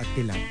barbecue at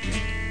tilapia.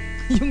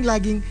 Yung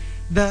laging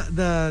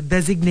the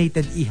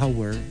designated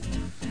ihawer.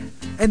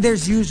 And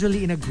there's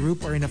usually in a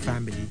group or in a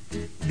family,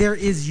 there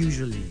is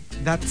usually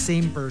that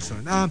same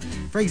person.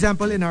 For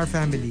example, in our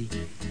family,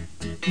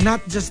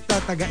 not just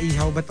the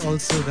taga-ihaw but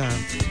also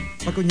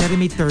pag kunyari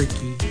may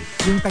turkey,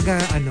 yung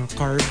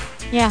carve.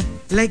 Yeah.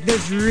 Like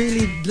there's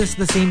really just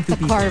the same two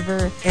people.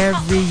 Carver.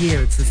 Every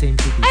year it's the same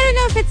two people. I don't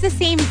know if it's the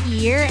same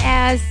here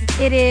as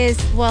it is,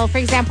 well, for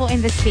example,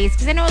 in the States.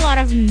 Because I know a lot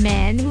of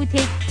men who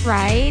take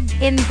pride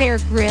in their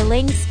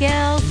grilling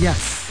skills.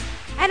 Yes.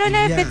 I don't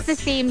know if Yes. it's the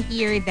same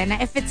here then.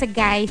 If it's a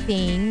guy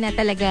thing na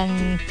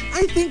talagang...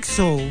 I think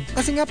so.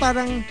 Kasi nga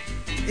parang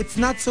it's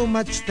not so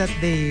much that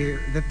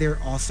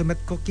they're awesome at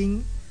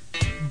cooking,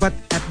 but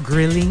at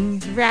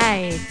grilling.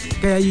 Right.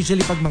 Kaya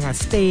usually pag mga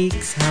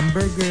steaks,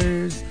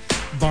 hamburgers,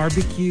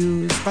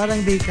 barbecues,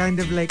 parang they kind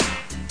of like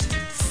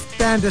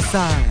stand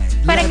aside.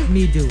 Parang- Let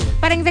me do it.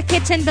 Parang the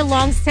kitchen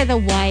belongs to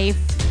the wife,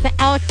 the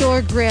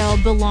outdoor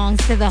grill belongs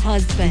to the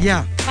husband.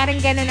 Yeah.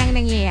 Parang ganun ang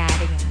nangyayari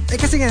nga. Eh,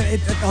 kasi nga, it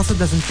also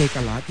doesn't take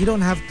a lot. You don't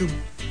have to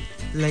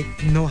like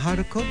know how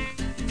to cook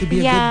to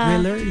be a Yeah. good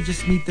griller. You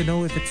just need to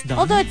know if it's done.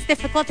 Although it's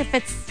difficult if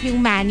it's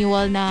yung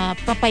manual na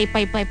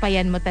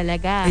papay-pay-payan mo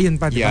talaga.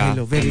 Ayun pa, di ba? Yeah,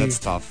 Hello, and that's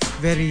tough.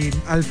 very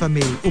alpha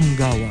male,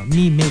 umgawa,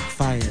 me make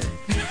fire.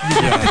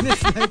 And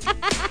it's like,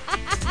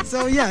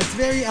 so yeah, it's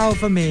very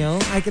alpha male,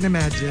 I can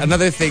imagine.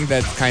 Another thing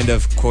that's kind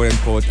of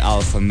quote-unquote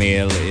alpha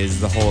male is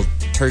the whole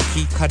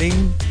turkey cutting.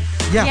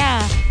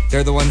 Yeah.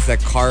 They're the ones that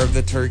carve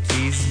the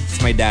turkeys. It's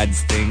my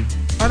dad's thing.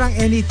 Parang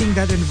anything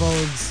that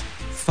involves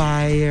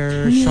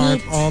fire, Meat.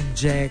 sharp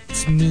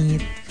objects, meat.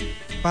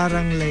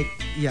 Parang like,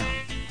 yeah.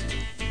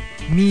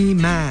 Me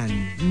man,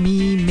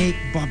 me make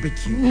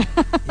barbecue.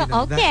 You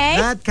know, Okay.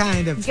 That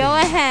kind of Go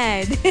thing.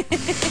 ahead.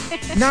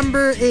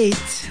 Number 8,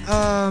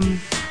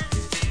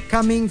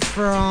 coming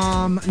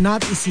from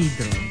Not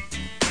Isidro.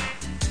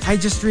 I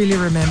just really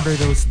remember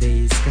those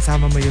days.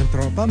 Kasama mo yung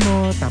tropa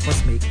mo, tapos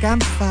may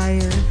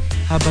campfire,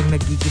 habang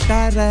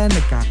nagigitara,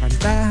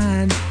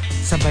 nagkakantahan,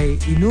 sabay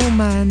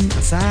inuman,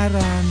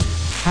 asaran.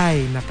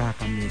 Hay,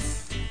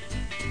 nakakamiss.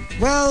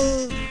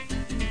 Well,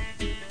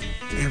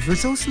 ever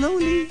so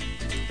slowly.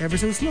 Ever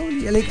so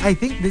slowly. Like, I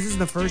think this is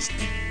the first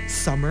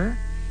summer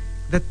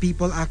that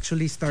people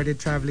actually started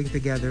traveling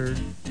together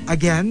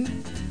again.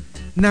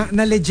 Na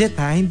legit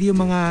ha, hindi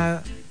yung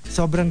mga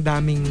sobrang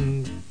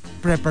daming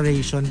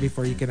preparation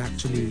before you can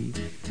actually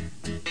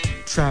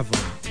travel.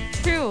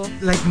 True.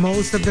 Like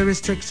most of the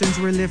restrictions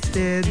were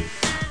lifted.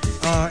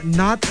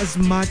 Not as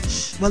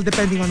much, well,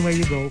 depending on where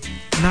you go,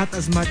 not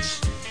as much,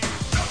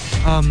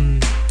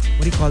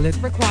 what do you call it?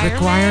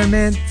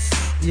 Requirements.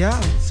 Yeah.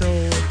 So,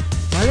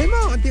 malay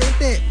mo,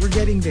 unti-unti, we're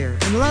getting there.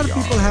 And a lot of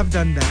people have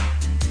done that.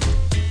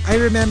 I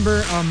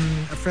remember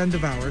a friend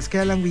of ours,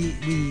 kaya lang we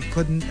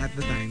couldn't at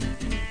the time.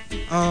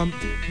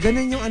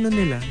 Ganun yung ano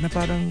nila, na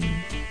parang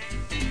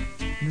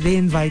they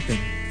invited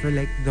for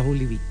like the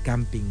Holy Week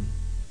camping.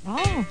 Oh.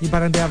 Yung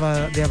parang they have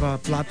a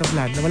plot of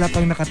land na wala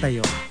pang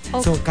nakatayo.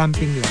 Oh. So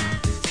camping lang.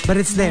 But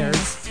it's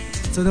theirs.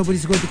 So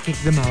nobody's going to kick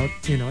them out,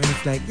 you know. And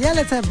it's like, yeah,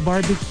 let's have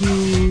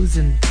barbecues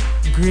and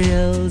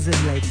grills and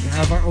like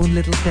have our own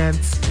little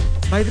tents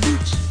by the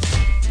beach.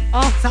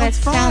 Oh, that Sounds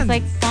fun. sounds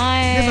like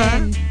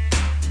fun. Diba?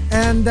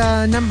 And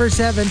number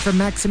 7 from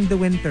Maxim de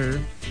Winter,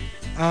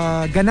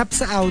 ganap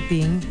sa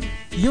outing,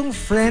 yung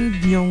friend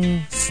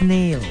nyong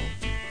snail.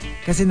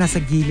 Kasi nasa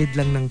gilid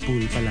lang ng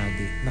pool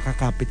palagi.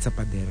 Nakakapit sa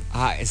pader.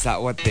 Ah, is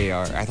that what they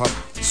are? I thought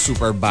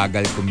super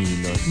bagal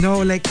kumilos.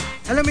 No, like,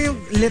 alam mo yung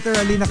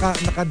literally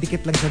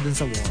nakadikit lang siya dun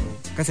sa wall.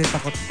 Kasi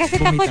takot Kasi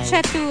bumitaw. takot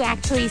siya to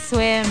actually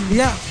swim.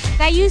 Yeah.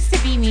 That used to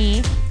be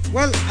me.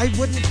 Well, I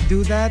wouldn't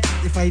do that.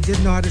 If I did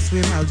know how to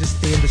swim, I'll just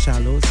stay in the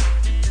shallows.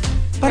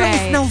 Parang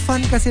it's Right. now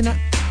fun kasi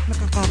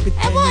nakakapit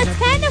ka. Well, You're it's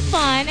not kind doing of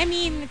fun. I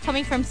mean,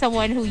 coming from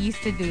someone who used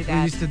to do anything.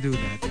 that. We used to do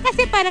that.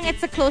 Kasi parang it's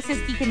the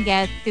closest you can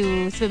get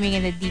to swimming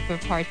in the deeper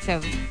parts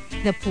of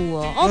the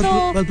pool.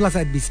 Although, Well, plus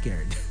I'd be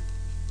scared.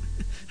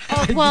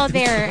 well,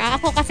 there.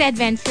 Ako kasi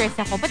adventurous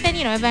ako. But then,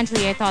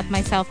 eventually I taught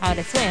myself how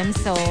to swim.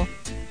 So,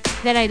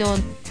 then I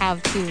don't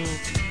have to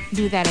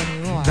do that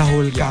anymore. The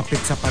whole kapit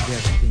sa pader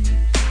thing.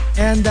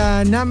 And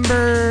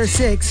number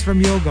 6 from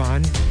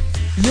Yogon,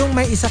 yung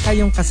may isa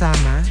kayong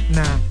kasama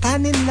na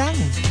kanin lang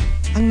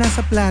ang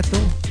nasa plato.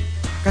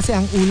 Kasi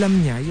ang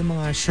ulam niya, yung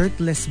mga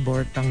shirtless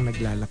bortang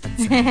naglalakad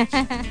sa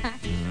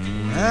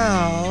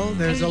Well,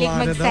 there's a Mahilig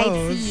lot of those.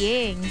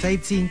 mag-sightseeing.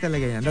 Sightseeing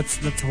talaga yan.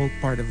 That's the whole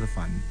part of the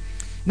fun.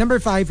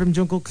 Number 5 from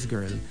Jungkook's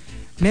Girl.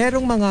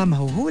 Merong mga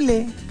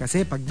mahuhuli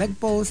kasi pag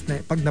na-post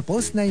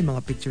na yung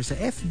mga picture sa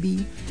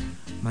FB,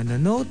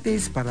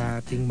 manonotice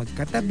parating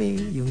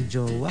magkatabi yung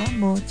jowa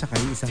mo tsaka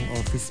yung isang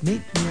office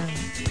mate niya.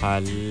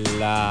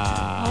 Hala.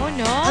 Oh,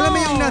 no. Alam mo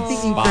yung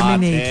nothing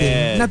incriminating.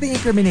 Spotted. Nothing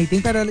incriminating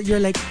pero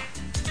you're like,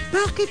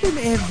 bakit in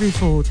every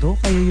photo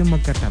kayo yung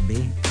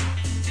magkatabi?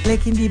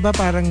 Like, hindi ba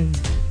parang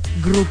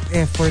group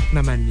effort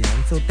naman yan?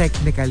 So,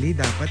 technically,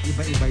 dapat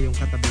iba-iba yung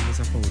katabi mo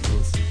sa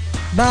photos.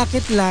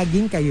 Bakit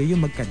laging kayo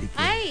yung magkadikit?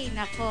 Ay,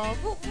 nako.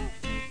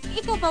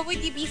 Ikaw ba,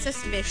 would you be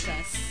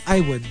suspicious? I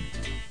would.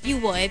 You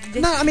would?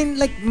 No, I mean,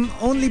 like,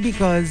 only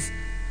because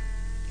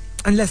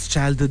unless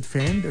childhood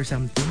friend or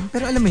something.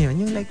 Pero alam mo yun,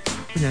 yung like,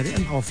 kunyari,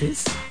 an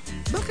office,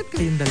 bakit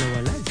kayong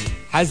dalawa lagi?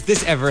 Has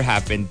this ever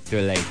happened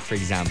to like, for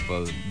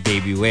example,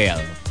 Baby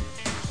Whale?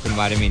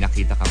 Kunwari may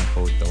nakita kang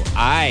photo.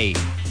 Ay!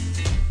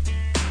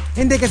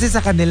 Hindi kasi sa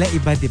kanila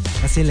iba, di ba?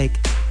 Kasi like,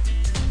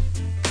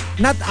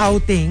 not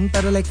outing,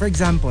 pero like for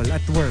example,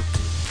 at work,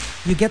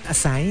 you get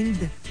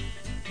assigned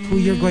who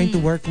you're going to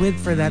work with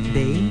for that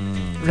day.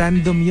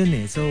 Random yun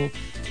eh. So,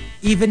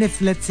 even if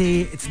let's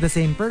say it's the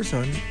same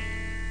person,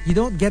 you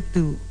don't get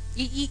to,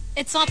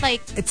 it's not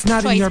like it's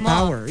not in choice your mo.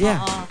 power. Yeah.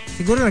 Oo.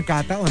 Siguro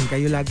nagkataon,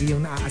 kayo lagi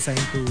yung na-assign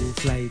to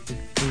fly to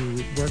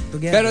work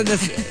together. Pero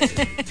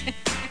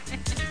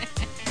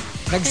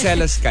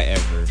nagselos ka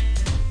ever?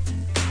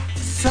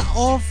 Sa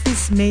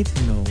office mate,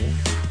 no.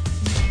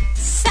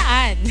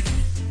 Saan?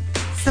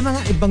 Sa mga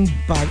ibang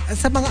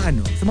sa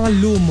mga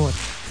lumot.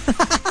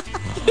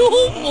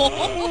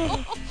 Lumot?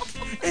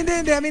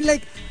 Hindi. I mean,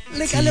 like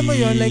alam mo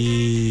yon, like,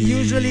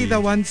 usually the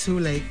ones who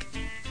like,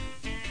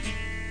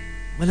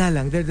 wala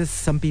lang, there's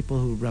just some people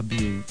who rub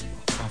you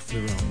off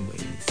the wrong way.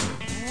 So,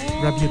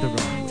 rub you the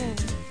wrong way.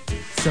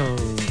 So,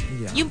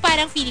 yeah. Yung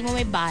parang feeling mo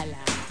may bala.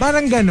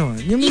 Parang ganon.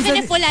 Yung Even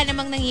minsan, if wala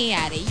namang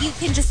nangyayari, you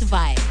can just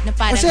vibe na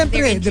parang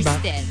syempre, they're diba?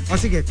 interested. O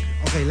sige,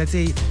 okay, let's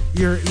say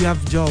you have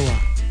jowa.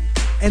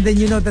 And then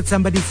you know that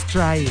somebody's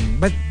trying,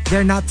 but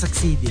they're not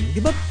succeeding. Di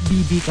ba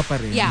BB ka pa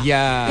rin? Yeah.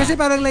 Yeah. Kasi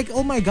parang like,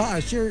 oh my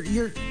gosh,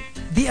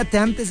 the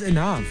attempt is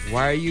enough.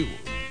 Why are you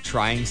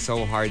trying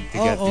so hard to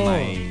get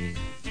my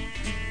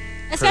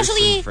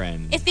Especially person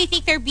friend? if they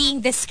think they're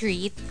being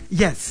discreet.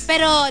 Yes.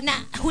 Pero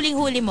na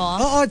huling-huli mo.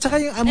 Oo, tsaka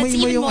yung amoy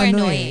That's mo even yung more ano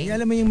annoying.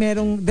 Alam mo yung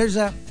merong,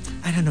 there's a,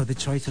 I don't know, the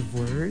choice of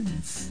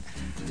words.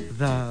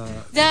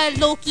 The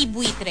low-key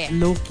buitre.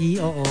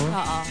 Low-key, oo.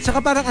 Oo. Tsaka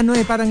parang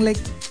parang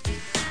like,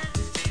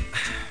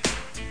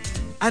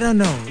 I don't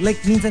know.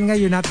 Like, minsan nga,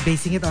 you're not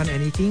basing it on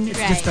anything. It's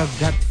Right. just a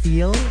gut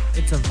feel.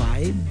 It's a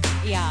vibe.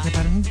 Yeah. Na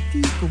parang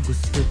hindi ko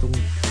gusto itong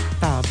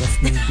tabas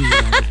ng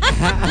bilang.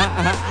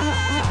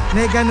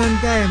 May ganun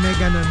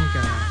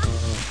ka.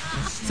 Oo.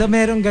 So,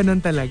 merong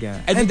ganun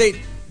talaga. And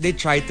they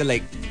try to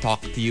like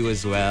talk to you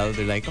as well.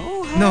 They're like,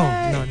 oh,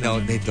 hi. No,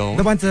 they don't.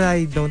 The ones that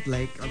I don't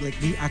like,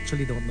 we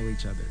actually don't know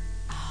each other.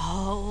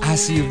 Oh.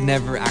 So you've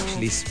never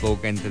actually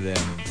spoken to them.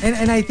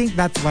 And I think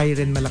that's why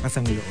rin malakas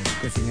ang loob.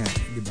 Kasi nga,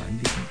 di ba,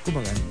 hindi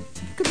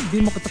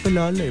mo kita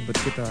kilala ba't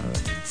kita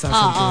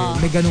sasabihin?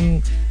 May ganung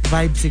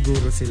vibe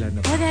siguro sila.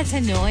 Na, Oh, that's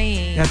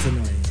annoying. that's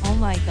annoying. Oh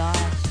my gosh.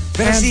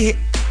 Pero And- si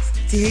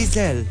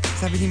Hazel,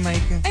 sabi ni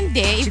Micah.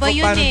 Hindi, iba Chico,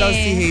 yun paano daw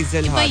si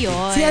Hazel Iba hot?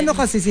 yun. Si ano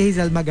kasi, si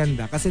Hazel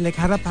maganda. Kasi like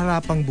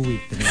harap-harapang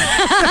buwitre.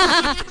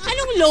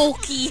 Anong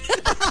low-key?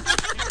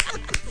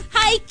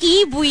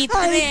 High-key buitre.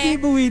 Ay,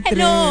 buwitre.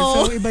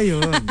 Hello. So, iba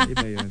yun.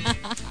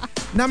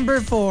 Number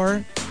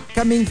 4,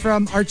 coming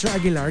from Archer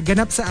Aguilar,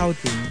 ganap sa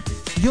outing,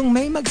 yung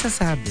may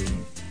magsasabi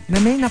na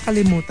may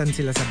nakalimutan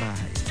sila sa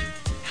bahay.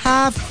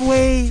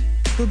 Halfway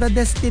to the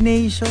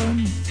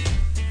destination.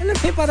 Alam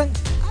mo, parang,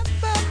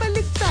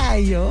 babalik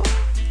tayo.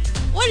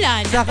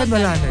 Wala na. Sa akin, pag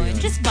wala na ganun. yun.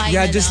 Just buy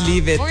Yeah, na just lang.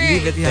 leave it Or,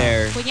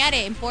 there.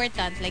 Kunyari,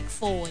 important, like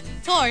phone.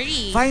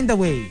 Sorry. Find a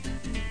way.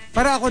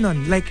 Para ako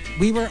nun, like,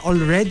 we were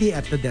already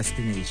at the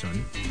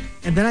destination,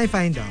 and then I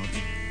find out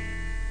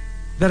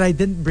that I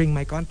didn't bring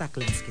my contact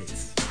lens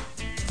case.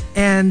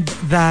 And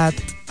that,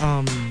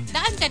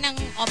 Daan ka ng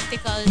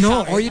optical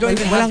no, shop. Or you don't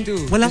even walang, have to.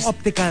 walang Just-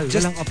 optical.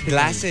 Just walang optical.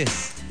 glasses.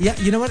 Yeah,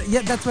 you know what?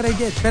 Yeah, that's what I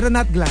did. Pero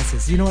not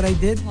glasses. You know what I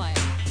did? What?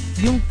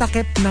 Yung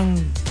takip ng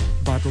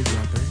bottled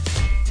water.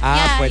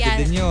 Yeah, Pwede yeah.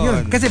 din yun.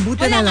 Yun. Kasi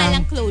buti Wala na nga lang.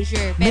 lang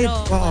closure. May,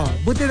 Pero,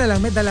 buti na lang,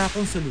 may dala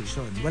akong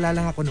solution. Wala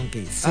lang ako nung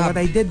case. So what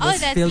I did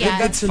was that's- filled in yeah.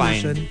 that That's fine.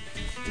 solution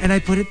and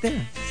I put it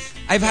there.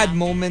 I've had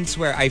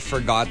moments where I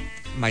forgot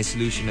my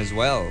solution as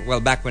well. Well,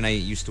 back when I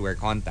used to wear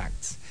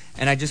contacts.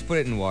 And I just put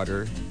it in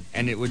water,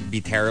 and it would be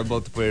terrible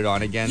to put it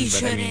on again. You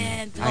but I mean,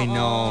 shouldn't. I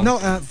know. No,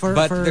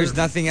 But there's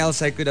nothing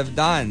else I could have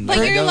done.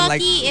 But I you're don't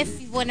lucky if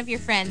one of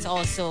your friends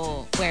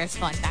also wears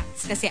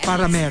contacts. Kasi at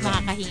Para least meron.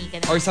 makakahingi ka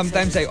na. Or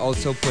sometimes I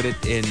also put it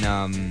in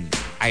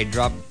eye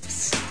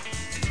drops.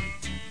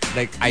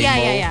 Like eye mo.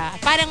 Yeah.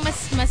 Parang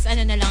mas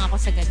ano na lang ako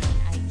sa ganun.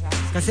 Eye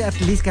drops. Kasi at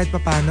least kahit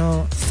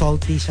papano,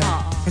 salty siya.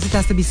 Oo. Kasi it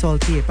has to be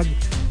salty.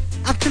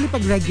 Actually,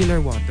 pag regular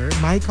water,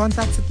 my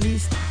contacts at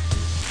least,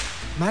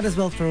 might as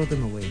well throw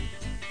them away.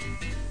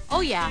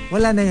 Oh yeah.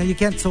 Wala na yan. You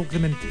can't soak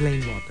them in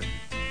plain water.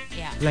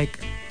 Yeah. Like,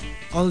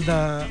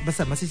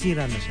 basta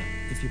masisira na siya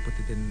if you put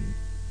it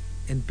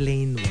in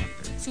plain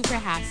water. Super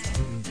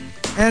hassle.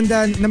 And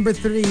number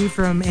 3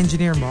 from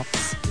Engineer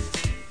Mox,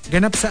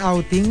 ganap sa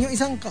outing, yung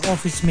isang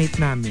ka-office mate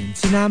namin,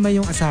 sinama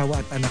yung asawa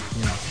at anak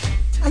niya.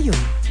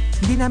 Ayun,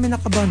 hindi namin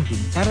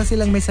nakabonding para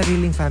silang may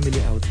sariling family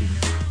outing.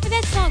 But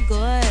that's not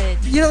good.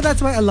 You know, that's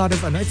why a lot of,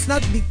 it's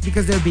not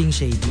because they're being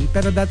shady,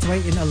 pero that's why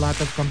in a lot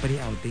of company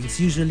outings,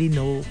 usually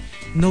no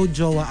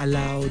jowa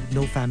allowed,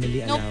 no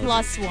family No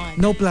allowed. +1.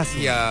 No plus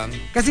one. Yeah.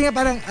 Kasi nga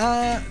parang,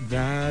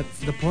 that's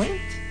the point.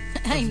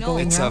 I know.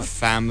 going It's a out.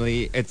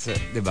 family.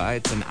 Diba?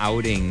 It's an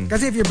outing.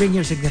 Kasi if you bring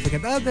your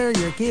significant other,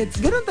 your kids,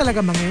 ganun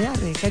talaga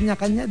mangyayari.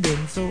 Kanya-kanya din.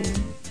 So,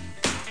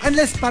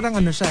 unless parang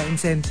siya,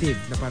 incentive,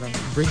 na parang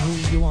bring who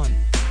you want.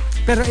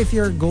 Pero if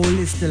your goal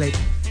is to like,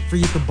 for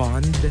you to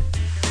bond,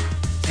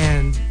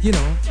 and,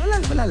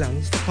 wala lang,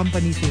 just a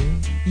company thing,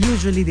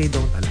 usually they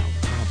don't allow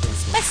mga plus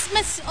one.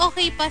 Mas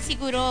okay pa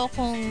siguro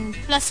kung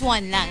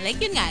 +1 lang. Like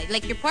yun nga,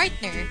 like your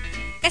partner.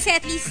 Kasi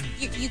at least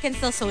you can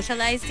still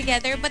socialize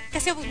together. But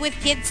kasi with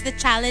kids, the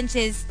challenge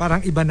is,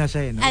 Parang iba na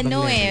siya no? Ibang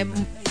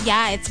level na.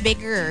 yeah, it's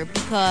bigger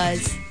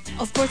because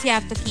of course you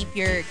have to keep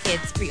your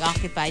kids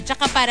preoccupied.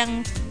 Tsaka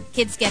parang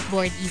kids get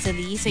bored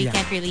easily, so you Yeah.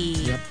 can't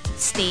really Yep.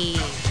 stay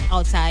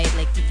outside.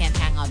 Like, you can't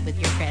hang out with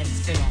your friends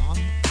for long.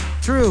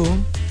 True.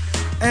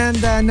 And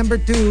number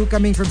 2,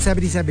 coming from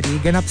 7070,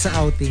 ganap sa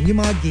outing, yung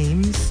mga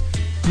games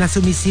na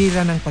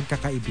sumisira ng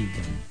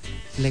pagkakaibigan.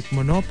 Like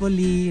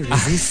Monopoly,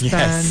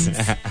 Resistance.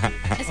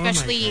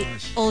 Especially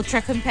gosh.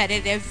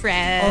 ultra-competitive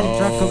friends.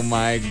 Oh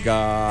my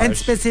gosh. And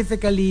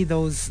specifically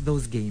those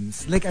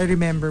games. Like I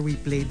remember we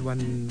played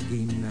one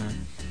game na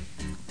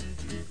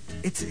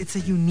it's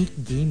a unique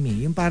game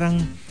eh. Yung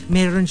parang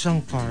meron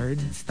siyang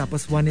cards,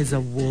 tapos one is a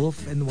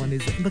wolf and one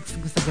is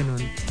gusto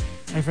ganun.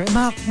 I forget.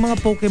 Mga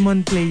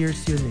Pokemon players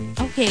yun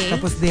eh. Okay.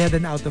 Tapos they had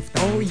an out of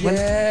town. Oh,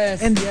 yes,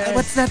 And yes.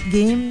 what's that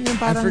game?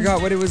 Yung I parang, forgot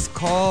what it was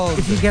called.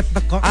 if you get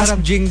the card, Ask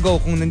parang, Jingo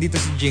kung nandito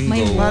si Jingo.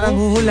 May parang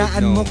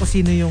huhulaan No. mo kung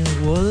sino yung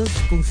wolf,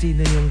 kung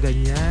sino yung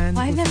ganyan.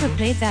 Oh, I've kung never sino-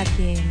 played that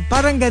game.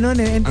 Parang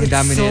ganun eh. And Ang it's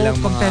dami so nilang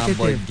mga competitive.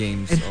 board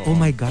games, And oo. oh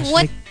my gosh,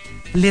 What? like,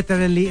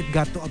 literally, it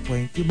got to a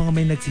point, yung mga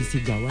may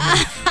nagsisigawan.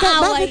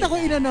 Bakit ako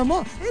inano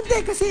mo?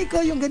 Hindi, kasi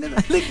ikaw yung ganun.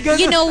 Like,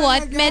 ganun You know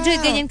what? talaga. Medyo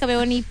ganyan kami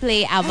when we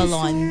play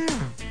Avalon. I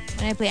swear.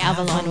 When I play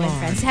Avalon with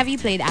friends. Have you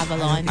played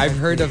Avalon? I've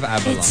heard of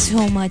Avalon. It's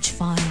so much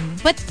fun.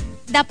 But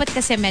dapat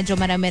kasi medyo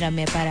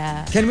marami-rami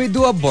para... Can we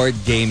do a board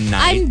game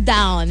night? I'm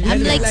down.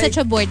 I'm Like- like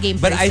such a board game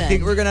but person. I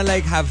think we're gonna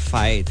like have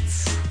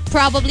fights.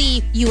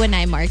 Probably you and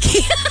I, Markki.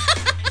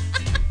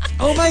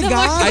 Oh my The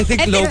God. I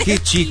think And low-key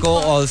then-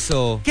 Chico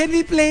also. Can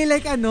we play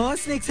like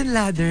Snakes and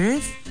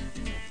Ladders?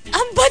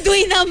 Ang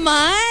baduy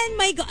naman.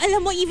 My God.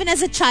 Alam mo, even as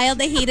a child,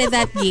 I hated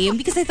that game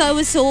because I thought it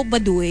was so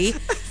baduy.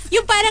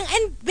 Yung parang,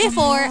 and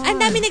before,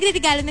 ang dami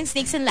nagre-regalo ng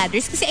Snakes and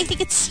Ladders kasi I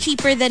think it's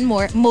cheaper than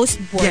most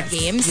board Yes,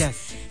 games.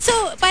 yes. So,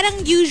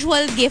 parang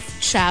usual gift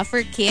siya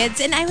for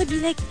kids. And I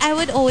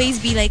would always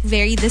be like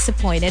very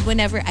disappointed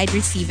whenever I'd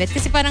receive it.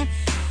 Kasi parang,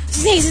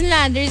 Snakes and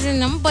Ladders,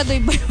 and naman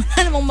baduy-baduy, wala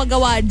namang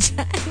magawa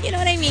dyan. You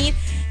know what I mean?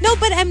 No,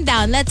 but I'm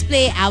down. Let's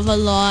play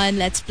Avalon.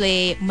 Let's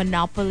play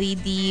Monopoly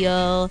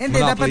Deal.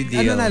 Hindi, Monopoly dapat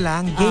deal. ano na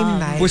lang, game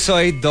night.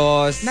 Pusoy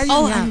Dos. Na yun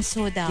Oh, nga. I'm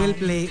so down. We'll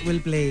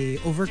play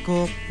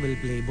Overcooked, we'll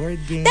play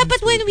board games. Dapat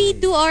when we we'll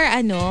play- do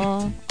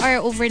our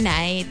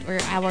overnight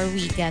or our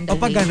weekend O,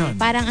 pag away, ganon.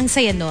 parang ang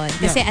saya nun.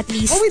 Kasi Yeah. at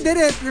least, Oh, we did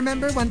it.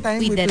 Remember one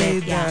time We we did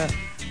played it, yeah.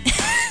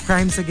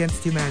 Crimes Against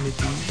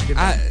Humanity.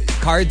 Diba?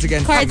 Cards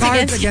against Cards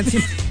Cards Against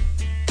Against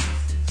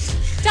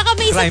tsaka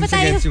may isa Crimes pa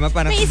tayo, Against Humanity,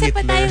 parang may isa pa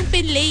Hitler. tayong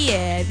pinlay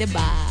eh, di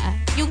ba?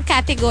 Yung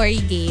category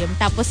game.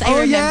 Tapos I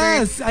Oh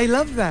remember, yes, I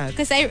love that.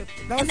 because That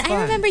was I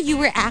fun. remember you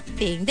were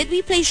acting. Did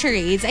we play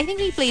charades? I think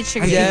we played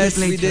charades. Yes,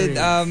 we we played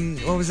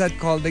did. What was that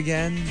called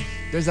again?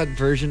 There's that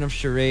version of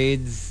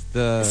charades.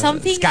 The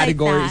Something like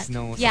categories. that.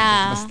 No,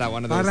 Yeah. basta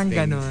one of those Parang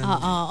things. ganon.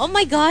 Oh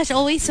my gosh,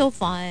 always so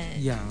fun.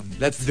 Yeah.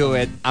 Let's do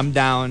it. I'm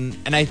down,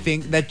 and I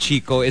think that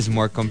Chico is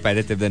more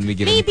competitive than we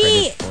give him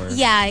Maybe, credit for.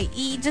 yeah,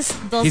 he just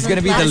doesn't He's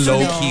gonna be the last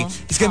low long. key.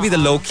 He's gonna be the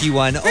low key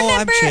one. Oh,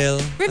 I'm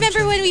chill.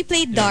 Remember when we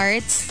played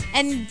darts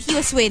and he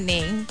was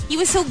winning? He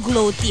was so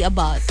gloaty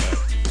about it.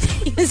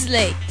 He was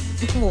like,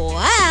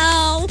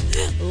 wow,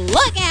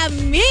 look at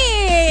me.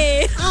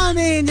 I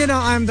mean,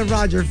 I'm the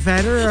Roger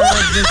Federer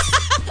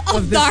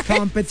of this darts.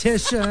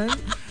 competition.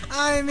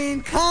 I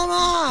mean, come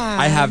on.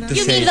 I have to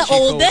You say, mean the Chico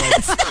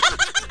oldest?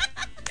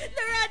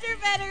 The Roger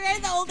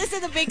Federer, the oldest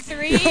of the big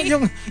three.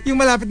 yung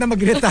malapit na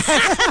mag-retire.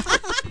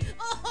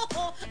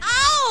 Oh,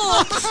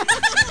 ouch!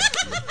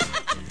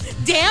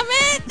 Damn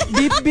it!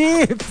 Beep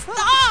beep.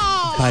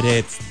 Stop! But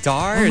it's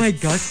darts. Oh my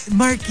gosh.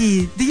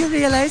 Markki, do you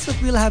realize what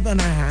we'll have on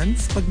our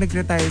hands pag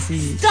nag-retire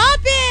si... Stop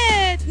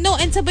it! No,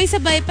 and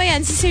sabay-sabay pa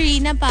yan. Si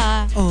Serena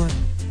pa. Oh,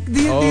 do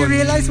you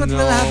realize what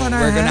we'll have on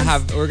our We're gonna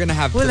hands?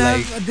 have We'll to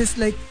have like. this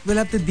we'll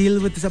have to deal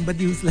with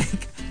somebody who's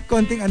like,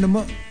 konting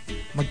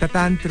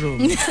magtatantrum.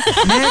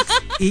 Next,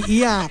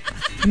 iiyak.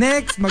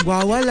 Next,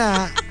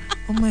 magwawala.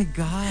 Oh my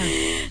God.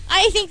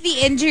 I think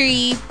the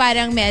injury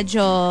parang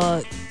medyo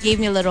gave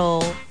me a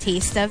little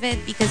taste of it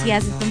because he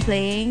hasn't been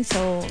playing.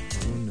 So,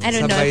 I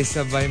don't know.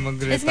 Sabay-sabay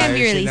mag-retire It's gonna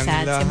be really silang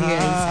sad. It's gonna be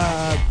really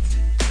sad. lahat.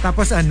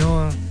 Tapos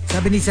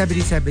sabi ni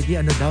 7070,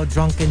 daw,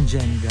 drunken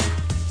Jenga.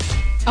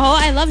 Oh,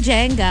 I love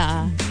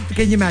Jenga.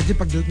 Can you imagine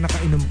pag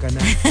nakainom ka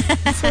na?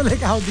 So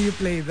like, how do you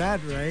play that,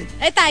 right?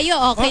 Eh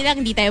tayo, okay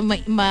lang. Hindi tayo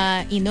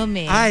mainom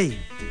eh. Ay!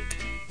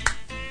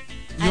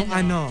 Yung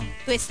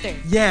Twister.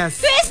 Yes!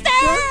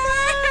 Twister!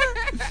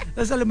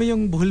 Tapos alam mo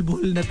yung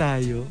buhol-buhol na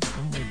tayo.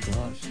 Oh my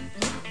gosh.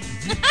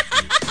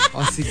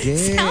 Oh,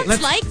 sige. Sounds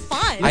like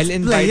fun. I'll Play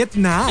invite. it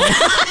now.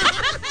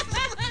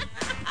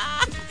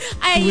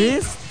 I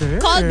Twister.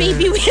 call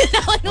Baby Will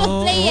now and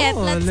we'll play it.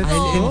 Oh, Let's let's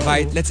go.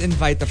 go. Let's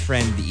invite a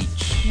friend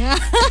each.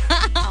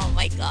 Oh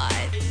my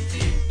God.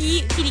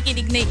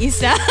 Kinikinig na yung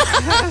isa.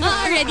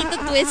 Ready to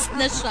twist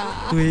na siya.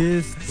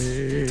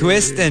 Twister.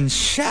 Twist and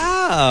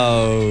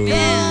shout.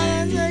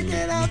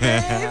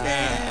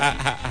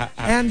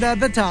 And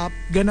the top,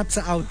 ganap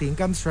sa outing,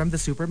 comes from the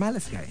Super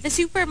Malas guy. The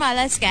Super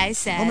Malas guy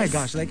says, Oh my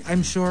gosh, like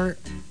I'm sure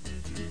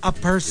a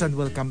person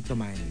will come to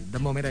mind the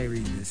moment I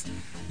read this.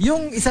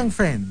 Yung isang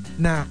friend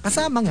na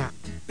kasama nga,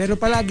 pero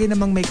palagi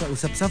namang may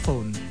kausap sa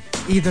phone,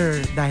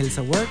 either dahil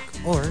sa work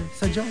or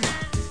sa jowa.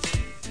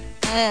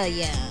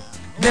 Yeah.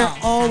 They're Well,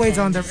 always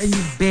on happens. their, and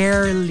you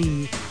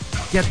barely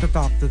get to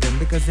talk to them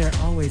because they're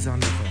always on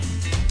the phone.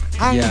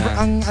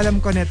 Ang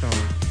alam ko nito,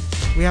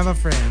 we have a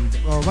friend.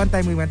 Well, one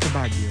time we went to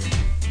Baguio.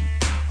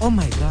 Oh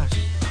my gosh.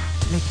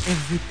 Like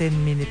every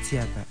 10 minutes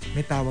yata,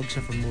 may tawag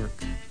siya from work.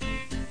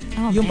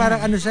 Oh, Yung man.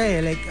 parang ano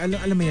siya like,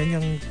 alam mo yun,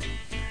 yung,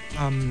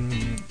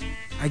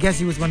 I guess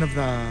he was one of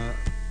the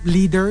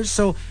leaders.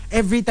 So,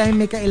 every time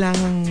may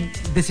kailangang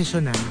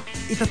desisyonan,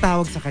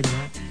 itatawag sa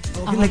kanya.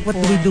 Okay, like, what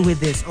do we do with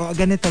this? O,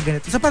 ganito.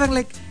 So, parang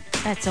like,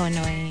 That's so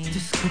annoying.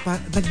 Diyos ko pa,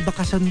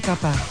 nagbakasyon ka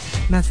pa.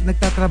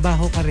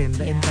 Nagtatrabaho ka rin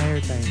the entire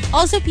time.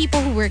 Also,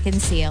 people who work in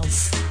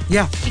sales.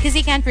 Yeah. Because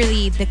they can't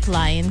really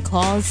decline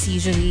calls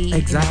usually.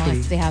 Exactly.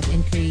 If they have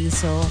inquiries.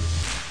 So,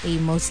 they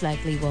most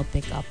likely will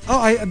pick up. Oh,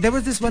 there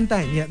was this one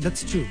time. Yeah,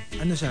 that's true.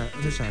 Ano siya,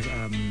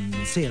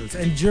 sales.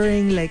 And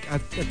during like a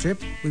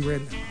trip, we were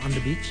on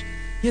the beach.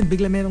 Yun,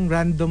 bigla merong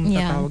random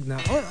tatawag na,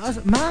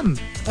 ma'am.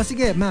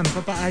 Sige, ma'am,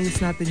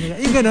 papaayos natin yun.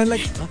 Yung ganun,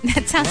 like,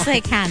 That sounds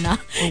like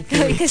Hannah.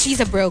 Okay. Because she's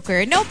a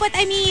broker. No, but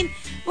I mean,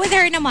 with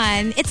her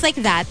naman, it's like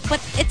that. But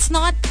it's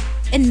not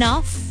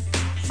enough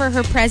for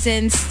her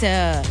presence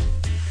to,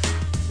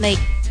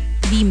 like,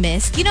 be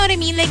missed. You know what I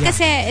mean? Like,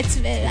 kasi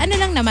it's, ano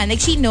lang naman,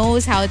 like, she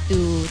knows how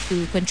to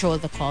control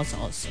the calls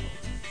also.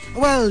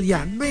 well,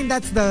 yeah. I mean,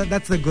 that's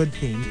the good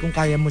thing. Kung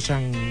kaya mo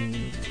siyang,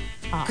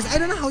 because I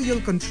don't know how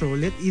you'll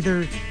control it.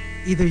 Either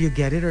you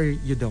get it or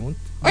you don't.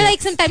 Or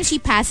like sometimes she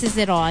passes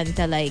it on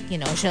to like, you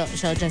know,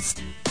 she'll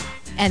just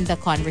end the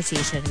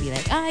conversation and be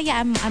like,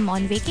 yeah, I'm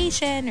on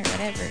vacation or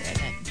whatever. And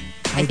then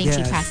I think she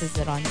guess. passes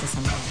it on to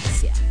someone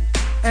else. Yeah.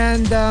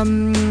 And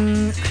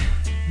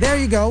there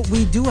you go.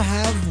 We do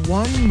have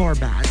one more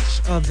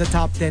batch of the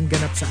top 10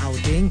 ganap sa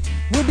outing.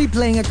 We'll be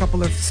playing a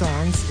couple of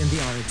songs in the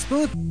RX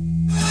booth.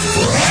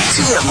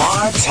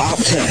 TMR Top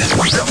 10.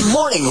 The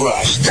Morning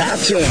Rush Top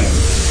 10.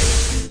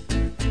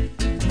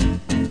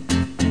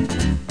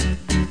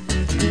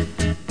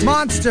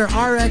 Monster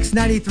RX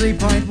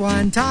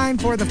 93.1. Time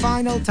for the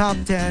final top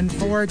 10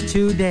 for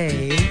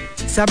today.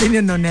 Sabi ni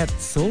Nonette,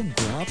 so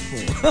guapo.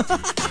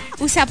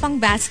 Usapang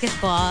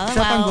basketball Usapang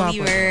while we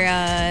guwapo. were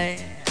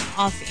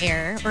off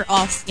air.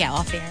 Off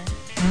air.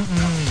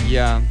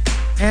 Yeah.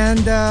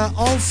 And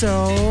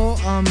also,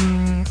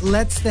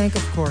 let's thank,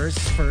 of course,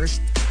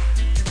 first,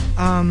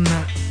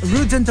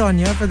 Rudes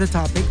Antonio for the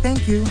topic.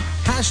 Thank you.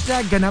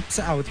 Hashtag ganap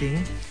sa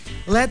outing.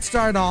 Let's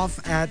start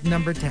off at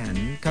number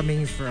 10,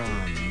 coming from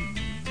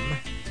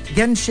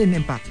Genshin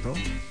Impacto.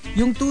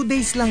 Yung 2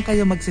 days lang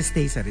kayo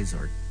magsistay sa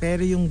resort,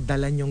 pero yung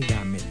dala nyong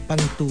gamit,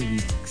 pang 2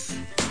 weeks.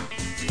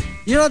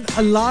 You know,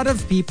 a lot of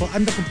people,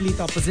 I'm the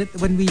complete opposite.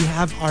 When we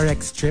have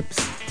RX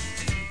trips,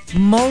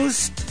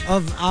 most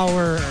of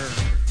our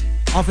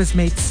office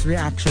mates'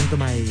 reaction to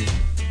my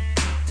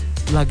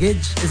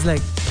luggage is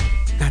like,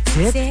 that's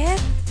it? That's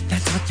it?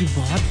 That's what you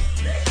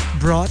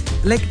brought?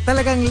 Like,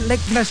 talagang, like,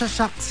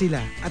 nasa-shock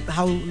sila at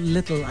how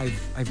little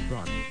I've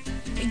brought.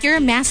 You're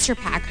a master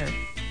packer.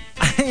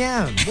 I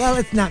am. Well,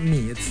 it's not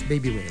me. It's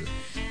Baby Whale.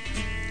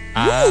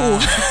 Ooh.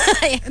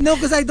 No,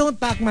 because I don't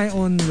pack my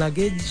own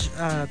luggage.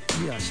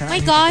 Yeah, siya.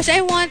 My gosh, I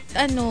want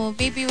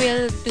Baby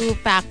Will to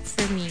pack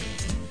for me.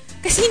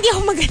 Kasi hindi ako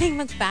magaling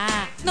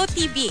mag-pack. No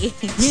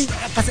TBH.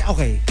 Kasi,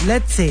 okay,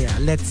 let's say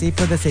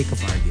for the sake of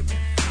argument,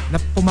 na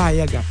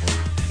pumayag ako.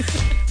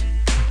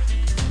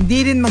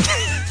 Hindi rin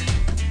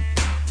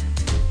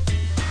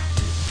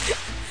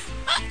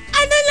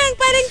Ano lang,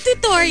 parang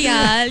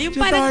tutorial. Yung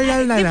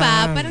Tutorial parang, na diba?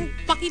 lang. Parang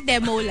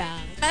paki-demo lang.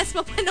 Tapos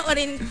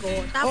papanoorin ko.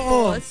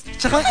 Oo. Tapos,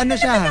 Tsaka ano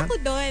siya, ha?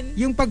 ako doon.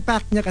 Yung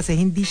pag-pack niya kasi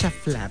hindi siya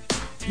flat.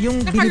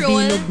 Yung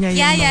Naka-roll. binibilog niya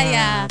yung mga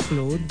Yeah.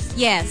 clothes.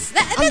 Yes.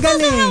 Ang That's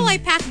also galing. how I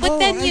pack.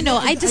 But then, you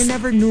know, I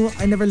never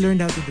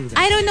learned how to do that.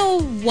 I don't know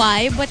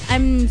why, but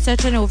I'm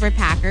such an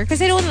overpacker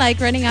because I don't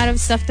like running out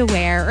of stuff to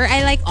wear, or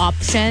I like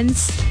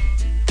options.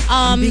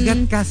 Ang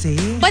bigat kasi.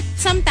 But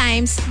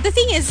sometimes, the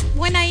thing is,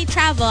 when I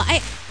travel, I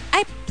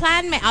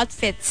plan my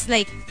outfits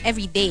like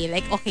every day.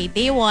 Like, okay,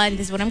 day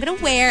one, this is what I'm gonna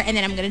wear, and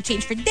then I'm gonna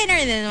change for dinner,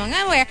 and then I'm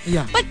gonna wear.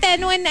 Yeah. But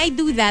then when I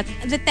do that,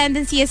 the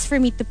tendency is for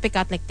me to pick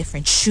out like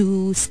different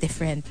shoes,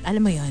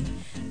 alam mo yun,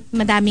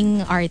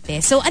 madaming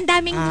arte. So, ang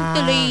daming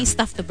tuloy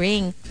stuff to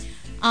bring.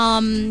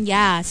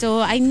 Yeah,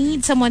 so I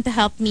need someone to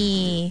help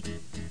me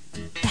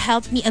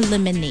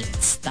eliminate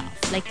stuff.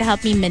 Like, to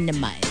help me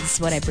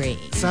minimize what I bring.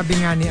 Sabi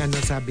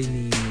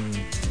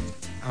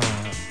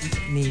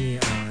ni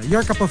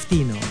Your Cup of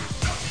Tea, no?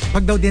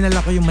 Pag daw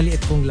dinala ko yung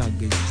maliit kong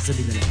luggage,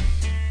 sabi nila,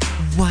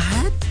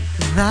 what?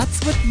 That's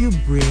what you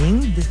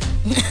bring?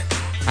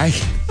 Ay,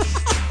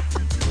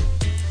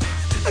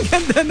 Ang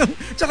ganda nung,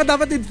 tsaka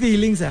dapat with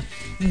feelings,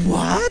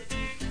 what?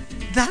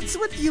 That's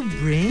what you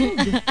bring?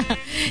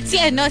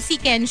 Si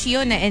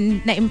Kenshio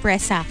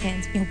na-impress sa akin.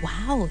 Sabi niya,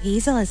 wow,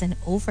 Hazel is an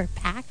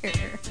overpacker.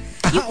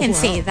 You can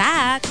wow. say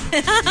that.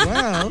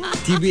 Well,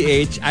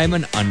 TBH, I'm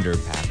an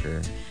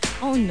underpacker.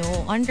 Oh no,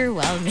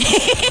 underwhelming.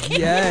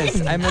 Yes,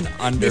 I'm an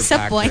underpacker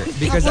Disappointing.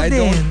 because Ako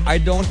I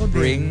don't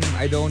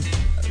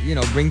din.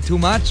 bring too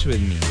much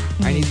with me.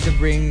 I need to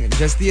bring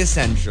just the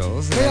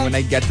essentials, and then when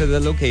I get to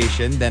the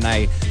location, then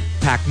I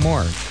pack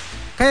more.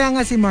 Kaya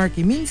nga si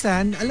Markki,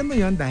 minsan, alam mo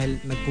yon dahil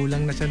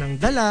nagkulang na siya ng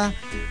dala,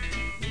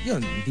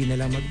 yun, hindi na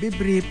lang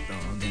magbe-brief.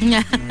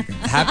 It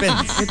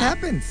happens. It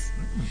happens.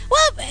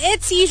 Well,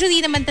 it's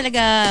usually naman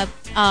talaga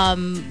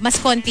mas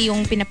konti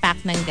yung pinapack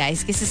ng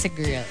guys kaysa sa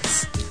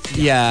girls.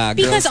 Yeah,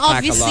 Because girls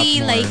pack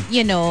obviously, a lot more. like,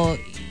 you know,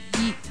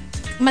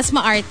 mas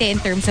maarte in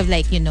terms of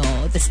like, you know,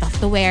 the stuff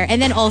to wear. And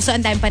then also,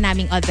 ang dami pa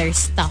naming other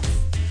stuff.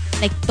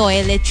 Like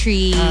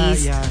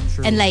toiletries Yeah,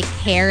 true. and like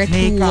hair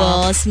Makeup.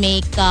 tools,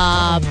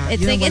 makeup. nga,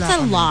 It's yun like, ang it's wala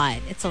a kami. lot.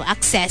 It's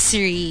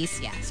accessories.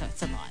 Yeah, so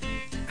it's a lot.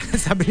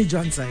 Sabi ni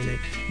John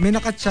Silent, may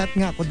nakachat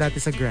nga ako dati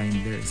sa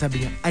Grindr. Sabi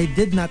niya, I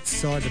did not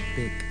saw the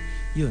pic.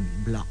 Yun,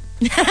 block.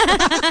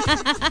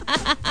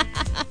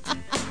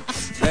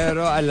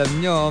 Pero alam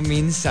nyo,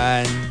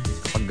 minsan,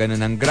 kapag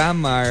ganun ang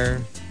grammar,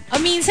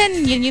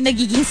 Minsan, yun yung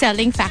nagiging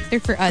selling factor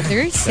for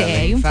others eh.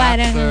 selling Yung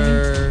parang,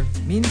 factor.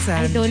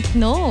 Minsan. I don't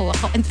know.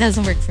 It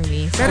doesn't work for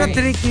me. Pero Sorry.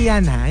 tricky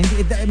yan ha.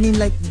 I mean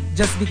like,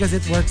 just because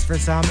it works for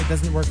some, it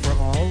doesn't work for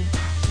all.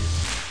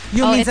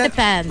 Yung It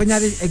depends.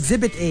 Kunyari,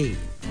 Exhibit A.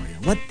 Oh,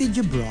 yeah. What did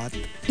you brought?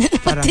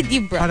 What did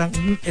you brought? Parang,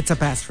 it's a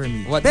pass for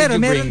me. What Pero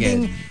did you meron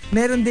bring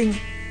meron ding,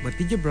 what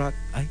did you brought?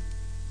 Ay,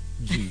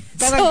 G.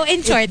 So, in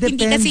it short, hindi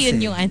depends kasi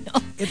yun eh. yung ano.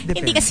 It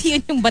Hindi depends. kasi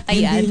yun yung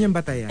batayan. Hindi yun yung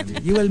batayan.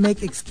 You will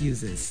make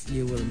excuses.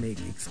 You will make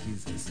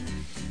excuses.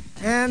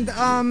 And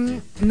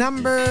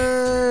number...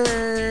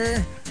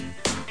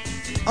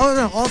 Oh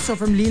no, also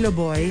from Lilo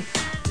Boy,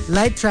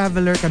 light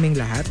traveler kaming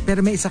lahat, pero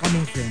may isa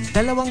kaming friend.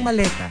 Dalawang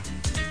maleta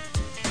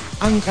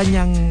ang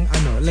kanyang,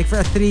 like for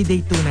a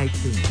 3-day, 2-night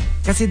thing.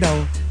 Kasi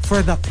daw,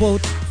 for the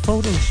quote,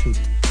 photo shoot.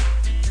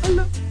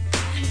 Ala.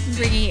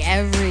 Bringing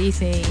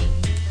everything.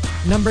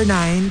 Number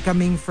 9,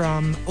 coming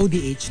from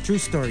ODH, true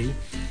story.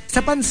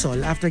 Sa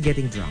Pansol, after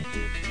getting drunk,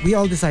 we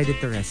all decided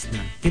to rest na.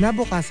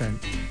 Kinabukasan,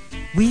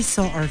 we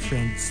saw our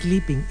friend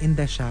sleeping in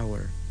the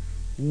shower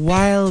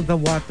while the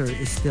water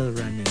is still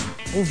running.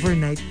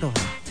 Overnight to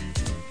ha.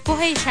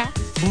 Buhay siya.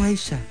 Buhay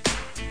siya.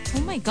 Oh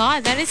my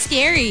God, that is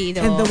scary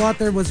though. And the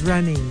water was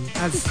running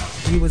as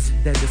he was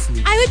dead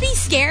asleep. I would be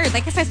scared.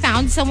 Like if I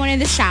found someone in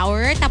the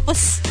shower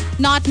tapos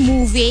not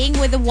moving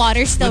with the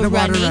water still With the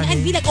water running, I'd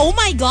running. be like, oh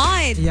my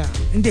God. Yeah.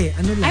 Hindi,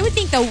 ano lang. I would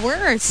think the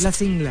worst.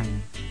 Lasing lang.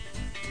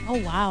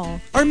 Oh wow.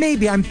 Or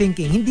maybe, I'm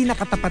thinking, hindi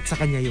nakatapat sa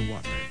kanya yung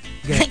water.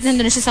 Like Gets?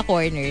 nandun na siya sa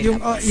corner. Yung,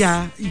 tapos-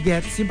 yeah, you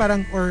gets. Yung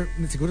parang, or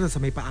siguro sa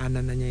may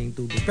paanan na niya yung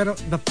tubig. Pero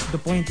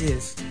the point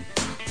is,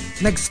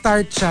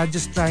 nag-start siya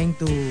just trying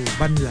to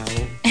banlaw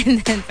And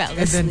then fell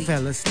and then asleep.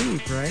 fell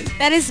asleep, right?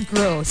 That is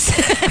gross.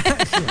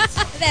 Yes.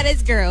 That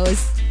is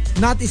gross.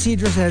 Not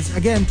Isidro says,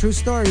 again, true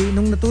story,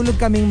 nung natulog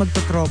kaming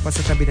magtotropa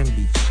sa tabi ng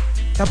beach,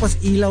 tapos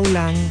ilaw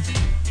lang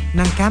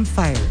ng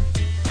campfire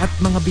at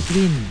mga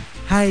bituin.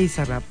 Hay,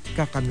 sarap,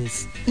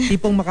 kakamis.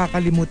 Tipong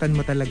makakalimutan mo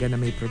talaga na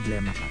may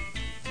problema ka.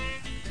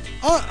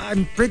 Oh,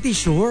 I'm pretty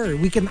sure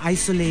we can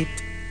isolate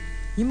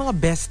yung mga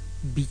best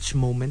beach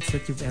moments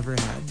that you've ever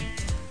had.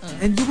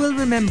 And you will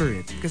remember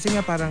it. Kasi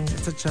nga parang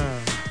it's such a...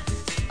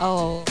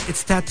 Oh,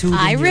 It's tattooed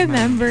I in your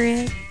remember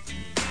mind.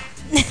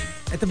 it.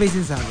 Ito ba yung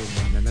sinasabi mo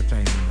na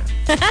na-try mo na?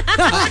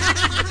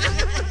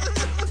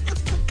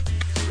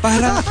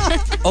 Parang,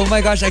 oh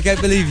my gosh, I can't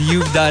believe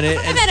you've done it.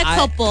 I've had a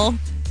couple.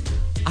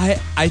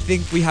 I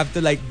think we have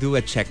to like do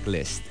a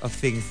checklist of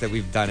things that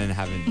we've done and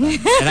haven't done.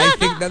 And I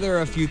think that there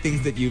are a few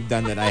things that you've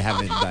done that I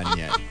haven't done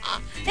yet.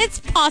 It's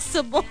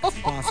possible.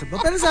 Possible.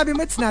 Pero sabi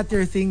mo, it's not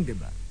your thing, di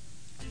ba?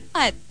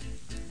 What?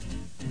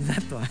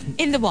 That one.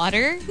 In the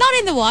water? Not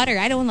in the water.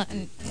 I don't like...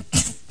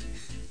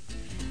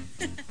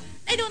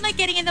 I don't like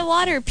getting in the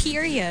water,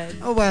 period.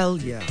 Oh, well,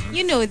 yeah.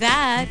 You know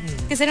that.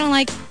 Because I don't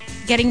like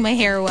getting my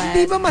hair wet.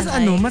 Di ba mas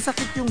and like-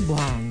 masakit yung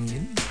buhangin?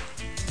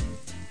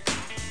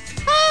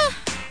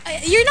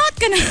 You're not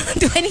gonna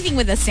do anything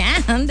with the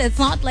sand. It's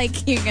not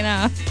like you're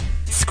gonna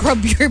scrub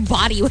your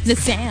body with the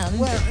sand.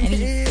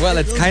 Well,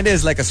 it kind of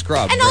is like a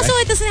scrub. And also,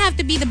 right? it doesn't have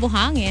to be the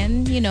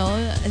buhangin. You know,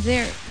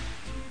 there.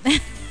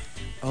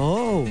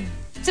 Oh.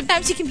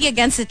 Sometimes you can be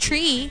against a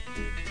tree.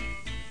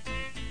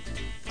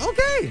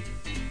 Okay.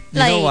 You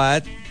know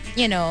what?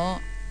 You know,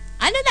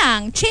 ano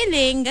lang,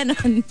 chilling,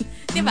 ganon.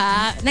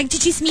 Diba?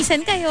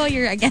 Nagchichismisan kayo,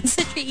 you're against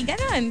the tree,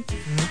 ganon.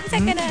 Isa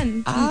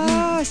ganon.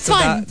 So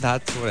Fun.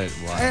 that's what it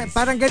was.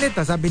 Parang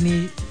ganito, sabi ni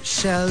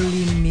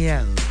Shelly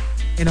Miel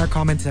in our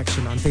comment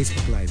section on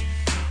Facebook Live.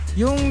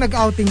 Yung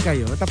nag-outing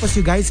kayo, tapos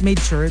you guys made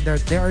sure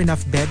that there are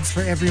enough beds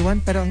for everyone,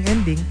 pero ang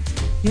ending,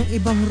 yung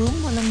ibang room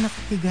walang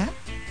nakahiga.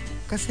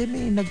 Kasi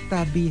may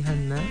nagtabihan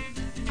na.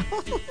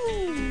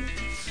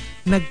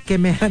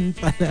 Nagkemehan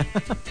pala.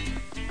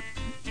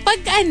 Pag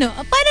ano,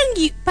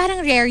 parang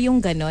rare yung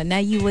gano'n na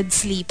you would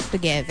sleep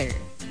together.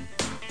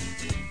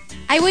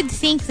 I would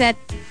think that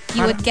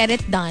you would get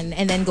it done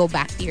and then go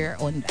back to your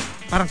own bed.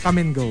 Parang come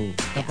and go.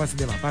 Tapos,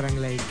 di ba, parang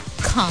like...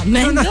 Come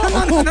and No.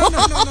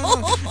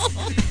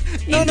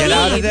 Get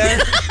out of there.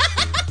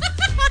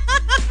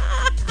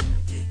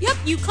 Yep,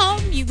 you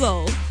come, you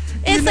go.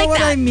 You It's know like what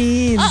that. I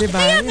mean, Oh, di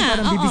ba? kaya Yung nga.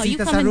 parang Oo, bibisita you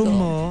sa come and room go.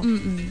 mo,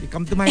 you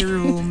come to my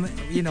room,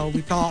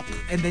 we talk,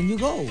 and then you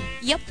go.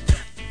 Yep.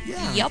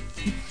 Yeah. Yep.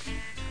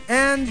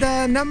 And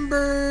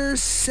number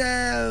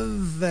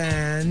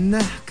 7,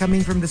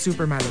 coming from the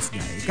super malas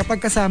guy.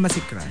 Kapag kasama si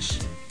crush,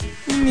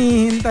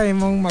 hinihintay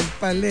mong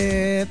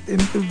magpalit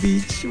into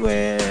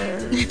beachwear.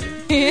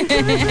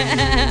 That's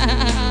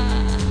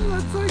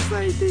so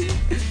exciting.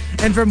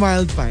 And from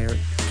Wildfire,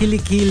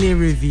 kilikili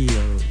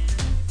reveal.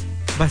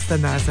 Basta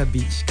nasa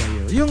beach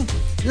kayo. Yung,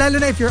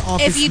 lalo na if you're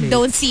office If you mates,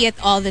 don't see it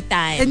all the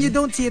time. and you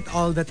don't see it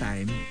all the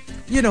time,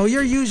 you know,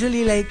 you're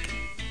usually like,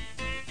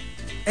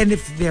 and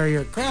if they're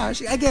your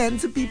crush, again,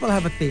 some people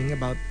have a thing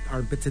about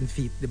armpits and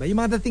feet, diba? Yung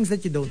mga the things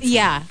that you don't see.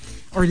 Yeah.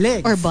 Or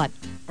legs. Or butt.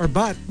 Or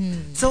butt.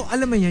 So,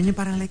 alam mo yun, yung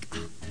parang like,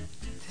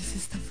 this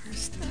is the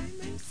first time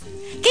I'm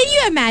seeing. Can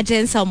you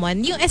imagine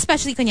someone, yung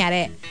especially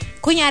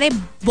kunyari,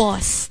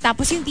 boss,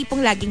 tapos yung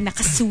tipong laging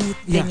nakasuit,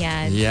 Yeah.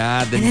 ganyan.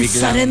 Yeah, then And then biglang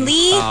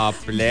suddenly,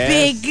 topless.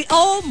 big,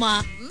 oh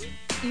my.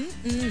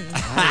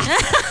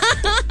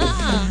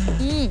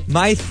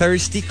 My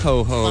thirsty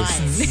co-host.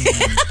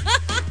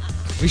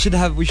 We should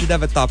have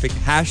a topic.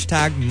 #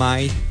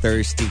 my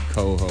thirsty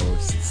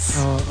co-hosts.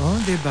 Oo,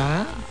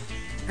 diba?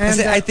 And,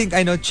 Kasi I think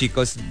I know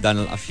Chico's done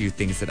a few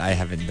things that I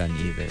haven't done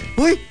either.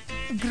 uy,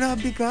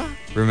 grabe ka.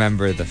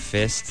 Remember the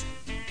fist?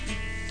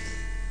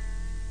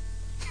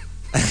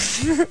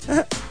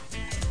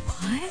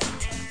 What?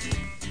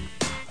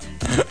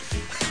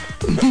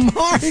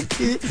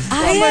 Markki.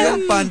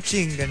 Yung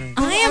punching, ganun.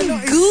 I am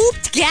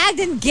gooped, gagged,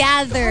 and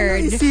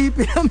gathered.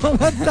 Isipin ang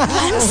mga tao.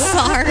 I'm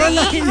sorry.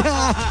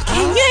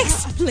 Can you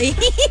explain?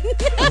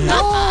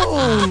 No.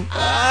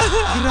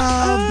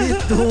 Grabe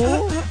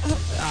to.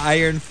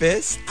 Iron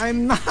fist?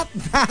 I'm not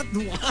that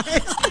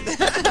wise.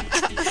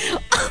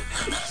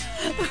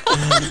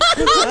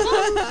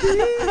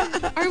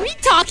 Are we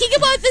talking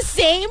about the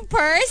same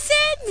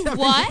person?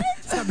 What?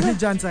 Sabi ni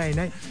John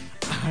Sainay,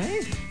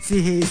 ay, si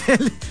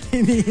Hazel,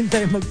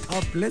 hinihintay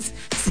mag-topless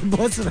si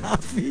Boss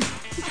Rafi.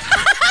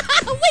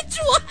 Which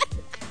one?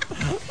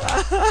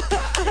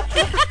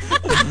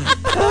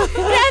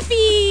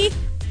 Rafi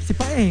Si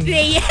Paeng.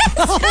 Reyes.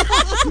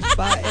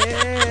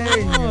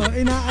 Paeng! Oh,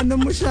 inaano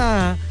mo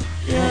siya.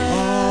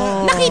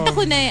 Yeah. Nakita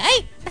ko na eh. Ay,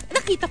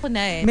 nakita ko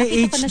na eh. May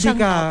Nakita ko na HD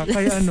siyang ka topless.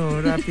 kay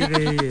Rafi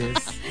Reyes.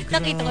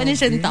 Nakita ko na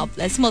siyang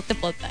topless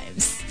multiple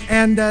times.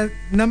 And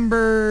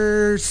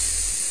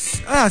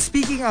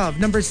speaking of,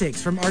 number 6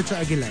 from Archa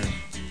Aguilar.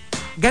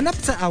 Ganap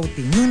sa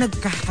outing, yung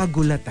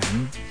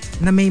nagkakagulatan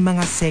na may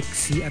mga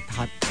sexy at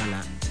hot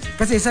pala.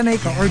 Kasi sanay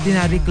ka,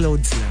 ordinary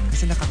clothes lang.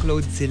 Kasi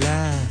naka-clothes sila.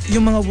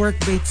 Yung mga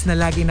workmates na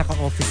lagi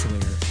naka-office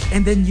wear.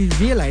 And then you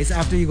realize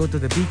after you go to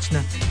the beach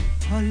na,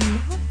 hala,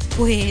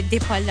 Pwede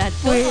pala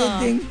to.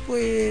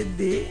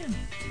 pwede.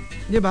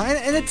 Diba?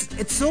 And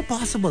it's so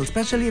possible,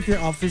 especially if your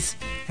office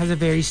has a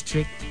very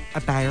strict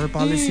attire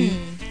policy.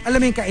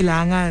 Alam mo yung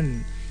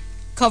kailangan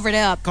Covered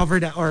up.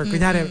 covered or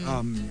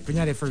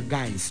kunyari for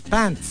guys,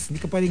 pants, hindi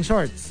ka pwedeng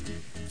shorts.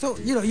 So,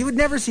 you know, you would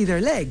never see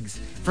their legs.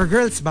 For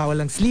girls, bawal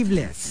lang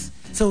sleeveless.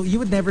 So, you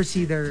would never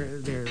see their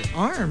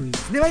arms.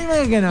 Di ba yung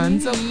mga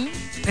ganon? So,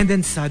 and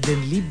then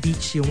suddenly,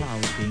 beach yung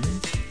outing.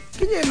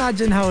 Can you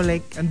imagine how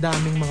like ang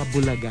daming mga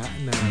bulaga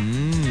na,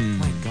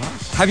 my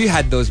gosh, Have you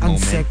had those ang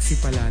moments? sexy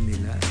pala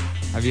nila.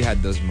 Have you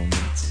had those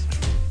moments?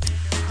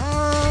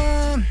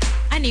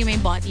 Ano yung may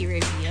body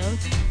reveal?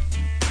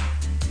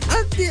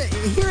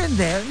 Here and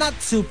there, not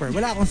super.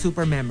 Wala akong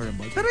super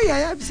memorable. Pero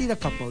yeah, I've seen a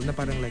couple na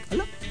parang like,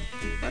 ala,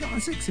 parang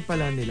ang sexy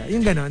pala nila.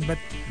 Yung ganon, but,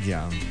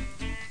 Yeah.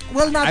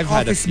 well, not I've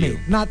had a office few.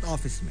 mate. Not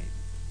office mate.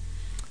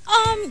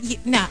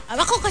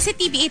 Ako kasi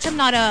TBH,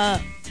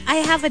 I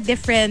have a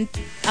different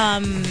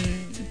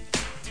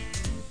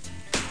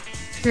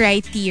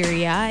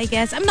criteria, I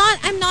guess. I'm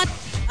not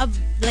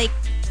like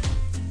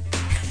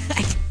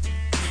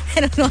I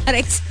don't know how to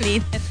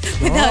explain it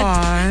Go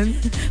on.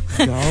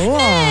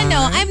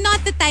 No, I'm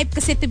not the type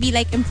kasi to be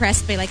like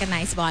impressed by like a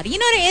nice body. You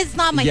know, it's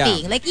not my Yeah.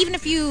 thing. Like even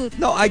if you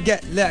No, I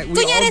get like we all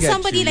kunyari get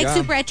somebody you, like yeah.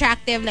 super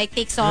attractive like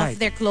takes off Right.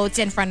 their clothes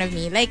in front of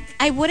me, like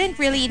I wouldn't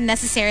really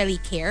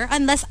necessarily care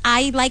unless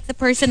I like the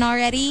person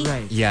already.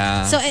 Right.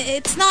 Yeah. So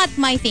it's not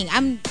my thing.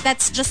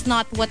 That's just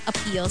not what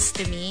appeals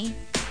to me.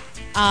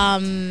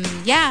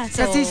 Yeah.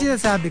 So Kasi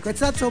sinasabi ko,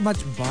 it's not so much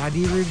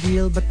body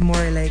reveal, but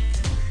more like,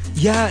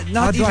 yeah,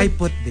 how not do I even,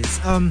 put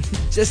this?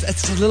 just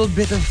it's a little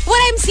bit of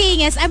what I'm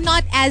saying is I'm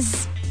not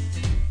as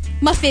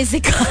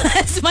ma-physical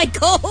as my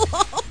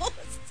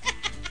co-host.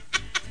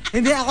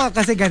 Hindi ako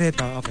kasi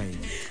ganito, okay.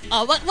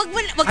 Oh, wag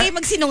kayo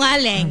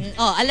magsinungaling.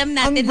 Oh, alam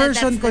Ang natin na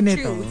version that's ko the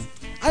nito, truth.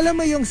 alam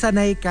mo yung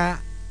sanay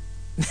ka,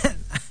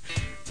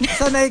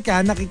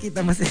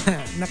 nakikita mo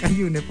sila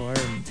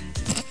naka-uniform.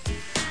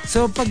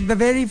 So, pag the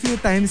very few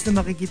times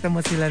na makikita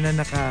mo sila na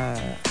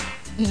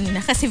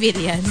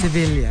Naka-civilian.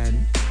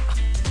 civilian,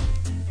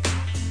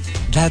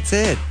 that's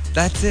it.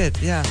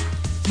 Yeah.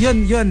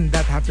 yun,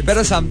 that happens.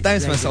 Pero to me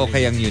sometimes mas regularly.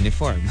 okay ang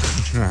uniform.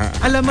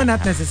 Alam mo,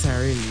 not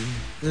necessarily.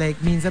 Like,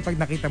 minsan pag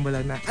nakita mo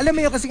lang na, alam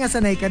mo yun kasi nga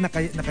sanay ka,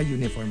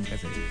 naka-uniform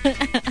kasi.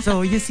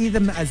 So, you see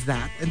them as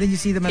that. And then you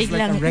see them as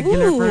like a Biglang,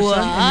 regular ooh,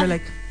 person. And you're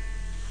like,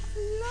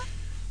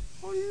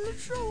 hala, the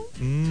show.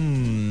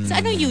 So,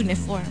 anong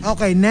uniform?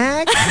 Okay,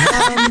 next.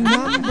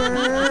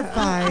 Number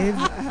 5.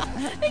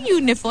 Anong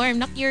uniform?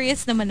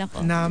 Na-curious naman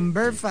ako.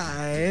 Number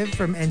 5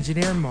 from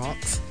Engineer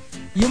Mox.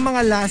 Yung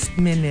mga last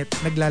minute,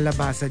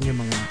 naglalabasan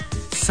yung mga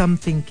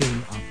something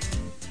came up.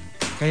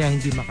 Kaya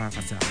hindi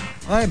makakasama.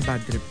 Oh,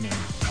 bad trip na.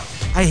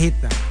 I hate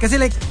that. Kasi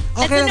like,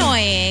 That's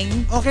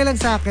annoying. Okay lang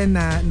sa akin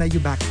na you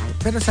back out.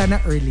 Pero sana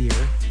earlier.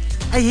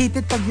 I hate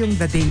it pag yung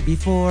the day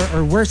before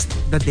or worse,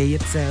 the day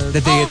itself.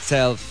 The day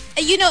itself.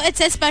 You know, it's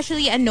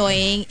especially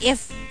annoying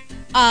if,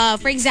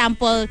 for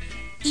example,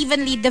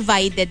 evenly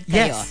divided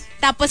kayo. Yes.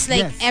 Tapos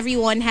like Yes.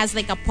 everyone has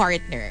like a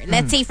partner.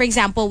 Let's say for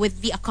example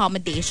with the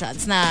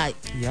accommodations na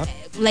Yep.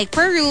 like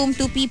per room,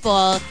 2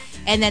 people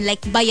and then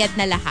like bayad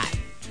na lahat.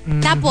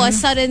 Tapos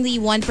suddenly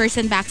one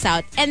person backs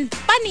out and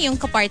paano yung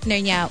kapartner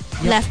niya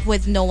left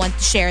with no one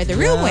to share the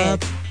room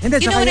with?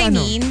 Hindi, You know saka what I yung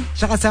mean?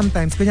 Saka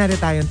sometimes, kunyari,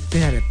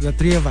 the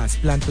 3 of us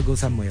plan to go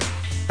somewhere.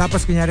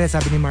 Tapos kunyari,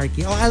 sabi ni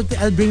Markki,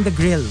 I'll bring the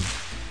grill.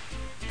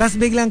 Tapos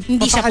biglang,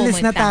 Hindi siya papaalis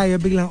na pumunta. tayo,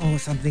 biglang,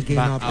 something came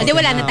up. Kasi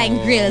wala na tayong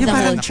grill the Yung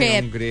whole parang-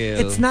 trip.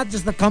 It's not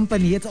just the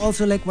company, it's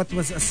also like what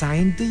was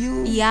assigned to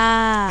you.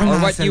 Yeah. Ang Or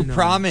what hassle you nun.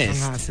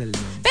 promised. Ang hassle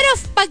nun. Pero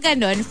pag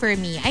ganun, for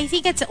me, I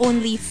think it's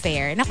only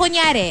fair na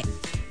kunyari,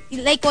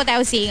 like what I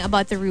was saying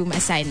about the room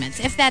assignments,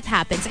 if that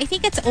happens, I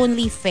think it's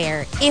only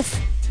fair if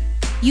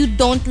you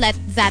don't let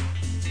that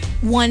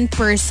one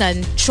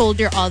person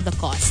shoulder all the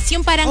costs.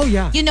 Yung parang, Oh,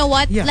 yeah. you know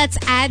what? Yeah. Let's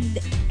add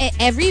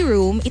every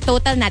room,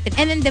 i-total natin,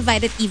 and then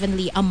divide it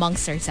evenly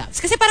amongst ourselves.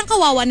 Kasi parang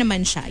kawawa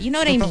naman siya. You know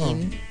what I Totoo.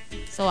 mean?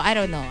 So, I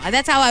don't know.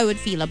 That's how I would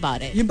feel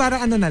about it. Yung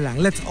parang ano na lang,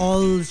 let's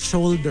all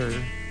shoulder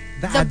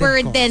the The added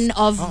burden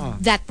cost.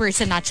 of that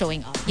person not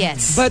showing up.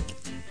 Yes. But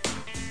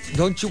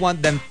don't you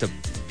want them to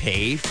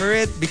pay for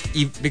it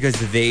because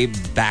they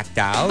backed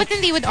out? But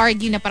then they would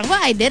argue na parang, well,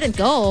 I didn't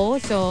go,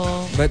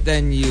 so... But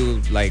then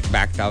you like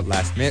backed out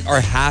last minute or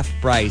half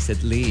price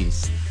at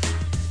least.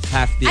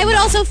 Half the I would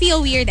amount. also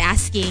feel weird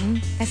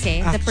asking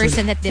kasi the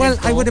person that didn't Well,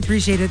 go. I would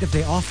appreciate it if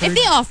they offered. If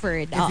they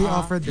offered. If they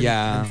offered, then,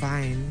 Yeah. then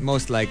fine.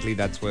 Most likely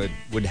that's what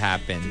would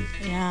happen.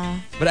 Yeah.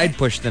 But I'd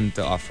push them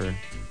to offer.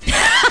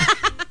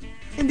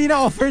 Hindi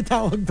na offer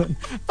tawag doon.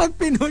 Pag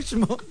pinush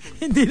mo,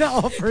 hindi na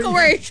offer.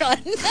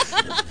 Coercion.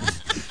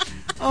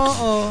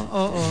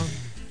 Oo.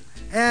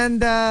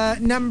 And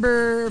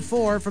number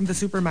 4 from the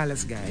Super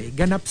Malas guy,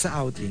 ganap sa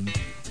outing,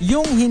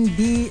 yung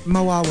hindi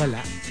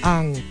mawawala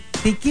ang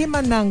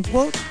tikiman ng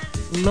quote,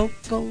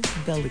 local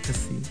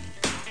delicacy.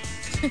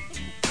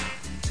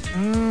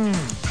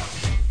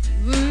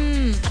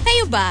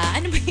 Kayo ba?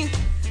 Ano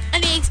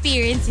yung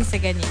experience niyo sa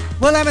ganyan?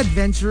 Well, I'm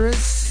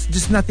adventurous.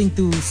 Just nothing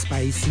too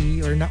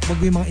spicy or wag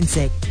yung mga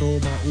insekto,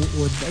 mga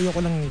uod. Ayoko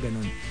lang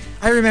ganun.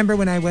 I remember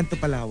when I went to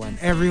Palawan,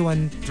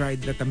 everyone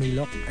tried the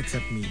tamilok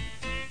except me.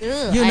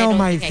 Ugh, You I know don't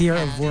my think I fear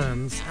can. of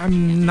worms.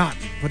 I'm not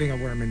putting a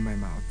worm in my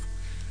mouth.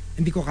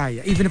 Hindi ko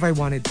kaya. Even if I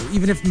wanted to.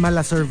 Even if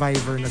mala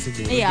survivor na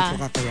siguro. Yeah. Hindi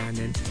ko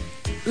kakayanin.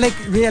 Like,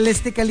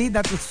 realistically,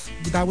 that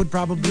would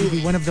probably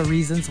be one of the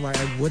reasons why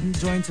I wouldn't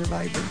join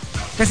Survivor.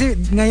 Kasi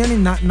ngayon,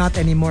 not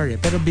anymore eh.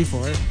 Pero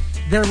before,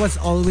 there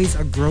was always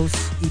a gross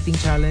eating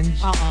challenge.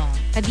 Oo.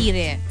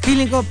 Kadiri.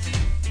 Feeling ko,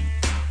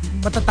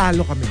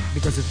 matatalo kami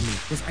because of me.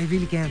 Because I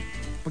really can't.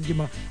 Pag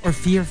yung or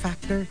fear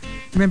factor.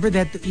 Remember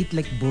they had to eat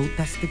like bull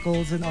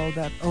testicles and all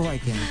that? Oh, I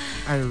can't.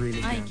 I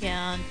really I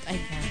can't.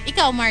 can't.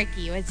 Ikaw,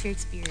 Markki, what's your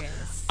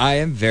experience? I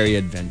am very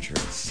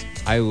adventurous.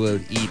 I will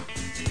eat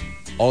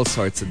all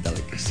sorts of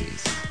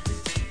delicacies.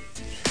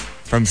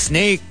 From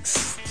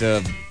snakes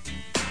to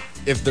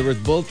if there was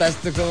bull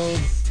testicles,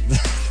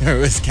 there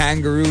was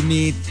kangaroo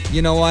meat.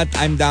 You know what?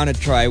 I'm down to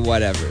try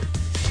whatever.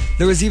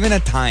 There was even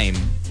a time,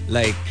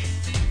 like,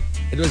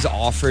 it was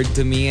offered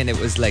to me and it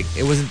was like,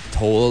 it wasn't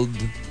told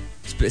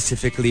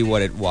specifically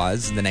what it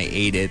was. And then I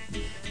ate it.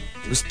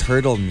 It was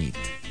turtle meat.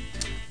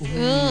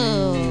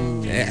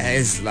 Ooh.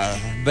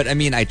 But I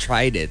mean, I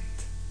tried it.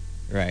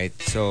 Right?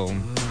 So,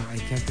 Oh, I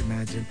can't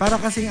imagine. Para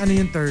kasing ano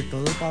yung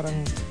turtle, parang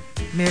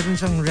meron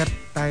siyang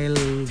reptile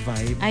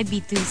vibe. I'd be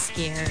too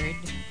scared.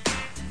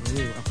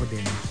 Oh, ako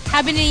din.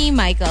 Sabi ni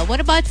Michael, what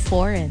about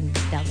foreign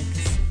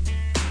delicacy?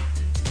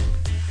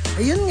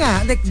 Ayun nga,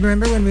 like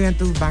remember when we went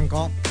to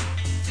Bangkok?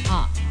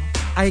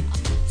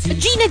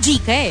 Gina G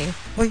ka eh.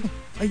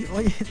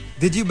 Oy.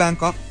 did you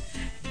Bangkok?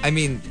 I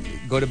mean,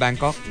 go to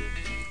Bangkok?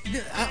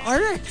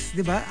 RX,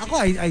 di ba?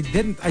 Ako, I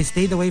didn't. I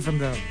stayed away from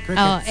the Oh,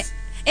 crickets.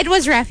 it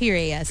was Rafi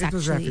Reyes, actually. It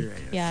was Rafi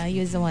Reyes. Yeah, he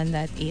was the one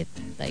that ate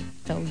like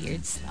the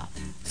weird stuff.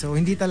 So,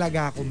 hindi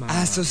talaga ako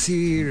So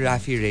si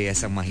Rafi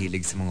Reyes ang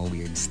mahilig sa mga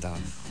weird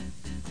stuff.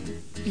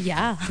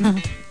 Yeah.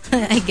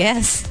 I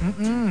guess.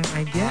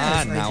 I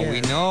guess. Now I guess.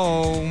 we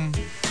know.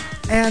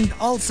 And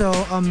also,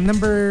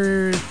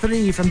 number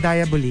 3 from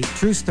Diabolik,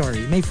 true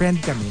story. May friend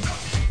kami.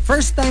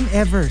 First time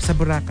ever sa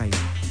Boracay.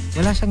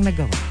 Wala siyang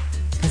nagawa.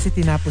 Kasi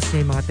tinapos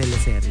niya yung mga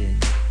teleserye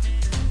niya.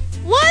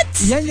 What?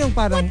 Yan yung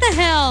parang, What the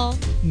hell?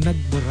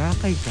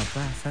 nag-Boracay ka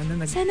pa.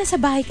 Sana sa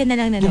bahay ka na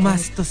lang nanood.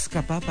 Gumastos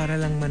ka pa para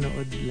lang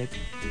manood like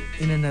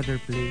in another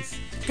place.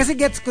 Kasi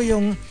gets ko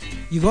yung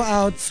you go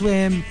out,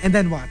 swim, and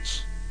then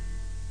watch.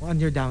 on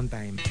your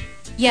downtime.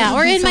 Yeah, Pero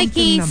or do in my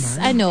something case,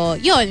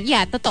 naman. yun,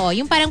 yeah, totoo.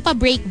 Yung parang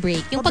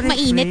pa-break-break. Yung pag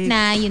mainit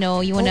Pa-break-break.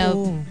 na, you wanna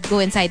Oo. go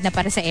inside na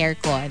para sa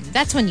aircon.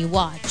 That's when you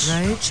watch.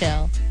 Right?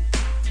 Chill.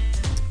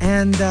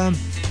 And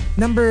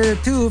number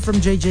 2 from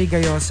JJ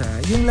Gayosa,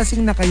 yung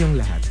lasing na kayong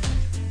lahat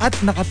at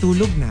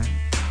nakatulog na,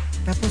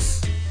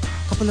 tapos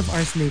couple of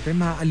hours later,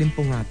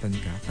 maaaalimpungatan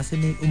ka kasi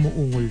may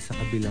umuungol sa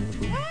kabilang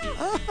room.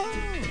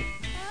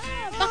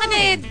 Baka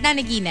na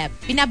naginip.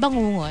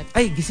 Binabangungot.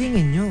 Ay,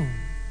 gisingin nyo.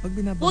 Pag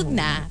binabangungot. Huwag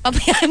na.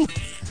 Pabayaan mo.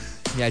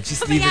 Yeah,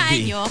 just leave it Pabayaan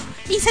be. nyo.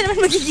 Minsan naman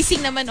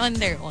magigising naman on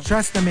their own.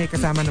 Trust na may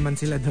kasama naman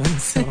sila doon.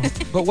 So,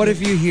 But what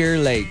if you hear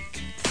like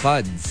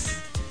thuds?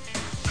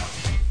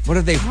 What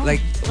if they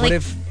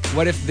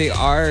what if they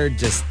are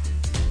just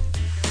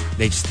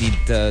they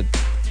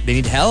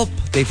need help?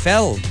 They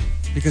fell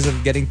because of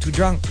getting too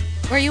drunk.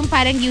 Or yung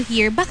parang you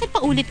hear, bakit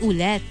pa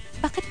ulit-ulit?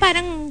 Bakit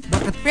parang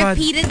Bakit thud,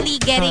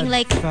 repeatedly getting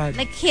thud.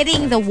 like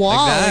hitting the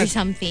wall Like that. or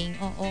something?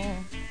 Oo.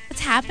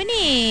 What's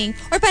happening?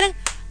 Or parang,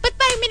 ba't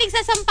parang may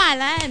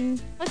nagsasampalan?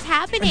 What's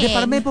happening? hindi,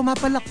 parang may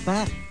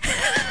pumapalakpak.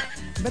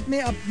 Ba't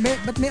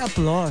may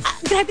applause?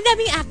 Grabe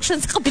daming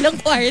action sa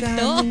kabilang kwarto.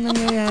 Daming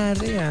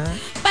nangyayari,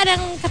 Parang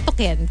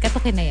katukin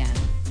na yan.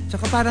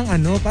 Tsaka parang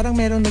parang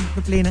merong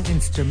nagpa-play ng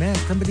instrument.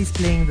 Somebody's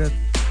playing the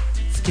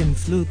skin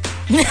flute.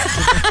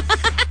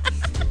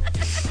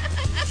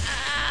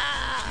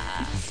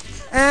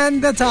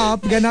 And the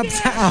top, ganap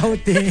sa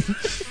outing,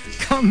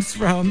 comes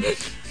from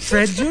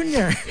Fred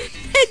Jr.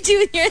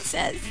 Junior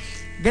says.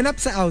 Ganap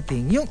sa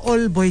outing, yung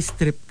all-boys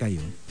trip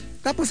kayo.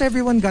 Tapos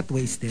everyone got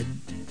wasted.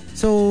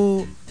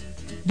 So,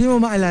 di mo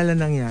maalala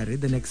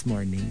nangyari the next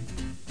morning.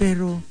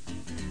 Pero,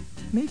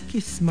 may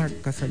kiss mark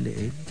ka sa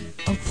leeg.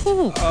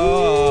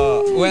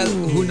 Well,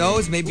 who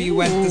knows? Maybe you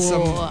went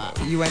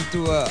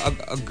to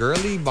a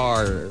girly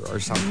bar or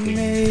something.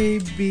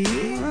 Maybe.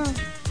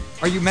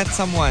 Or you met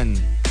someone.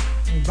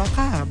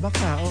 Baka.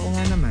 Oo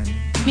nga naman.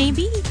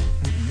 Maybe.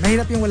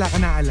 Mahirap yung wala ka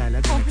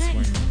naaalala the next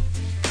morning.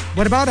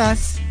 What about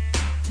us?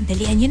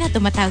 Dalian nyo na,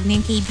 tumatawag na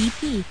yung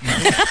KBP.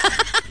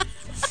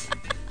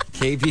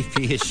 KBP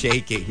is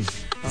shaking.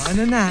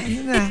 Ano na?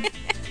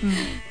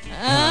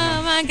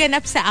 Mga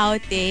ganap sa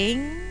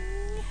outing.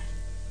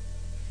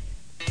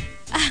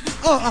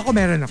 Ako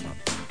meron ako.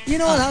 You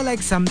know how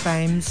like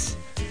sometimes,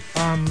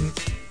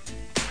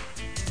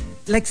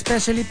 like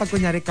especially pag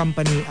kunyari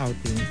company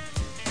outing,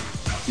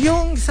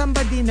 yung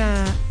somebody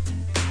na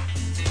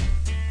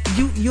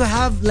you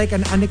have like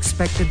an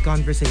unexpected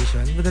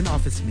conversation with an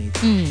office mate.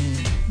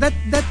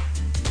 That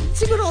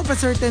siguro of a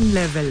certain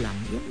level lang.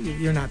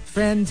 You're not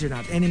friends, you're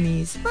not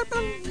enemies, but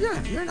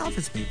yeah, you're an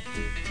office mate.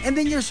 And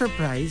then you're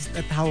surprised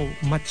at how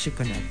much you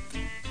connect.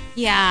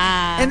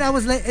 Yeah. And I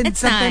was like, and That's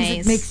sometimes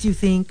nice. it makes you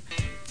think,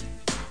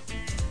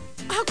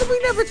 how come we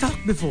never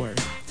talked before?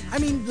 I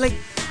mean, like,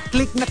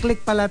 click na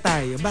click pala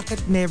tayo.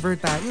 Bakit never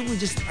tayo? We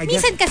just, I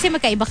guess, Minsan kasi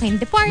magkaiba kayong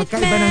department.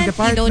 Magkaiba ng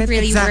department, You don't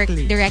really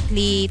exactly. work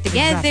directly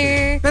together.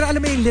 exactly. Pero alam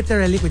mo yung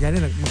literally, kunyari,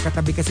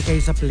 magkatabi kasi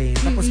kayo sa plane.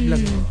 Tapos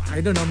biglang,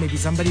 I don't know, maybe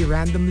somebody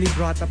randomly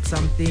brought up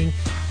something.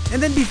 And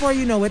then before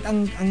you know it,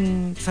 ang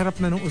sarap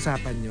na nung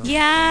usapan nyo.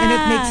 Yeah. And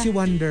it makes you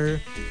wonder.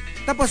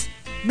 Tapos,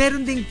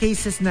 meron ding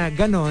cases na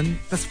ganon,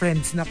 tas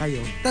friends na kayo.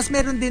 Tas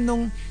meron din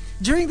nung,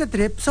 during the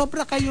trip,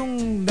 sobra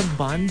kayong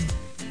nag-bond.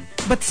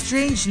 But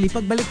strangely,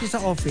 pagbalik nyo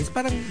sa office,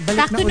 parang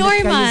balik Back na to ulit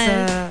normal. kayo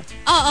sa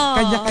Oo.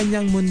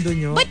 kanya-kanyang mundo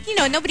nyo. But you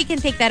know, nobody can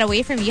take that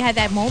away from you. You had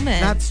that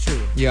moment. That's true.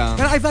 Yeah.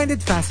 Pero I find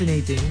it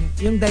fascinating,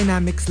 yung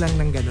dynamics lang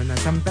ng gano'n na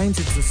sometimes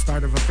it's the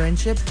start of a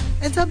friendship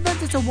and sometimes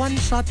it's a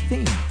one-shot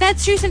thing.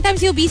 That's true. Sometimes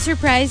you'll be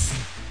surprised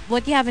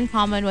what you have in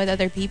common with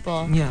other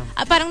people. Yeah.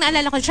 Parang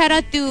naalala ko, shout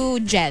out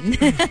to Jen.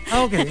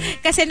 Okay.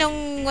 Kasi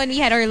when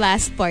we had our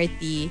last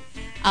party,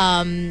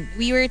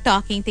 we were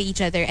talking to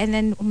each other and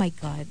then, oh my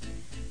God,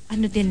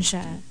 ano din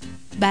siya?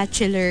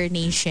 Bachelor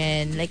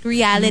Nation, like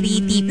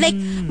reality TV. Like,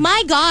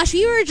 my gosh,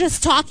 we were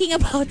just talking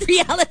about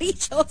reality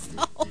shows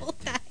the whole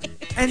time.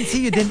 And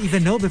see, you didn't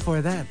even know before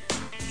that.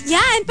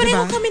 Yeah, and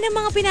pareho Diba? kami ng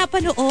mga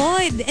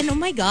pinapanood. And oh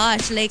my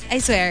gosh, like, I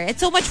swear,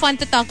 it's so much fun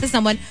to talk to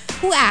someone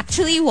who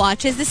actually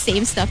watches the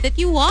same stuff that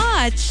you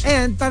watch.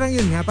 And parang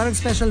yun nga, parang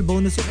special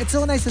bonus. It's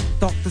so nice to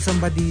talk to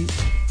somebody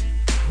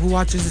who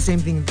watches the same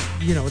thing,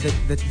 you know,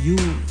 that you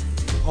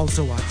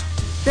also watch.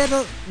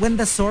 Pero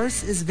when the source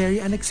is very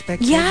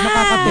unexpected, Yeah.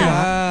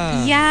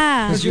 nakakatuwa.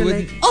 Yeah. Because you You're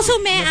would, like, Also,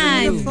 never would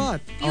Mean. have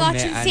thought. You Oh,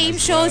 watch the Mean same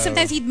as shows. well.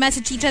 Sometimes we'd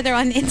message each other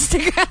on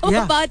Instagram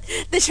Yeah. about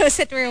the shows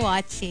that we're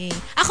watching.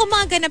 Ako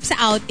mga ganap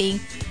sa outing.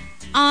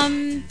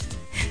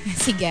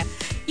 Sige.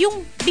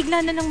 Yung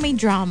bigla na lang may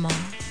drama.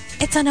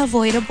 It's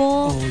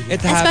unavoidable. Oh, yeah.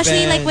 it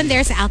Especially happened. like when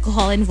there's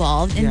alcohol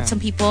involved and Yeah. some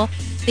people,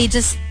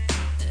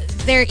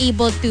 they're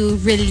able to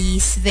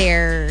release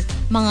their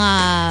mga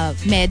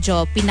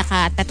medyo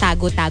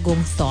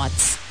pinakatatago-tagong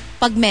thoughts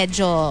pag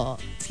medyo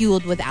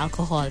fueled with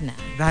alcohol na.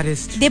 That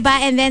is true. Diba?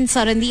 And then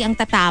suddenly, ang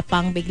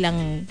tatapang,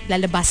 biglang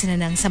lalabasan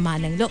na ng sama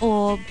ng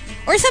loob.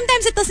 Or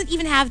sometimes it doesn't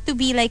even have to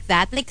be like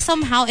that. Like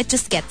somehow it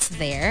just gets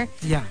there.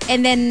 Yeah.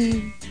 And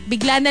then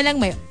bigla na lang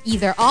may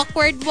either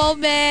awkward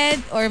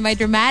moment or may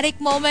dramatic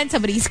moment.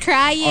 Somebody's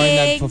crying. Or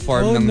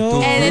nag-perform Oh, ng no.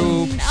 two And then,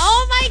 groups.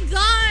 oh my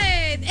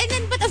God! And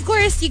then, but of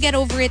course, you get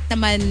over it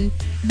naman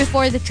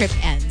before the trip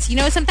ends. You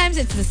know, sometimes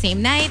it's the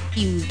same night.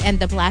 You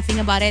end up laughing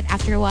about it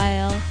after a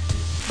while.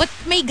 But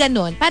may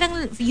ganon.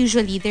 Parang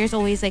usually, there's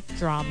always like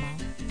drama.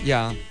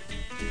 Yeah.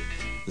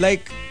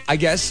 Like, I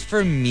guess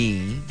for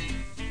me,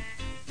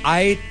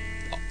 I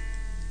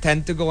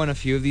tend to go on a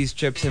few of these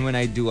trips, and when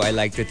I do, I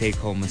like to take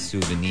home a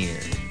souvenir.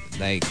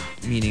 Like,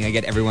 meaning I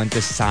get everyone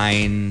to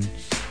sign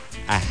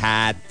a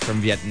hat from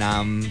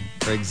Vietnam,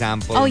 for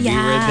example. Oh, We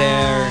yeah. were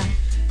there.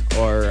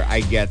 Or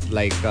I get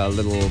like a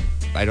little,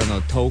 I don't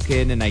know,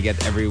 token, and I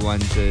get everyone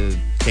to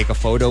take a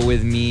photo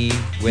with me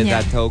with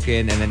Yeah. that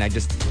token, and then I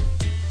just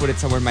put it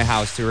somewhere in my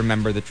house to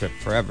remember the trip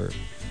forever.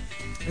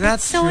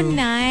 That's So true.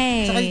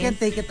 nice. Saka you can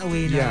take it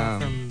away na Yeah.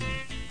 from...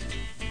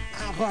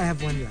 Ako, I have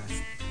one last.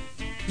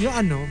 Yung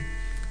ano,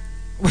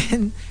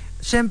 when,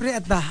 syempre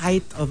at the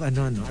height of at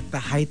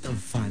the height of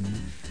fun,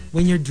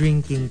 when you're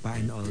drinking pa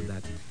and all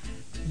that,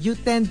 you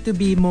tend to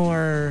be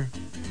more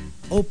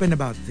open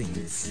about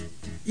things.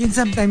 Yun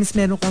sometimes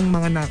meron kang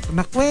mga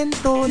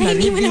nakwento, Na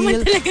hindi mo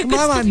naman talaga gusto.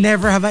 mga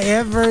never have I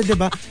ever,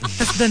 diba?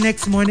 Tapos the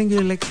next morning,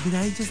 you're like, did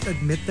I just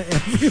admit to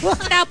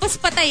everyone? Tapos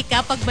patay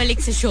ka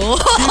pagbalik sa show.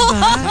 Diba?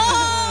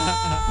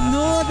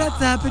 No, that's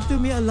happened to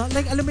me a lot.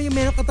 Like, alam mo yung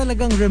meron ka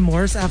talagang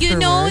remorse afterwards. You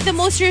know, the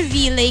most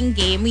revealing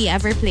game we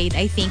ever played,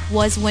 I think,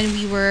 was when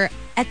we were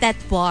at that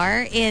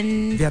bar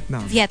in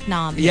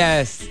Vietnam.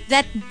 Yes.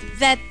 That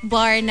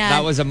bar na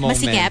That was a moment.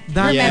 masikip.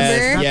 That-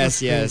 Remember? Yes, That yes,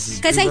 was yes.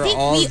 Because I were think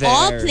we there.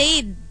 all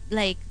played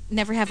like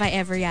Never Have I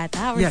Ever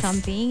Yata or Yes.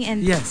 something.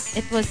 And Yes.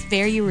 it was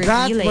very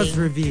That revealing. was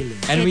revealing.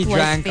 And It we was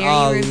drank very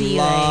a revealing.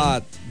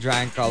 lot.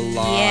 Drank a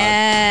lot.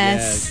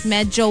 Yes.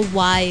 Medyo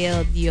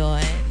wild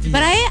yun.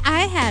 But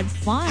I had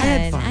fun. I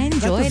had fun. I That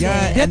enjoyed was-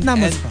 it.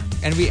 Vietnam was fun.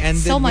 And we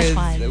ended So much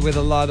fun. with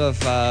a lot of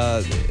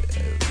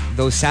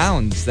those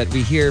sounds that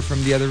we hear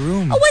from the other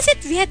room. Oh, was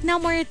it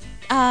Vietnam or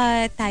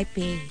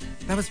Taipei?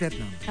 That was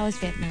Vietnam. That was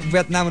Vietnam.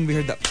 Vietnam, when we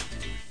heard the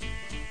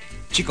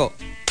Chico,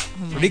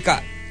 Oh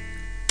Rika,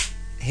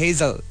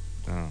 Hazel.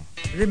 Oh.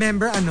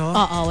 Remember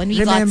Oo, when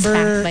we got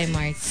spanked by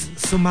Markki.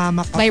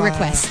 Sumama ka By pa.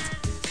 request.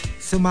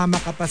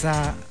 Sumama ka pa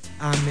sa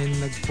amin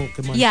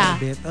nag-Pokemon Yeah.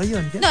 for a bit. Oh,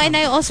 yun. No, and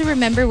I also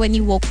remember when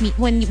you woke me,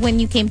 when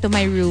you came to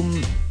my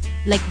room,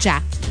 like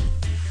Jack.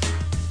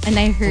 And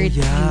I heard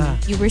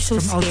you were so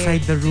From scared.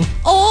 outside the room.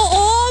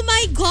 Oh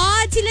my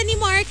God! Sila ni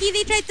Markki,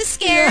 they tried to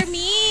scare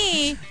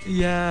me.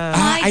 Yeah.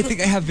 I think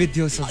I have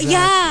videos of that.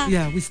 Yeah.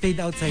 Yeah, we stayed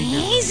outside the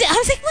room. I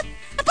was like, what?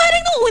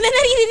 Parang nung una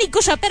naririnig ko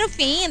siya, pero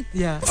faint.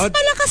 Yeah. Tapos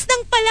palakas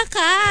ng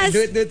palakas. Do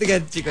it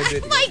again, Chico. Do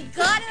it Oh again. my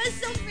God, it was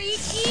so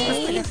freaky.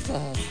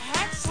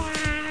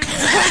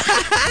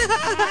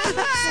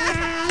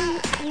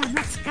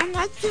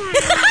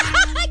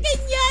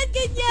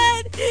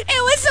 ganyan.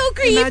 It was so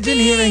creepy. Imagine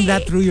hearing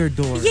that through your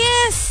door.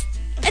 Yes.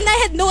 And I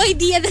had no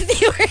idea that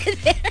they were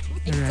there.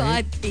 Oh my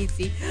God,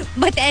 crazy.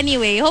 But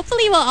anyway,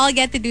 hopefully we'll all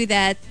get to do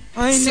that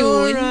I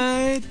soon. know,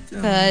 right?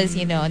 Because,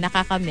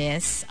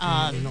 nakakamiss.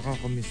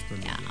 Nakakamiss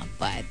talaga. Yeah,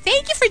 but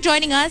thank you for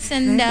joining us.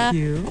 And Thank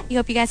you. we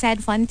hope you guys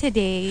had fun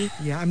today.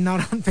 Yeah, I'm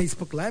not on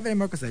Facebook Live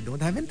anymore because I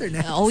don't have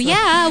internet. Oh So-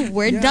 yeah,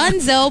 we're Yeah. done,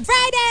 Zo.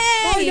 Friday!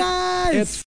 Bye, guys! It's